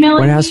emailing.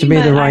 Well, it has to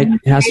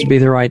be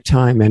the right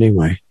time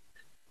anyway.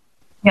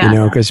 Yeah. You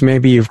know, because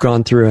maybe you've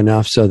gone through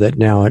enough so that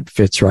now it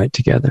fits right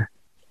together.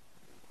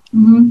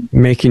 Mm-hmm.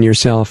 Making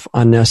yourself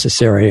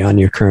unnecessary on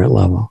your current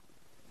level.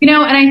 You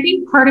know, and I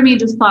think part of me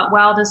just thought,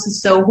 wow, this is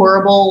so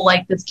horrible.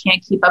 Like, this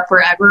can't keep up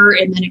forever.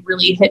 And then it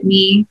really hit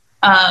me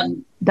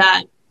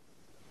that,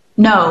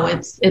 no,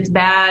 it's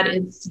bad.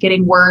 It's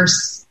getting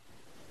worse.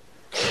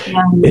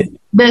 And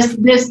this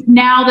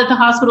now that the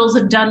hospitals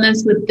have done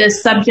this with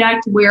this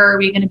subject, where are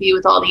we going to be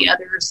with all the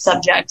other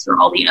subjects or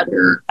all the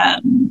other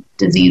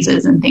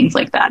diseases and things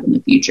like that in the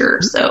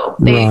future? So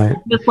they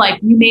just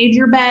like, you made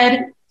your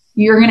bed.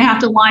 You're going to have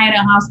to lie in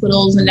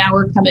hospitals, and now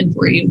we're coming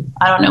for you.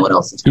 I don't know what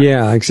else to tell you.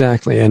 Yeah,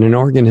 exactly. And an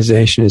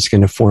organization is going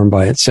to form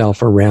by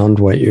itself around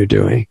what you're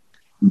doing.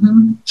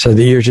 Mm-hmm. So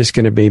that you're just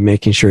going to be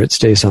making sure it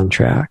stays on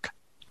track.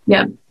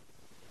 Yep.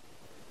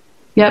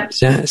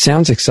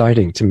 Sounds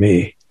exciting to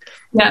me.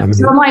 Yeah. I mean,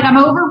 so I'm like, I'm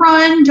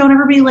overrun. Don't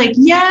ever be like,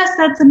 yes,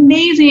 that's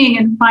amazing,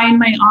 and find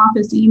my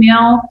office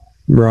email.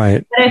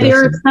 Right. But if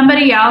there's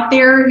somebody out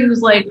there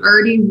who's like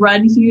already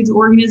run huge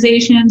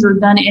organizations or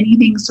done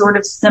anything sort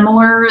of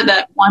similar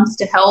that wants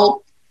to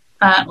help,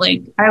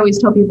 like I always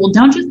tell people,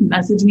 don't just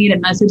message me to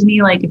message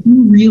me. Like, if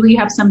you really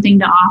have something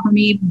to offer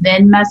me,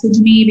 then message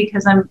me,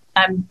 because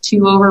I'm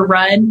too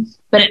overrun.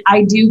 But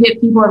I do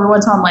get people every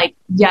once in a while, I'm like,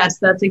 yes,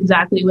 that's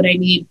exactly what I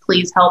need.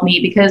 Please help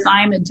me, because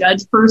I'm a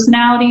judge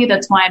personality.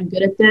 That's why I'm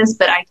good at this,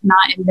 but I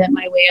cannot invent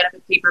my way out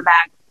of a paper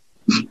bag.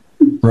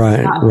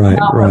 Right.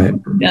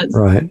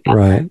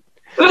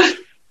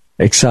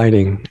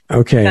 Exciting.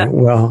 Okay. Yeah.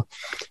 Well,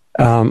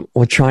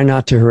 we'll try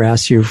not to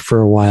harass you for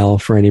a while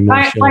for any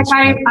more shows.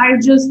 I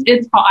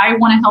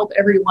want to help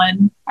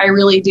everyone. I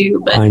really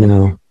do. But I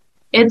know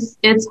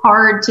it's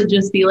hard to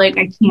just be like,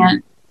 I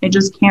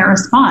just can't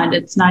respond.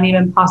 It's not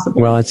even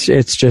possible. Well,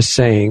 it's just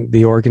saying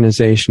the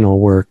organizational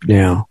work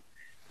now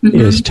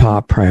is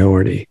top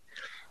priority.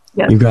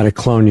 Yep. You've got to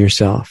clone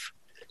yourself.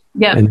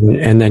 Yeah.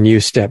 And then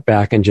you step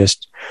back and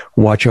just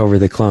watch over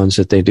the clones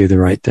that they do the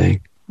right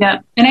thing. Yeah.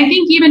 And I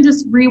think even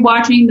just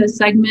rewatching the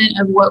segment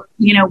of what,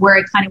 where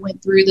I kind of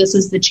went through, this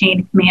is the chain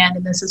of command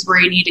and this is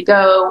where you need to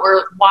go,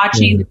 or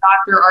watching the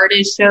Dr.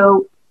 Artist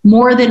show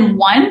more than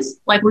once,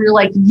 like where you're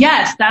like,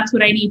 yes, that's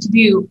what I need to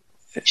do.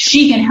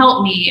 She can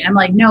help me. I'm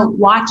like, no,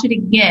 watch it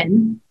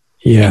again.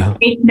 Yeah. And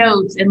take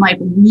notes and like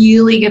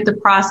really get the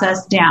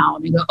process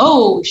down and go,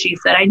 oh, she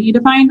said I need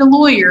to find a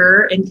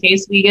lawyer in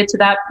case we get to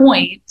that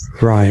point.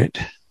 Right.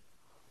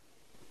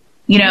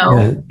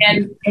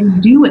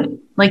 and do it.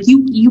 Like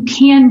you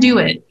can do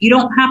it. You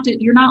don't have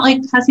to, you're not like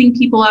cussing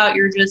people out.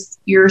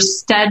 You're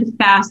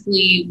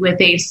steadfastly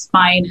with a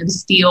spine of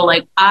steel.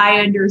 Like, I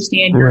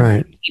understand your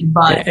pain,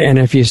 but. And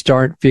if you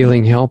start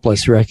feeling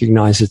helpless,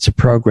 recognize it's a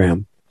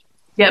program.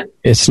 Yep.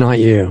 It's not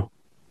you.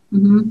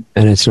 Mm-hmm.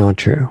 And it's not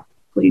true.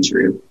 Completely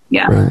true.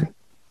 Yeah. Right.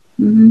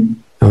 Mm-hmm.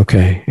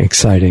 Okay.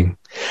 Exciting.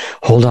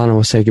 Hold on, and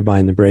we'll say goodbye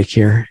in the break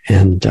here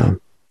and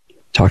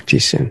talk to you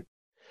soon.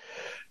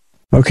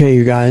 Okay,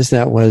 you guys,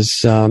 that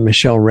was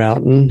Michelle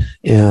Rowton,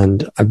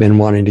 and I've been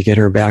wanting to get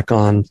her back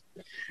on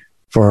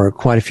for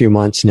quite a few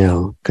months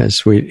now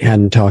because we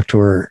hadn't talked to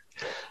her.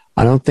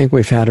 I don't think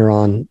we've had her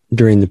on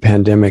during the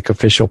pandemic,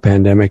 official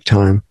pandemic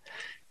time,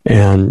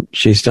 and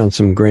she's done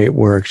some great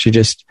work.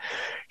 She's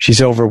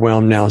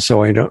overwhelmed now, so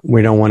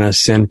we don't want to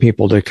send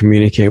people to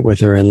communicate with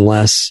her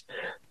unless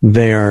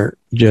they are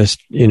just,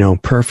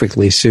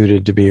 perfectly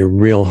suited to be a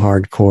real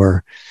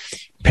hardcore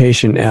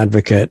patient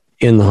advocate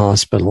in the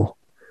hospital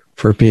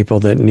for people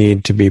that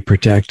need to be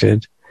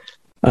protected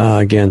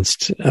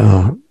against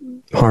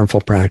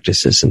harmful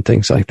practices and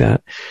things like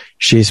that.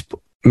 She's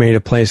made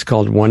a place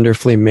called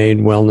Wonderfully Made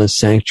Wellness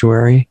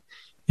Sanctuary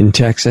in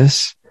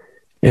Texas.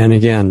 And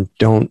again,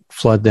 don't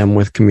flood them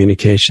with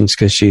communications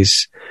because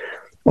she's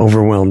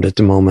overwhelmed at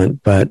the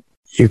moment. But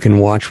you can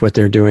watch what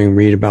they're doing,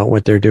 read about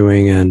what they're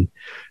doing. And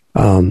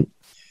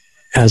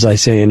as I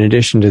say, in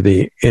addition to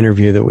the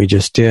interview that we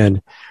just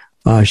did,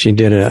 she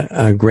did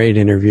a great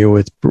interview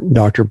with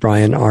Dr.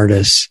 Brian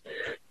Ardis.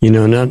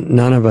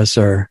 None of us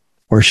are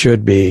or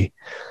should be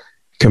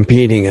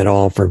competing at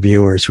all for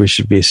viewers. We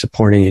should be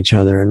supporting each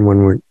other. And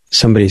when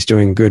somebody's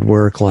doing good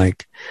work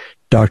like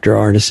Dr.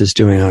 Ardis is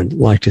doing, I'd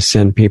like to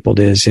send people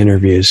to his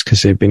interviews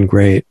because they've been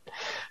great.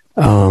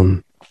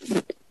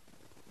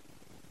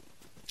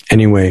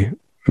 Anyway,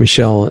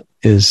 Michelle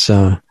is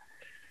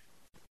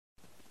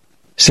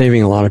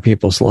saving a lot of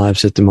people's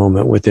lives at the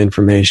moment with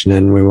information,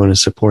 and we want to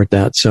support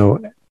that.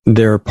 So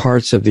there are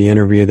parts of the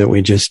interview that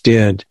we just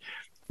did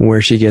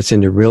where she gets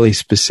into really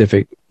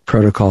specific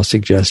protocol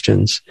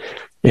suggestions,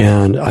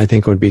 and I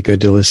think it would be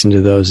good to listen to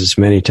those as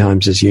many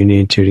times as you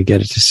need to get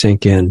it to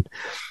sink in.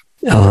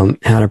 How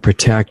to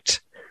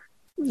protect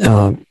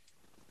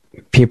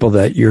people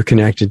that you're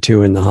connected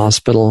to in the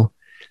hospital,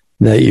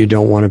 that you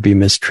don't want to be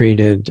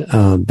mistreated.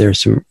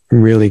 There's some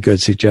really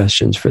good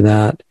suggestions for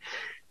that.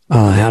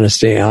 How to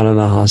stay out of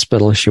the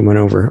hospital. She went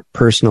over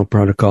personal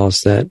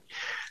protocols that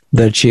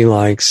she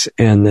likes,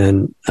 and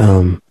then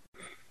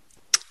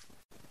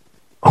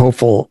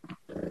hopeful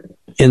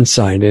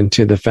insight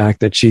into the fact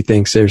that she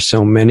thinks there's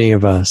so many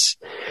of us,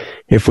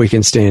 if we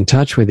can stay in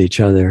touch with each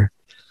other,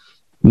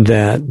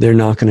 that they're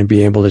not going to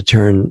be able to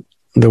turn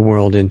the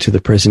world into the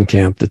prison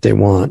camp that they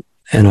want.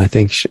 And I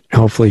think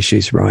hopefully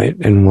she's right,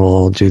 and we'll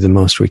all do the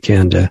most we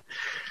can to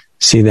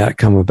see that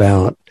come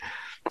about.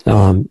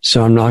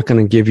 So I'm not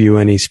going to give you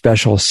any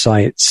special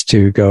sites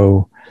to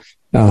go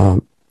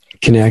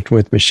connect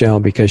with Michelle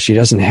because she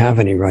doesn't have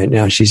any right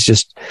now. She's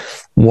just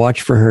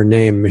watch for her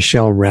name,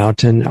 Michelle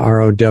Rowton,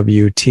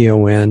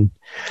 Rowton,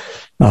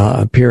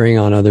 appearing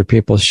on other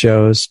people's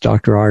shows,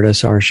 Dr.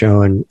 Ardis, our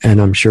show, and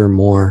I'm sure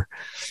more.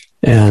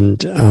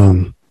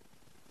 And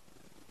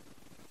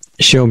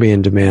she'll be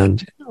in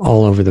demand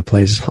all over the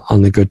place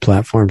on the good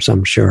platforms,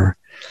 I'm sure.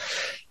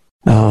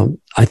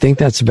 I think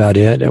that's about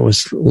it. It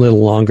was a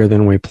little longer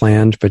than we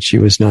planned, but she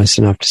was nice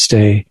enough to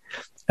stay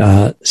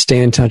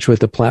in touch with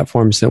the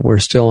platforms that we're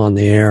still on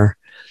the air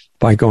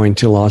by going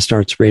to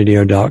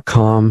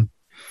lostartsradio.com.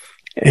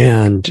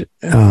 And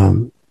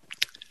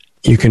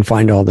you can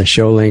find all the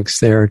show links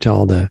there to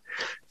all the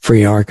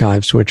free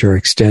archives, which are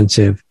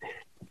extensive,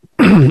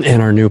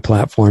 and our new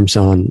platforms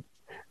on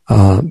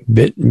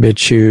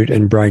BitChute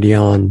and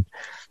Brighteon,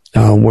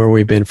 where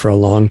we've been for a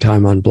long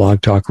time on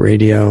Blog Talk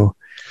Radio,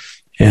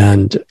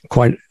 and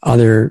quite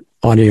other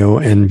audio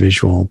and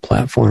visual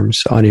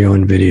platforms, audio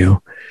and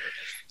video.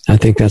 I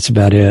think that's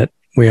about it.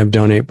 We have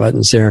donate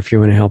buttons there if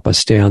you want to help us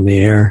stay on the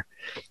air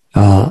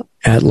at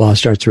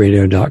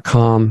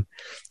lostartsradio.com,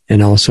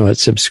 and also at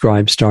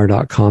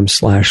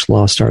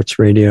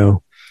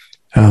subscribestar.com/lostartsradio.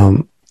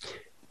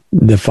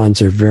 The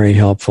funds are very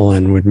helpful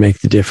and would make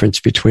the difference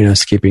between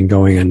us keeping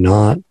going and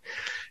not.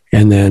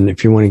 And then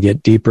if you want to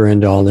get deeper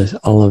into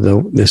all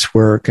of this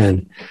work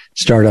and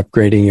start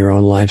upgrading your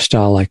own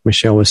lifestyle, like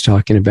Michelle was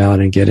talking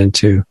about, and get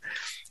into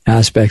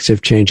aspects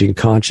of changing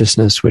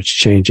consciousness, which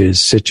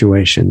changes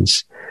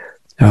situations,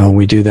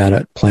 we do that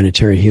at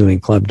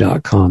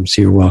planetaryhealingclub.com.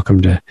 So you're welcome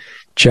to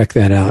check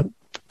that out,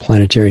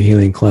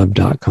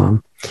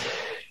 planetaryhealingclub.com.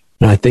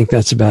 And I think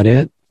that's about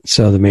it.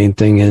 So the main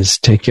thing is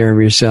take care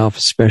of yourself,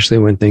 especially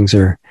when things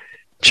are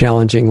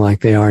challenging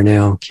like they are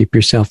now. Keep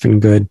yourself in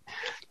good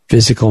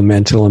physical,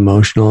 mental,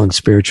 emotional, and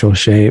spiritual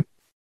shape.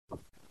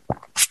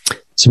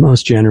 It's the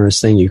most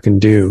generous thing you can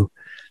do,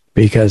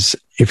 because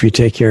if you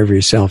take care of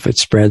yourself, it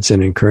spreads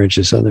and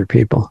encourages other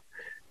people.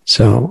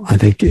 So I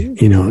think,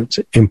 it's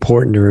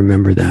important to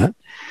remember that.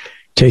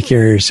 Take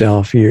care of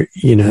yourself.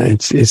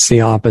 It's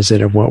the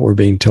opposite of what we're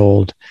being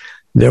told,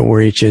 that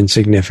we're each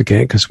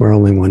insignificant because we're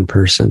only one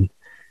person.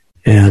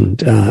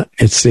 And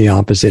it's the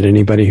opposite.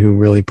 Anybody who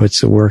really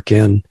puts the work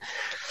in,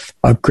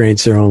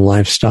 upgrades their own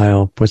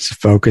lifestyle, puts the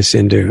focus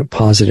into a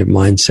positive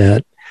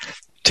mindset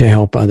to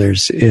help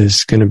others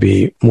is going to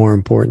be more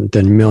important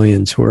than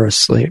millions who are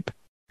asleep.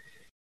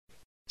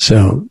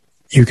 So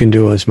you can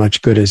do as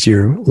much good as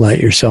you let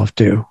yourself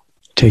do.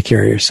 Take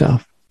care of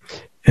yourself.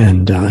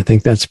 And I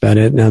think that's about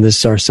it. Now, this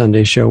is our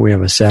Sunday show. We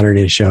have a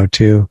Saturday show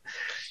too,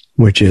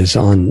 which is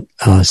on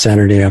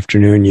Saturday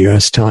afternoon,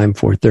 U.S. time,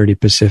 4:30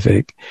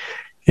 Pacific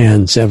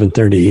and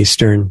 7:30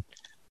 Eastern.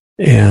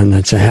 And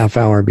that's a half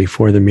hour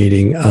before the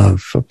meeting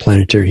of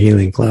Planetary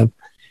Healing Club.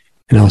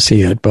 And I'll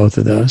see you at both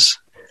of those.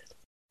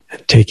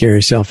 Take care of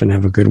yourself and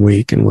have a good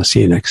week, and we'll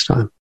see you next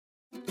time.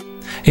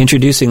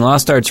 Introducing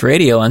Lost Arts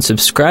Radio on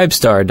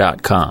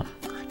Subscribestar.com.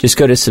 Just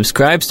go to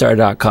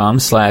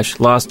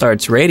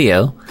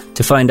Subscribestar.com/LostArtsRadio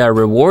to find our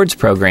rewards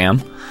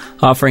program,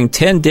 offering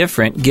 10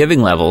 different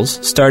giving levels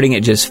starting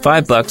at just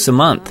 $5 a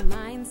month.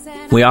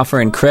 We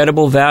offer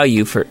incredible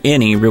value for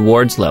any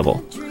rewards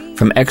level,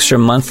 from extra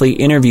monthly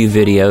interview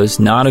videos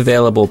not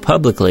available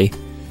publicly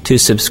to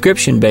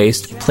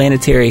subscription-based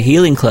Planetary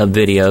Healing Club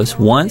videos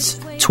once,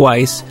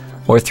 twice,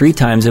 or 3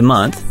 times a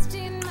month,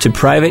 to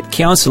private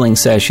counseling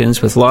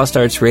sessions with Lost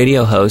Arts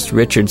Radio host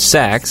Richard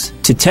Sachs,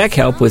 to tech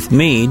help with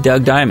me,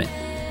 Doug Diamond.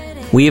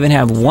 We even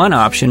have one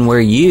option where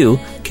you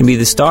can be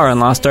the star on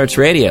Lost Arts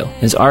Radio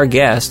as our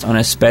guest on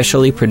a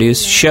specially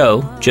produced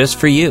show just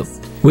for you.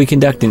 We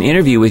conduct an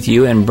interview with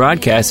you and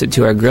broadcast it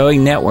to our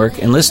growing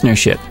network and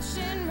listenership.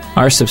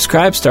 Our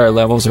Subscribe Star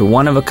levels are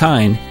one of a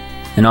kind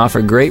and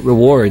offer great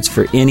rewards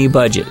for any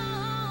budget.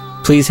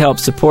 Please help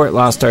support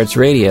Lost Arts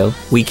Radio.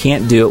 We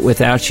can't do it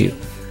without you.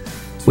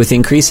 With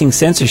increasing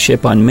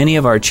censorship on many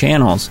of our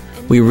channels,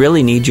 we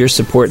really need your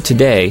support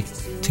today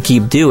to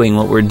keep doing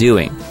what we're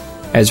doing.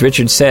 As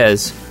Richard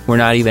says, we're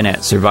not even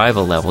at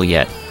survival level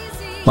yet.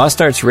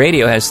 Lost Arts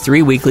Radio has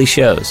 3 weekly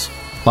shows.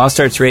 Lost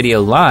Arts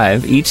Radio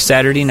Live each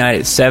Saturday night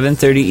at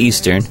 7:30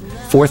 Eastern,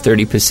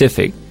 4:30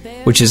 Pacific,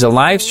 which is a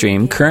live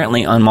stream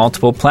currently on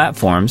multiple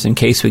platforms in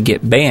case we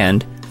get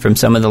banned from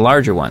some of the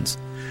larger ones.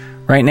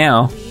 Right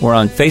now, we're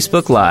on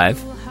Facebook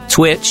Live,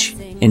 Twitch,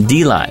 and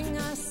DLive.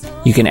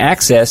 You can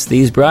access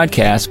these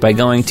broadcasts by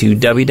going to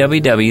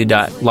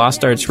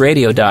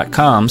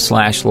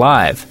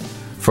www.lostartsradio.com/live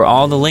for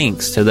all the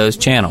links to those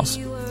channels.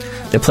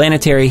 The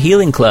Planetary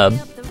Healing Club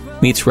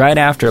meets right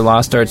after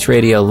Lost Arts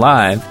Radio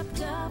Live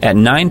at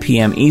 9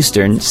 p.m.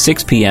 Eastern,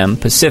 6 p.m.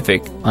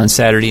 Pacific on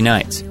Saturday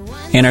nights.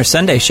 And our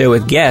Sunday show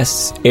with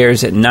guests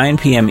airs at 9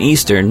 p.m.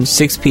 Eastern,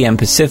 6 p.m.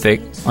 Pacific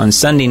on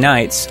Sunday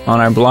nights on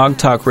our Blog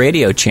Talk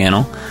Radio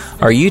channel,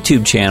 our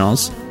YouTube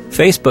channels,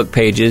 Facebook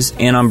pages,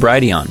 and on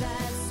Brighteon.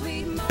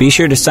 Be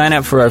sure to sign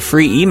up for our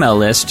free email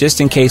list just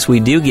in case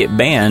we do get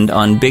banned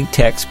on big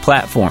tech's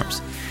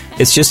platforms.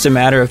 It's just a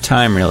matter of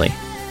time, really.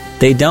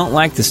 They don't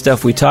like the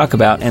stuff we talk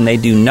about, and they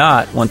do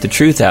not want the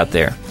truth out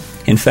there.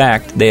 In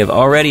fact, they have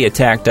already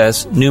attacked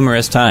us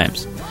numerous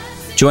times.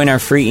 Join our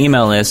free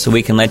email list so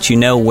we can let you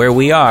know where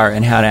we are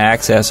and how to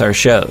access our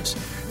shows.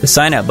 The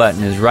sign-up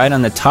button is right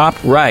on the top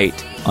right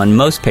on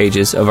most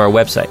pages of our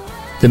website.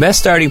 The best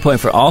starting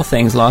point for all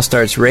things Lost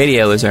Arts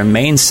Radio is our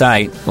main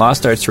site,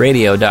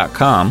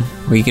 lostartsradio.com,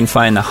 where you can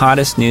find the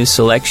hottest news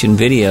selection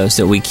videos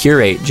that we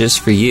curate just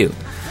for you.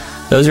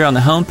 Those are on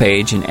the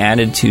homepage and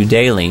added to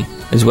daily,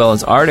 as well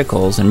as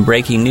articles and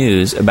breaking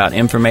news about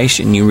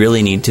information you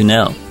really need to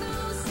know.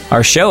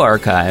 Our show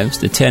archives,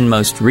 the 10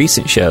 most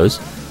recent shows,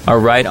 are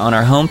right on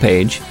our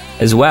homepage,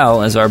 as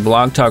well as our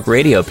Blog Talk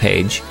Radio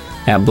page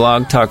at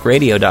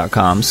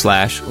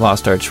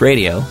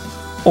blogtalkradio.com/lostartsradio,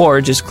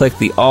 or just click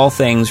the All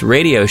Things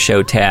Radio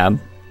Show tab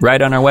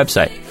right on our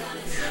website.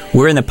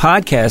 We're in the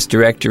podcast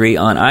directory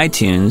on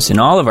iTunes, and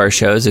all of our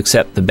shows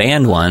except the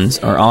banned ones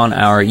are on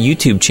our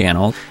YouTube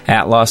channel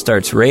at Lost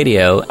Arts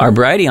Radio. Our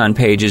Brighteon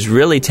page is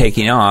really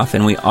taking off,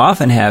 and we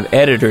often have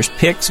editors'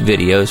 picks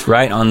videos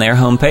right on their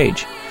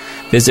homepage.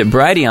 Visit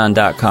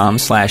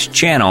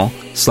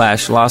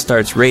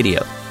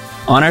brighteon.com/channel/LostArtsRadio.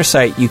 On our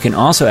site, you can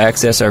also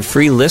access our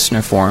free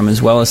listener forum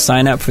as well as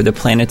sign up for the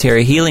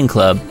Planetary Healing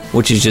Club,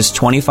 which is just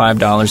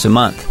 $25 a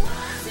month,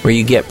 where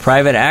you get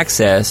private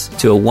access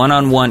to a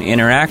one-on-one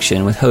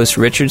interaction with host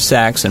Richard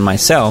Sachs and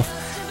myself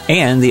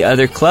and the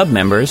other club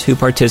members who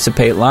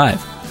participate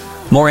live.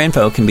 More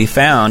info can be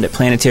found at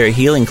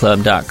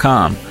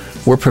planetaryhealingclub.com.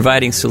 We're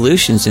providing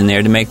solutions in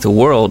there to make the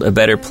world a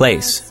better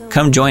place.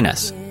 Come join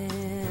us.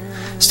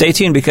 Stay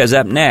tuned, because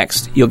up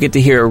next, you'll get to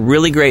hear a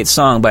really great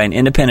song by an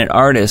independent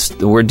artist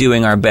that we're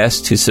doing our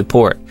best to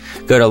support.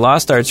 Go to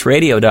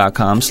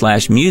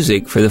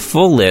lostartsradio.com/music for the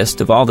full list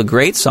of all the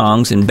great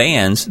songs and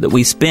bands that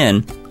we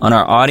spin on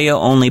our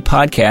audio-only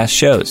podcast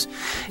shows.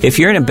 If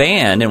you're in a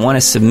band and want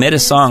to submit a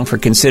song for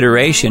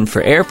consideration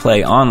for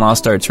airplay on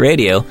Lost Arts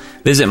Radio,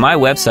 visit my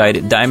website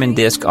at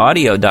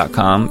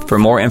diamonddiscaudio.com for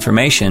more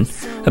information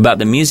about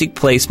the music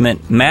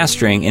placement,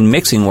 mastering, and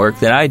mixing work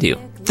that I do.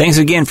 Thanks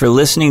again for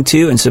listening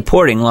to and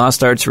supporting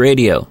Lost Arts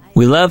Radio.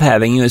 We love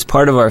having you as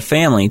part of our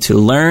family to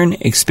learn,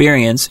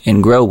 experience,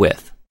 and grow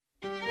with.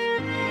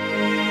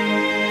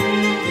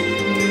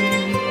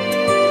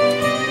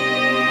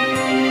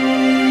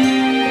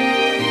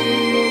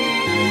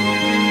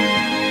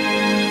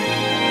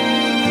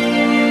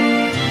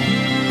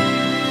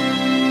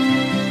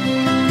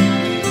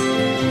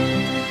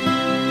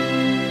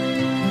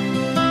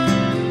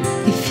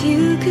 If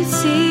you could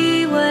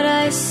see what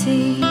I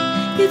see,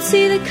 you'd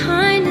see the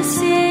kindness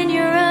in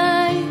your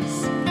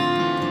eyes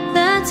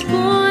that's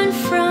born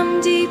from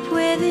deep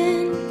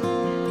within,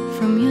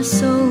 from your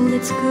soul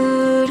that's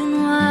good and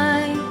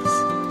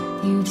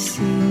wise. You'd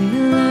see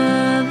the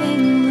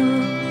loving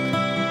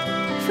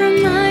look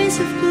from eyes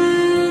of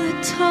blue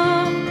that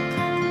talk,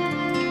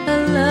 a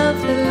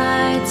love that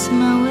lights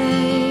my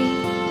way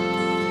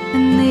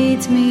and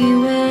leads me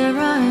where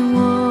I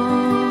walk.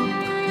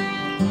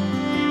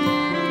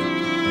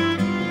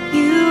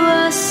 You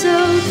are so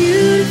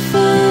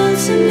beautiful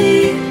to me,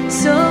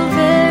 so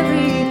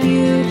very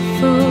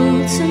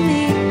beautiful to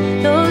me.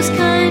 Those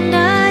kind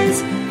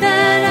eyes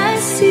that I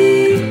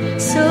see,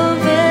 so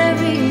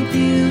very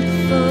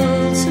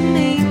beautiful to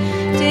me.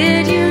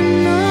 Did you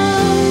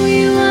know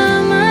you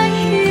are my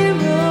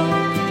hero?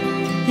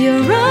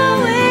 You're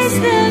always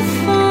there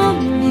for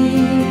me.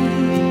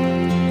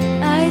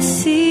 I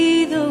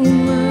see the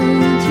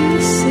world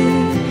you see,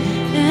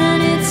 and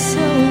it's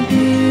so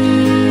beautiful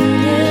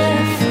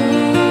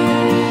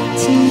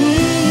to me.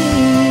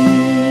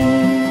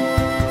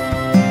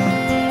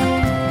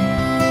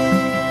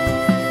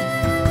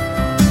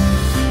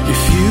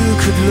 If you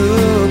could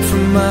look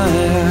from my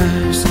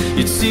eyes,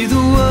 you'd see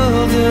the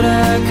world that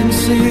I can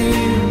see.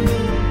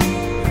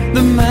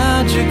 The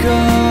magic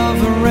of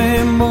a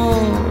rainbow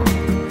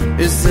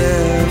is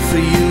there for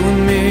you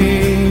and me.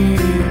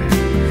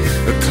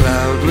 A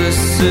cloudless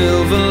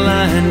silver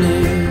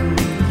lining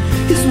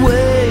is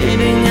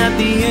waiting at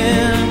the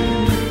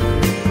end,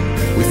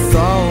 with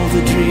all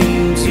the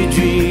dreams you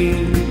dream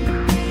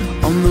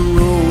on the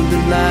road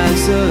that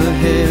lies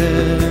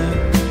ahead.